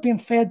narrative being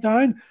fed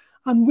down,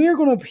 and we're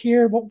going to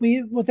hear what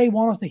they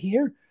want us to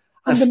hear.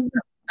 And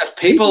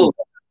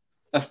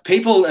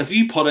if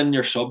you put in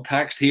your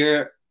subtext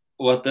here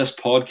what this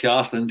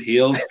podcast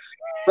entails,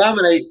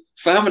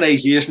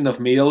 feminization of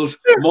males,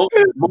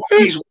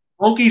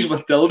 monkeys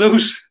with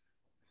dildos,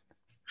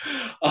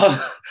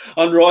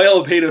 and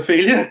royal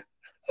paedophilia.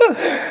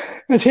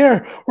 It's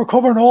here. We're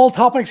covering all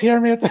topics here,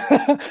 mate.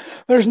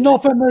 There's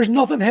nothing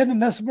hidden in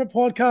this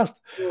podcast.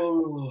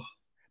 Oh.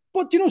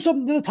 But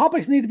something, the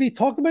topics need to be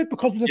talked about,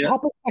 because the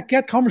topics that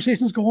get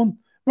conversations going,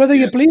 whether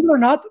you believe it or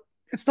not,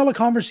 it's still a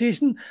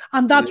conversation.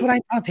 And that's what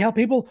I'm trying to tell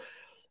people.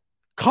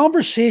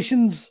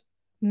 Conversations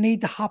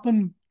need to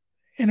happen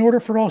in order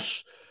for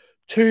us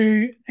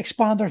to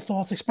expand our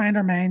thoughts, expand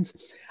our minds.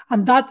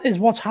 And that is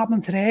what's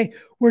happening today.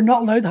 We're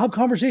not allowed to have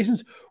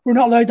conversations. We're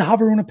not allowed to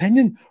have our own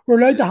opinion. We're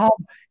allowed to have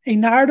a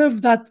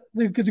narrative that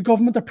the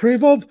government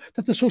approve of,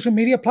 that the social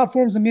media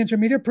platforms and mainstream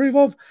media approve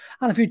of.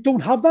 And if you don't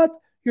have that,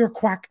 you're a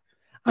quack.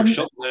 They're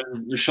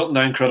shutting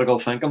down critical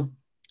thinking.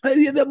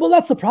 Well,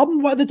 that's the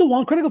problem. They don't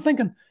want critical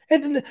thinking.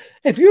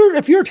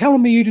 If you're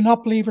telling me you do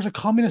not believe there's a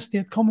communist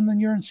state coming, then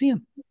you're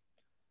insane.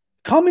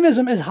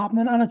 Communism is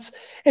happening, and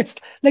it's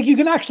like you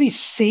can actually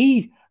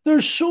see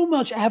there's so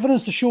much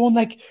evidence to show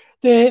like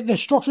the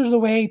structures of the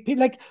way,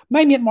 like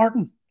my mate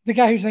Martin, the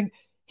guy who's like,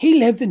 he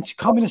lived in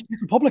communist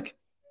Czech Republic.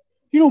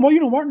 You know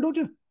Martin, don't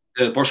you?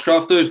 The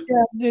bushcraft dude.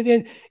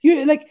 Yeah,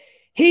 you like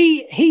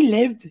he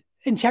lived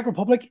in Czech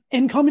Republic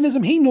in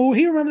communism. He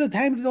remember the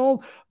times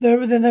all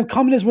the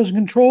communism was in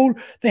control.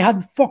 They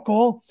had fuck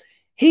all.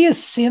 He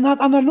is saying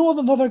that, and I know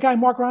another guy,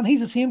 Mark Rand,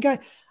 he's the same guy,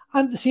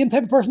 and the same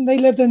type of person. They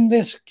lived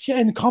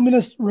in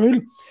communist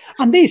rule,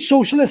 and these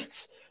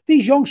socialists,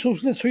 these young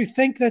socialists who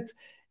think that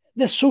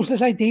this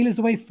socialist ideal is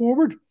the way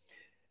forward.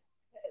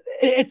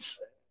 It's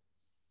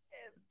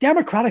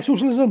democratic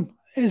socialism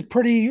is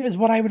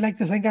what I would like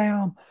to think I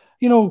am.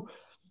 You know,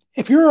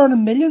 if you're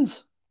earning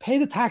millions, pay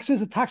the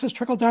taxes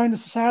trickle down to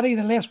society,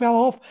 the less well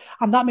off,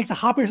 and that makes a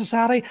happier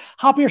society.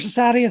 Happier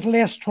society is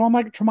less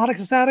traumatic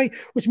society,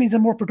 which means a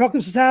more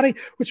productive society,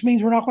 which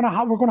means we're going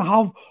to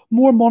have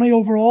more money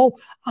overall,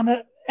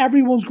 and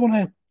everyone's going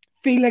to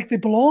feel like they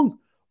belong.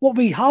 What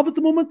we have at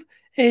the moment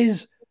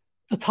is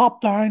the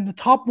top down, the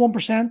top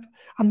 1%,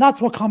 and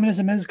that's what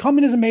communism is.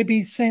 Communism may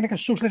be saying like a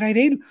socialist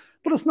ideal,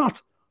 but it's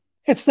not.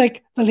 It's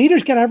like the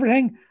leaders get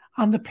everything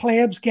and the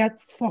plebs get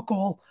fuck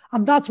all.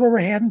 And that's where we're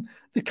heading.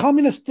 The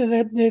communist, the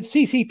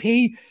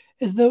CCP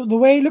is the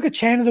way, look at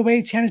China, the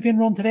way China's being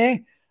run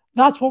today.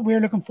 That's what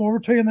we're looking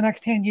forward to in the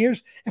next 10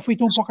 years if we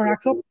don't fuck our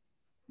acts up.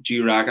 Do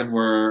you reckon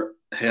we're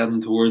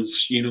heading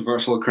towards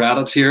universal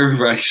credits here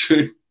very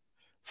soon?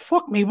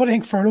 Fuck me, what do you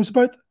think furlough's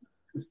about?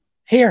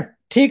 Here,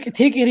 take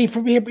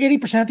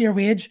 80% of your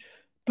wage,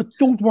 but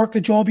don't work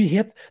the job you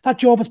hate. That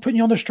job is putting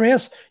you under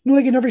stress. You know,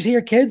 like you never see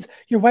your kids,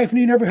 your wife,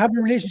 and you never have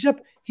a relationship.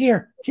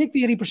 Here, take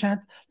the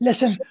 80%.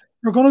 Listen,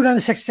 we're going to go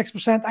down to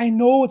 66%. I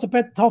know it's a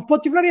bit tough,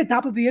 but you've already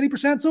adapted the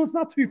 80%, so it's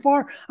not too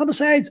far. And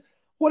besides,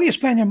 what do you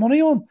spend your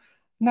money on?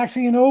 Next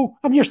thing you know,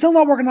 I mean, you're still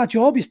not working that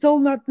job. You're still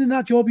not in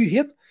that job you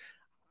hate.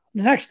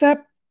 The next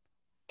step,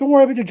 don't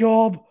worry about your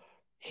job.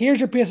 Here's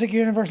your basic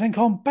universal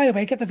income. By the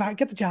way, get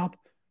the job.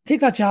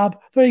 Take that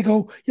job. There you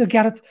go. You'll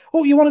get it.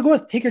 Oh, you want to go?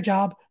 Take your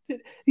job. You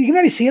can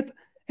already see it.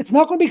 It's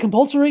not going to be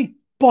compulsory,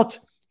 but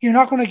you're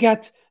not going to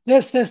get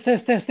this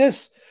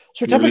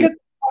certificate.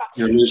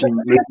 You're losing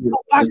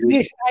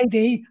vaccination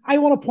ID. I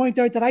want to point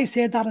out that I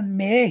said that in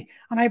May,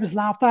 and I was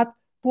laughed at.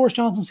 Boris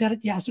Johnson said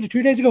it yesterday,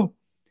 2 days ago.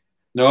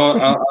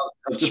 No,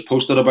 I've just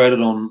posted about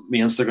it on my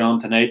Instagram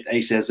tonight.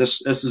 He says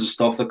this is the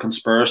stuff that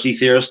conspiracy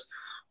theorists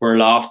were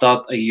laughed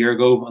at a year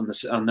ago,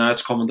 and now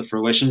it's coming to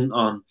fruition.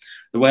 And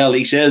well,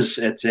 he says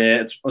it's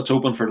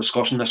open for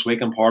discussion this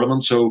week in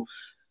Parliament. So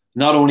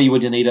not only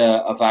would you need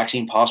a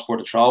vaccine passport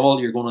to travel,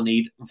 you're going to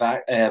need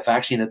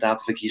vaccine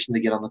identification to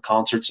get on the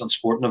concerts and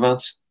sporting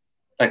events.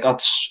 Like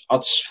that's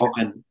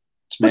fucking.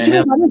 But you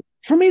know,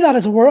 for me,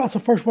 that's a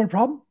first world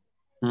problem.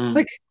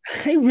 Like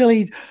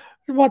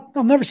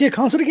I'll never see a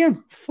concert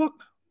again. Fuck,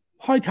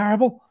 how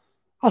terrible.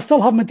 I'll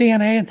still have my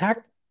DNA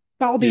intact.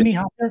 That'll be me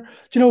happier.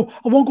 Do you know,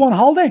 I won't go on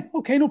holiday.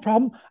 Okay, no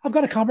problem. I've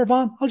got a camper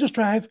van. I'll just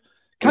drive.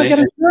 Can't get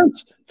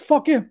insurance.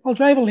 Fuck you. I'll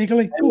drive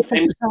illegally. Go fuck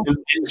yourself. I'm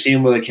the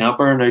same with a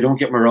camper. Now, don't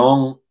get me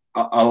wrong.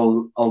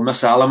 I'll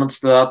miss elements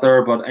to that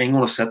there, but I'm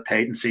going to sit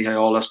tight and see how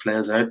all this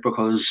plays out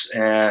because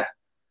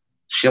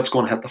shit's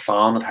going to hit the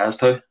fan. It has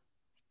to.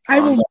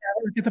 I will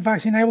never get the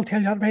vaccine. I will tell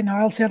you that right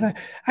now. I'll say that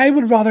I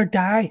would rather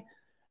die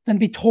than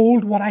be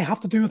told what I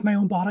have to do with my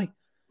own body.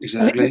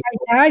 Exactly. If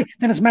I die,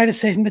 then it's my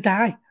decision to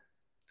die.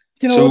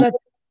 You know so that.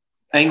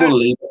 I'm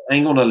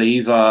going to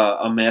leave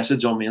a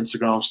message on my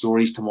Instagram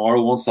stories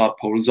tomorrow once that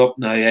poll's up.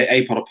 Now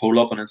I put a poll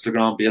up on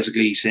Instagram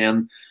basically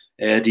saying,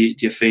 do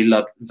you feel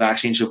that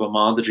vaccines should be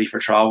mandatory for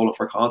travel or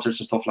for concerts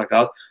and stuff like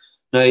that?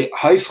 Now,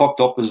 how fucked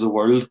up is the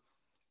world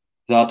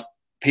that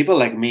people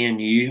like me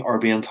and you are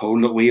being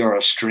told that we are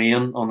a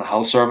strain on the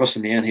health service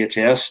and the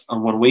NHS,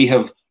 and when we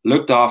have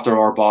looked after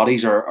our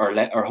bodies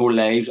our whole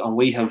lives and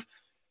we have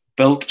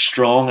built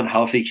strong and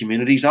healthy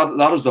communities,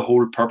 that is the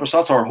whole purpose.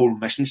 That's our whole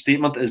mission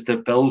statement, is to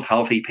build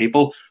healthy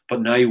people.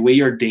 But now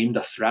we are deemed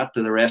a threat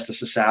to the rest of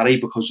society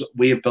because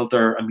we have built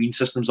our immune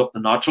systems up the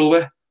natural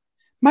way.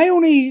 My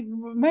only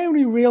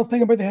real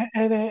thing about the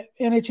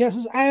NHS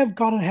is I have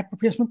got a hip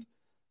replacement.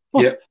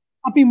 But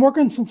I've been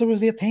working since I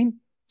was 18.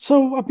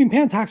 So I've been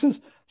paying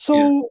taxes.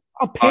 So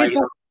I've paid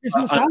for it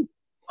myself.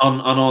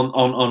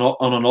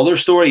 On another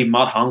story,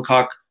 Matt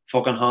Hancock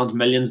fucking hands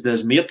millions to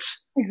his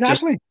mates.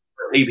 Exactly. Just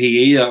for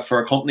PPE for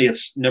a company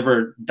that's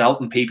never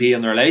dealt in PPE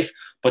in their life.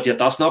 But yet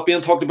that's not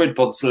being talked about.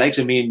 But it's the likes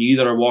of me and you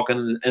that are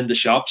walking in the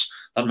shops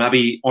that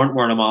maybe aren't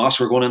wearing a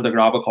mask. We're going in to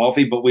grab a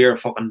coffee, but we're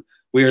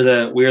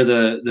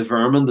the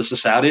vermin, the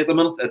society at the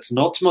minute. It's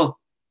nuts, man.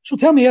 So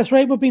tell me this,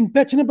 right? We've been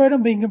bitching about it,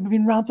 we've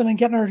been ranting and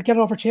getting it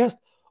off our chest.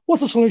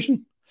 What's the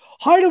solution?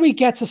 How do we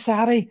get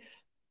society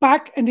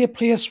back into a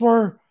place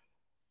where,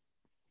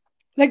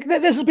 like,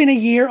 this has been a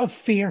year of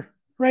fear,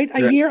 right?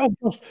 A year of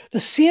just the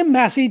same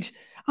message.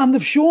 And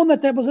they've shown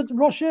that there was at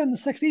Russia in the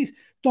 60s,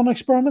 done an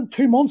experiment,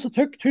 2 months. It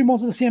took 2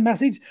 months of the same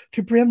message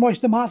to brainwash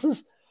the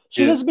masses.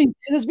 So this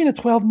has been a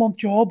 12-month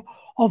job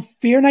of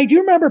fear. Now, do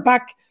you remember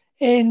back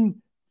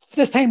in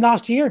this time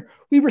last year,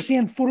 we were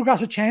seeing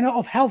photographs of China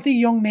of healthy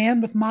young men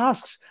with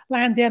masks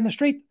lying dead in the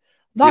street?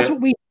 That's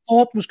what we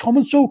thought was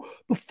coming. So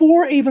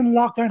before even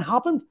lockdown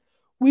happened,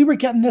 we were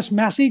getting this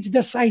message,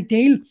 this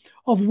ideal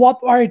of what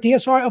our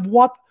ideas are, of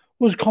what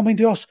was coming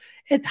to us.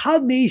 It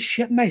had me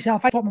shitting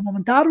myself. I thought my mom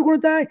and dad were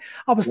going to die.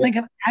 I was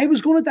thinking I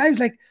was going to die. I was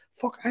like,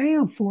 fuck, I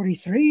am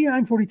 43,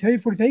 I'm 42,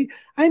 43.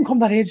 I'm come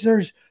that age.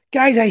 There's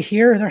guys I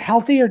hear, they're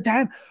healthy or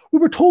dying. We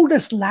were told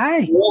this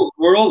lie.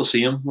 We're all the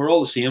same. We're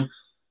all the same.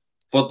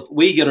 But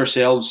we get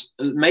ourselves,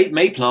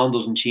 my plan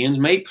doesn't change.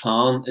 My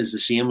plan is the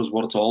same as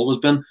what it's always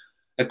been.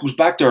 It goes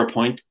back to our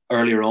point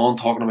earlier on,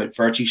 talking about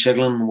virtue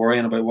signaling and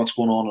worrying about what's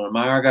going on in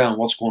America and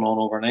what's going on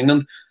over in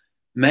England.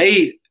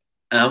 The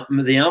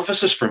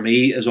emphasis for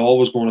me is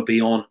always going to be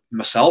on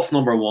myself,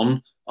 number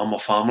one, and my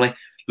family.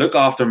 Look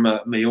after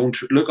my own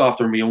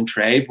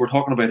tribe. We're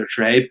talking about a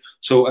tribe.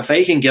 So if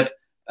I can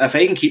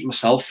keep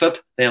myself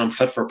fit, then I'm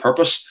fit for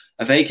purpose.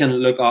 If I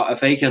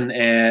can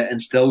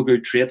instill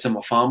good traits in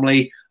my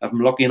family, if I'm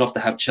lucky enough to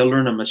have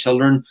children, and my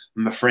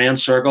friend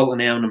circle,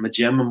 and then in my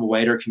gym and my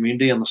wider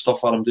community and the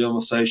stuff that I'm doing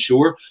with South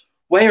Shore,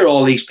 why are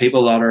all these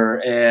people that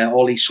are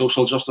all these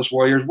social justice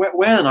warriors, why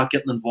are they not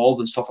getting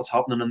involved in stuff that's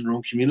happening in their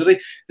own community?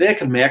 They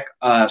can make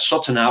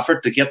such an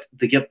effort to get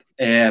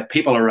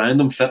people around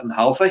them fit and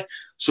healthy.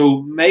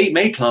 So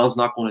my plan's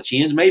not going to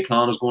change. My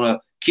plan is going to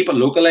keep it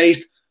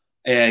localized.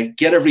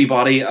 Get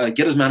everybody,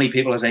 get as many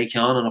people as I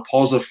can in a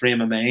positive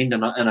frame of mind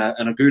and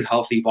a good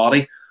healthy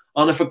body.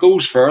 And if it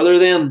goes further,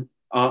 then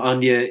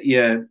and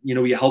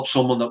you help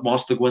someone that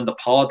wants to go into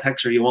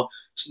politics, or you want,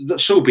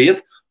 so be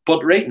it.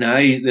 But right now,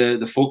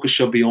 the focus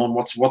should be on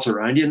what's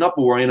around you, not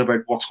worrying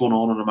about what's going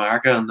on in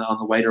America and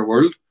the wider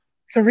world.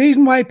 The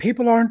reason why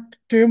people aren't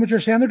doing what you're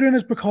saying they're doing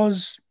is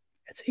because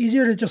it's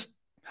easier to just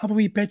have a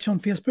wee bitch on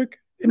Facebook.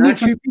 It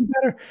makes you feel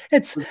better.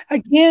 It's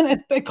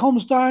again, it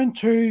comes down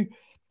to,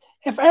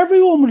 if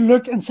everyone would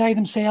look inside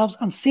themselves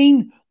and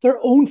seen their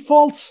own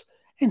faults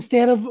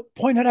instead of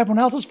pointing out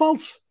everyone else's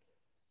faults,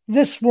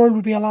 this world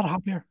would be a lot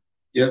happier.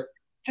 Yeah.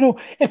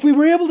 If we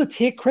were able to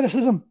take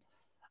criticism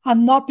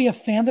and not be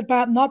offended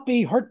by it, not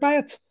be hurt by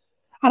it,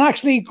 and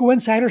actually go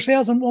inside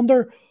ourselves and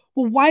wonder,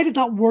 well, why did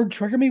that word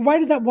trigger me?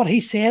 Why did what he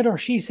said or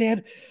she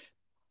said,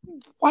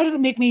 why did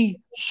it make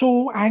me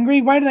so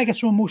angry? Why did I get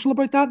so emotional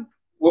about that?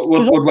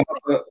 Would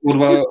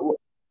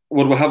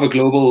we have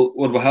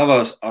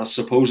a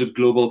supposed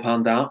global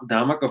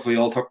pandemic if we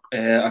all took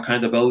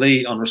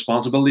accountability and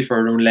responsibility for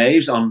our own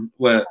lives, and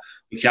we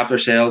kept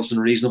ourselves in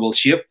reasonable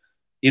shape?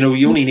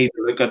 You only need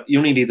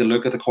to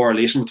look at the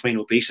correlation between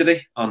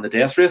obesity and the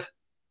death rate.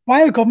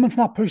 Why are governments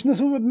not pushing this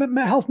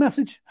health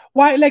message?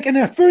 Why, like in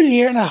a full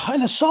year, in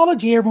a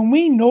solid year, when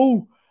we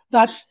know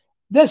that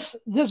this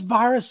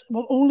virus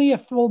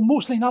will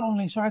mostly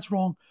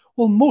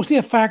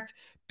affect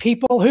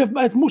people who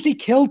it's mostly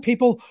killed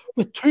people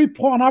with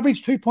on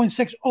average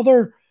 2.6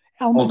 other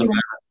elements,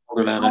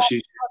 other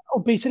issues,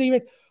 obesity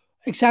rate,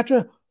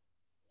 etc.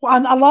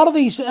 And a lot of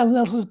these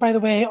illnesses, by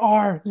the way,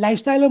 are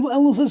lifestyle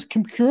illnesses,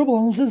 curable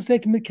illnesses, they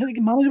can be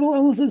manageable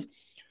illnesses.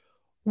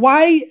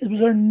 Why was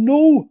there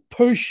no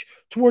push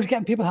towards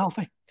getting people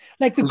healthy?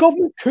 Like, the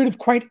government could have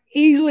quite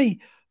easily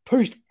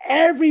pushed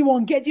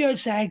everyone, get you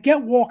outside, get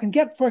walking,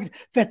 get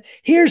fit.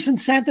 Here's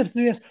incentives to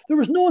do this. There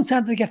was no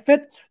incentive to get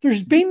fit.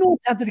 There's been no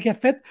incentive to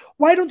get fit.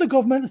 Why don't the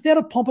government, instead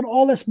of pumping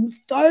all this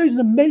thousands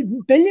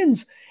and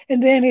billions in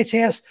the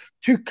NHS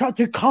to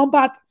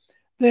combat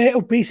the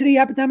obesity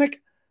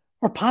epidemic,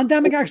 or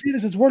pandemic, actually,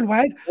 this is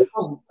worldwide?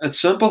 It's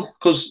simple,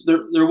 because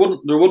there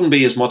wouldn't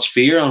be as much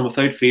fear, and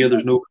without fear,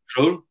 there's no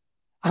control.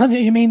 And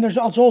you mean there's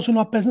also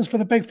not business for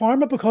the big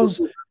pharma, because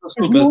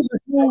there's no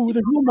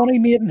money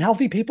made in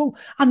healthy people.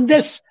 And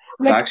this,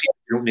 actually,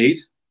 you don't need.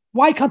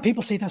 Why can't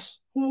people see this?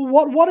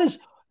 What is,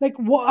 like,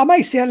 what am I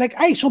saying? Like,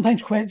 I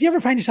sometimes question. Do you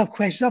ever find yourself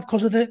questioning yourself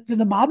because of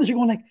the madness? You're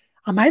going like,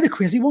 am I the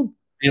crazy one?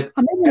 Yep.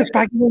 And then you look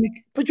back and go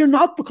like, but you're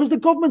not, because the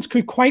governments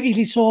could quite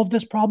easily solve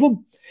this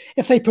problem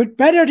if they put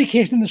better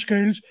education in the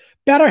schools,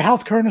 better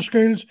healthcare in the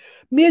schools,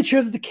 made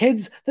sure that the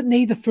kids that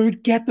need the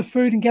food get the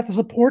food and get the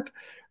support.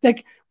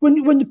 Like, when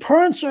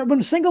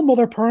single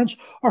mother parents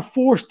are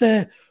forced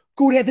to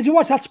go to, did you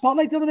watch that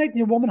Spotlight the other night? And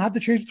your woman had to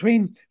choose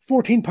between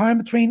 £14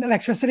 between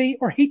electricity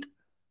or heat.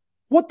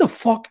 What the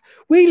fuck?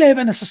 We live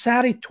in a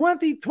society,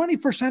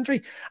 21st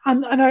century,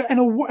 and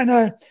in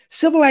a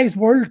civilized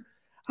world,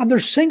 and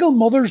there's single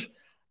mothers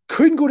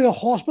couldn't go to a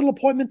hospital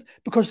appointment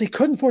because they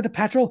couldn't afford the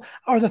petrol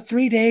or the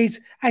 3 days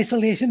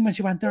isolation when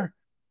she went there.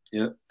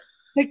 Yeah.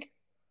 Like,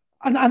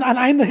 and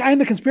I'm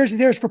the conspiracy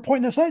theorist for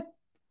pointing this out.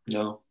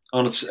 No.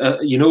 And it's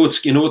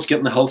it's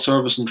getting the health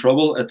service in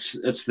trouble. It's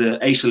the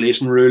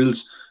isolation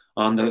rules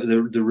and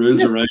the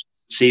rules around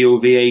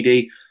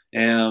COVID.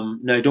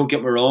 Now, don't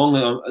get me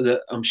wrong.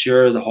 I'm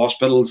sure the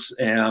hospitals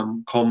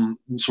come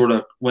sort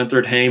of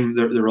winter time,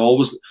 they're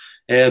always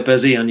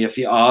busy, and if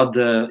you add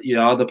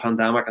the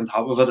pandemic on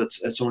top of it,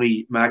 it's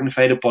only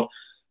magnified it. But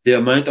the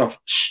amount of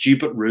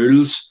stupid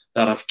rules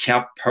that have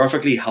kept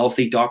perfectly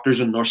healthy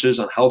doctors and nurses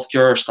and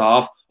healthcare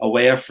staff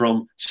away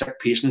from sick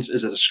patients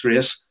is a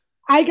disgrace.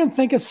 I can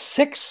think of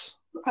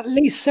at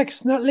least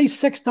six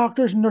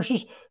doctors and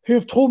nurses who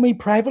have told me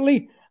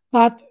privately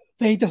that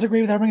they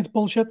disagree with everything, it's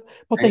bullshit,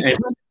 but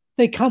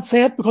they can't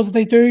say it, because if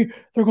they do,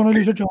 they're going to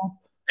lose their job.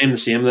 I'm the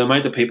same. The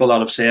amount of people that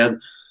have said,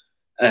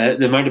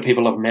 the amount of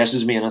people have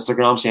messaged me on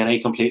Instagram saying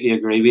I completely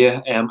agree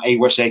with you. I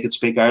wish I could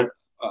speak out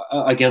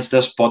against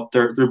this, but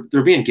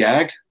they're being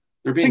gagged.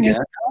 They're being gagged.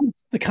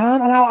 They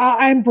can,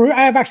 and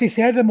I've actually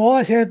said to them all.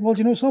 I said, well, do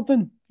you know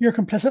something? You're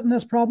complicit in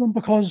this problem,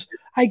 because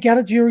I get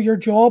it, your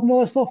job and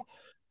all this stuff,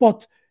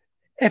 but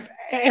if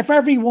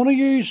every one of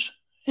you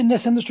in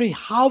this industry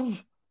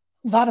have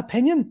that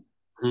opinion,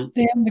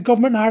 then the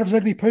government narrative is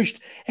going to be pushed.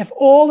 If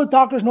all the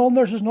doctors and all the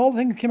nurses and all the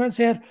things came out and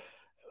said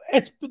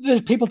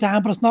there's people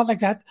down, but it's not like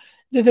that.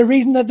 The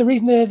reason the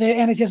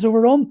NHS is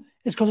overrun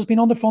is because it's been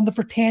underfunded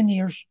for 10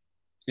 years.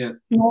 Yeah,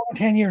 more than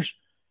 10 years.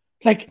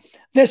 Like,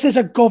 this is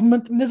a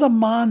government, this is a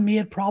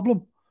man-made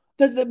problem.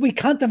 That we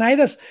can't deny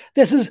this.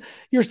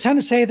 You're trying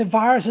to say the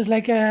virus is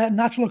like a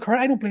natural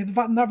occurrence. I don't believe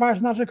that virus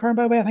is naturally occurring,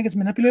 by the way. I think it's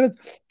manipulated.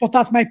 But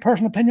that's my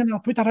personal opinion. I'll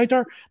put that out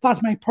there.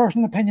 That's my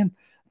personal opinion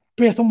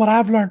based on what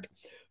I've learned.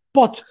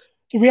 But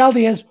the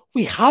reality is,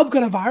 we have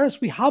got a virus.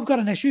 We have got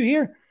an issue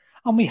here.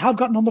 And we have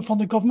got an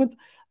underfunded government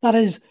that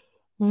is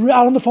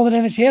underfunded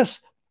NHS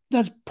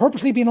that's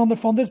purposely been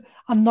underfunded.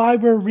 And now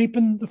we're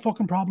reaping the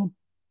fucking problem.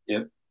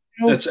 Yeah.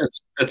 You know?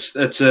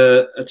 It's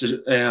a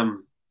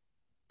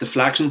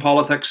deflection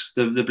politics.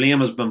 The blame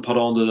has been put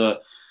onto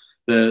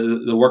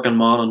the working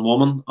man and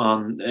woman,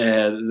 and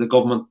the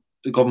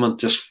government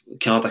just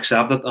can't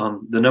accept it,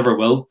 and they never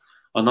will.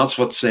 And that's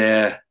what's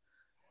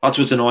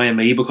annoying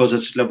me, because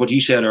it's like what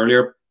you said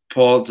earlier,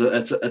 Paul.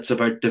 It's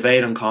about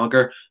divide and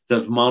conquer.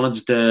 They've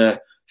managed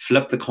to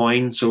flip the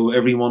coin, so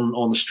everyone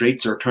on the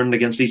streets are turned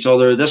against each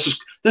other. This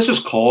has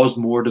caused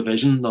more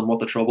division than what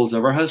the Troubles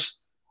ever has.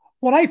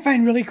 What I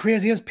find really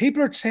crazy is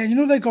people are saying,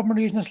 the government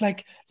are using this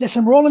like,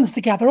 listen, we're all in this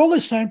together, all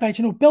these sound bites,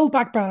 build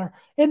back better,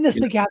 in this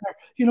together,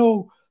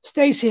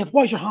 stay safe,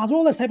 wash your hands,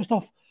 all this type of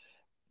stuff.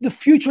 The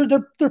future,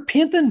 they're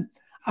painting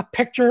a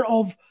picture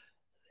of,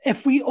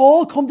 if we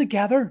all come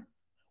together,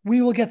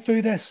 we will get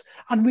through this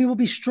and we will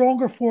be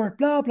stronger for it,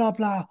 blah, blah,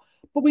 blah.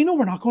 But we know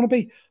we're not going to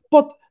be.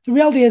 But the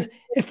reality is,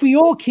 if we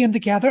all came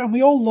together and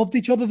we all loved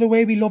each other the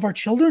way we love our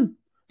children,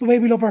 the way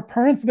we love our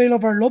parents, the way we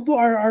love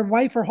our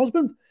wife, our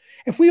husband,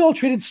 if we all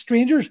treated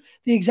strangers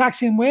the exact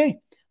same way,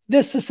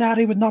 this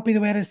society would not be the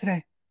way it is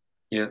today.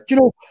 Yeah.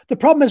 The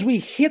problem is we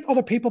hate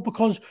other people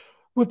because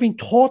we've been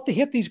taught to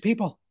hate these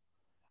people.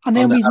 And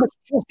then we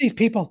mistrust these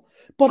people.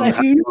 But if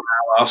you...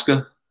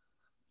 Alaska.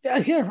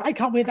 Here, I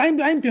can't wait. I'm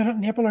doing it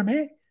in April or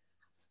May.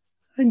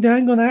 I'm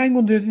going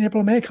to do it in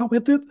April or May. I can't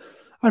wait to do it.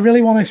 I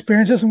really want to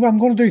experience this. I'm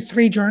going to do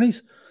 3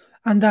 journeys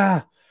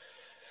and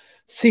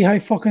see how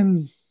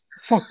fucking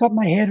fucked up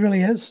my head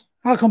really is.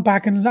 I'll come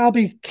back and I'll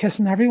be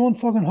kissing everyone,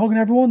 fucking hugging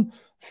everyone.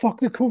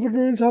 Fuck the COVID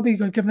rules. I'll be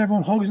giving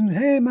everyone hugs and,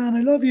 hey, man,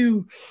 I love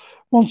you.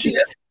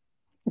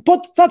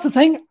 But that's the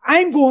thing.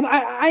 I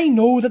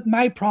know that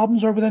my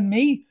problems are within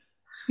me.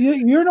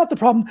 You're not the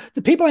problem.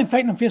 The people I'm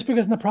fighting on Facebook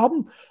isn't the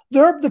problem.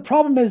 The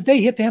problem is they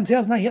hate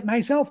themselves and I hate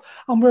myself,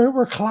 and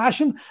we're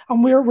clashing,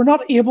 and we're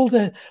not able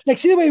to, like,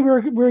 see the way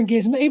we're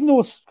engaging, even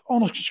though it's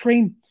on a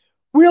screen.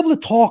 We're able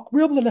to talk,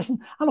 we're able to listen,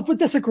 and if we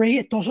disagree,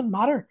 it doesn't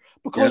matter,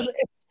 because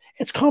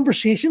it's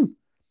conversation.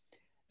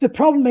 The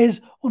problem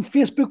is on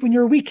Facebook, when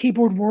you're a wee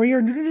keyboard warrior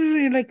and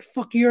you're like,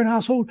 fuck, you're an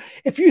asshole.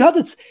 If you had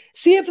it,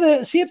 see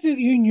if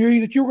you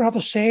knew that you were going to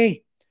have to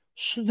say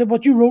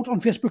what you wrote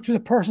on Facebook to the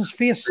person's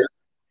face,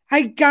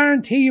 I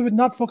guarantee you would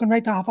not fucking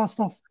write half that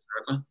stuff.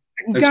 I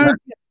can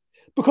guarantee it.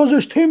 Because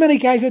there's too many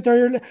guys out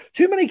there.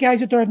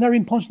 Have never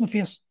been punched in the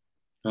face.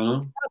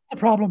 That's the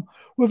problem.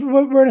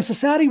 We're in a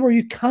society where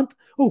you can't.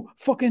 Oh,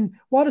 fucking!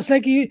 What it's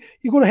like you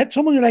go to hit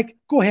someone, you're like,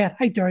 go ahead,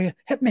 I dare you,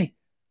 hit me.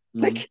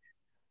 Like,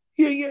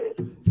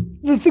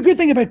 the good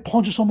thing about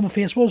punching someone in the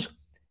face was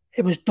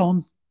it was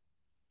done.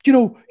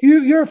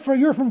 You're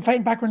from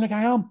fighting background like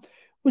I am.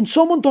 When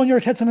someone done your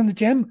hitting in the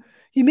gym,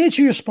 you made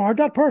sure you sparred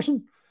that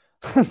person,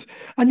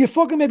 and you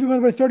fucking maybe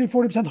went about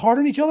 30-40%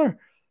 harder on each other.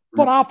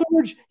 But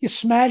afterwards, you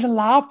smiled and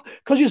laughed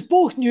because you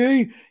both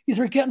knew you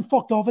were getting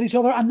fucked off at each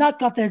other, and that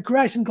got the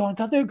aggression gone,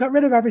 got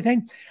rid of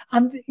everything.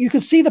 And you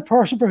could see the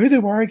person for who they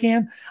were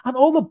again, and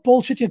all the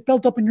bullshit you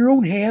built up in your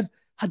own head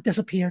had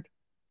disappeared.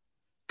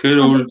 Good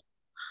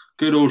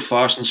old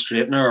fashioned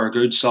straightener or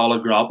good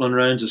solid grappling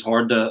rounds is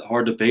hard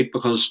to beat,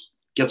 because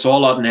it gets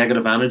all that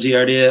negative energy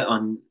out of you,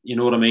 and you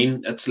know what I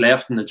mean? It's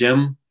left in the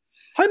gym.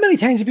 How many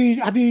times have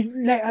you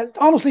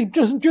honestly,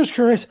 just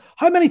curious,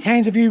 how many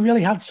times have you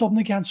really had something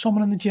against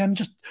someone in the gym?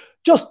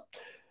 Just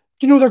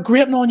they're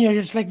grating on you,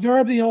 it's like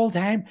they're the whole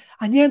time,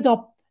 and you end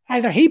up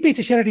either he beats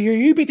the shit out of you,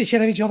 you beat the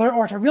shit out of each other,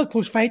 or it's a real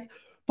close fight.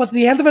 But at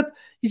the end of it,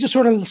 you just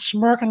sort of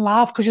smirk and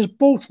laugh because you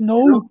both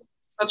know.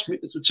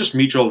 It's just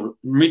mutual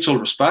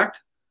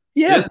respect.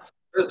 Yeah.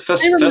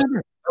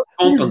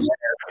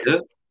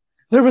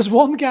 There was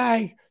one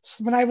guy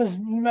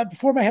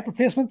before my hip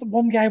replacement,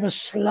 one guy was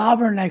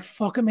slavering like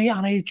fucking me,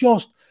 and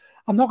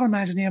I'm not going to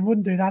mention his name, I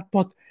wouldn't do that,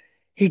 but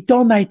he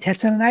done my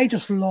tits in, and I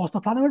just lost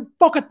the plan. I went,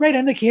 fuck it, right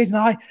in the cage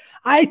now.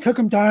 I took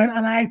him down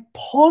and I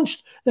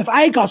punched.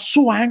 I got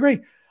so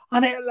angry,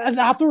 And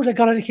afterwards, I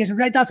got out of the kitchen.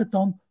 Right, that's it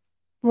done.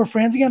 We were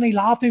friends again. He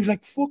laughed. He was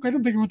like, "Fuck, I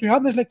don't think we're going to do that."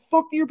 And I was like,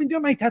 "Fuck, you've been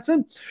doing my tits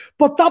in."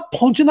 But that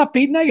punch and that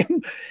beating,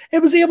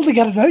 it was able to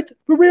get it out.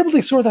 We were able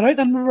to sort that out,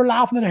 and we were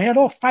laughing at our head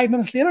off 5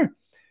 minutes later.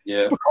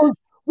 Yeah. Because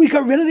we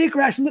got rid of the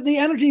aggression, but the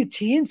energy had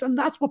changed, and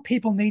that's what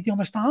people need to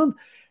understand.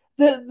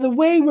 The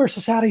way our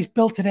society's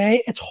built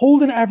today, it's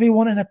holding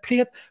everyone in a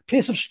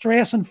place of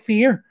stress and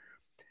fear.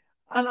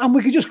 And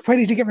we could just quite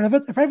easily get rid of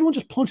it if everyone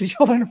just punches each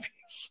other in the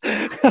face.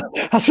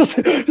 That's just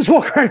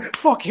walk around,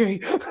 fuck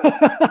you.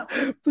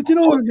 But you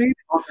know what I mean?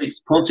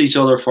 Punch each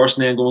other first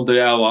and then go and do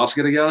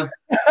ayahuasca together.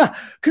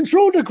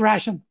 Controlled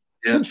aggression.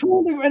 Yeah.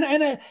 Controlled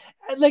and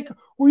like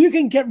where you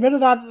can get rid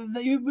of that.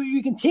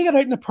 You can take it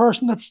out in the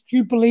person that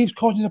you believe's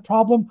causing the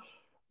problem.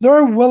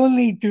 They're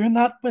willingly doing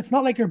that, but it's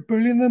not like you're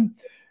bullying them.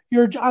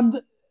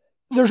 And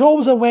there's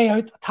always a way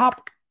out.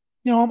 Tap,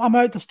 I'm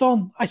out. It's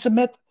done. I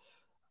submit.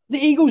 The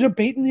egos are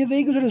beaten, the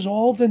egos are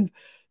dissolved, and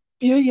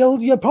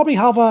you'll probably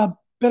have a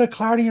bit of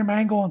clarity in your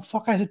mind going,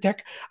 fuck, I was a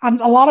dick. And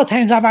a lot of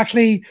times I've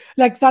actually,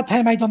 like that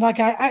time I done that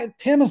guy,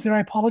 10 minutes later I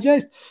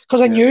apologized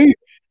because I knew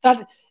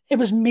that it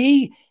was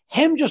me,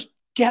 him just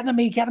getting at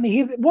me.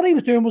 What he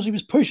was doing was he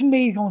was pushing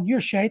me, going,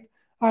 you're shite.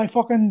 I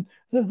fucking,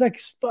 like,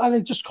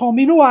 they just call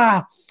me,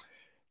 dodgeball,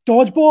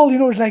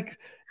 it's like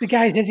the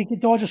guy says he could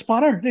dodge a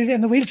spanner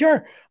in the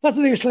wheelchair. That's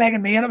what he was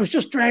slagging me, and it was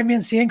just driving me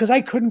insane because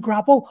I couldn't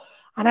grapple.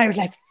 And I was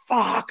like,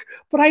 fuck.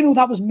 But I know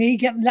that was me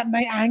letting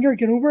my anger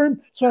get over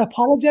him. So I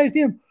apologized to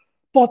him.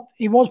 But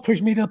he was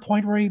pushing me to the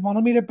point where he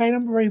wanted me to bite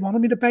him, where he wanted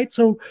me to bite.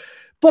 So,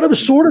 but it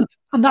was sorted.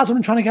 And that's what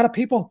I'm trying to get at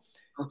people.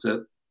 That's it.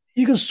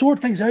 You can sort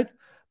things out.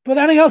 But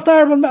anything else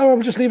there?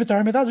 We'll just leave it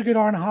there, mate. That was a good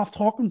hour and a half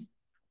talking.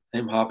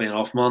 I'm happy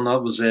enough, man.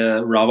 That was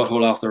a rabbit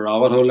hole after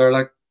rabbit hole there,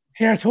 like.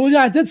 Here, I told you,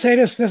 I did say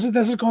this. This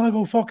is going to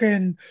go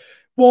fucking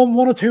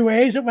one or two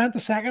ways. It went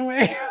the second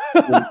way.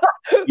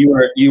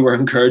 You were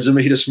encouraging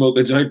me to smoke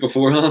a joint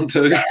beforehand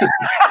too.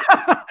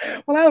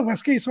 Well, I have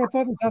whiskey, so I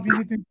thought myself you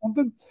need to do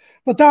something.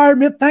 But Darren,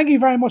 mate, thank you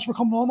very much for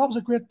coming on. That was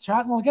a great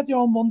chat, and I'll get you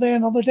on Monday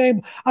another day.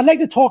 I'd like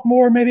to talk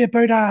more maybe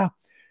about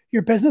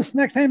your business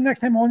next time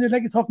on. I'd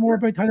like to talk more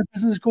about how the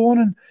business is going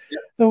and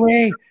the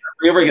way. If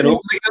we ever get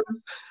opened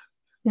again?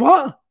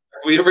 What?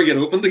 If we ever get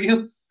opened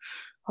again?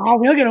 Oh,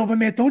 we'll get open,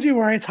 mate. Don't you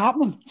worry. It's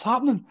happening. It's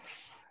happening.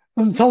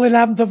 Until the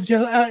 11th of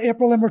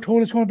April, and we're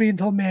told it's going to be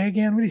until May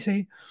again. What do you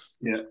see?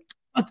 Yeah.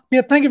 But,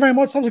 mate, thank you very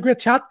much. That was a great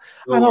chat.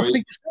 No and worries. I'll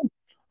speak to you soon.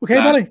 Okay,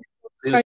 buddy.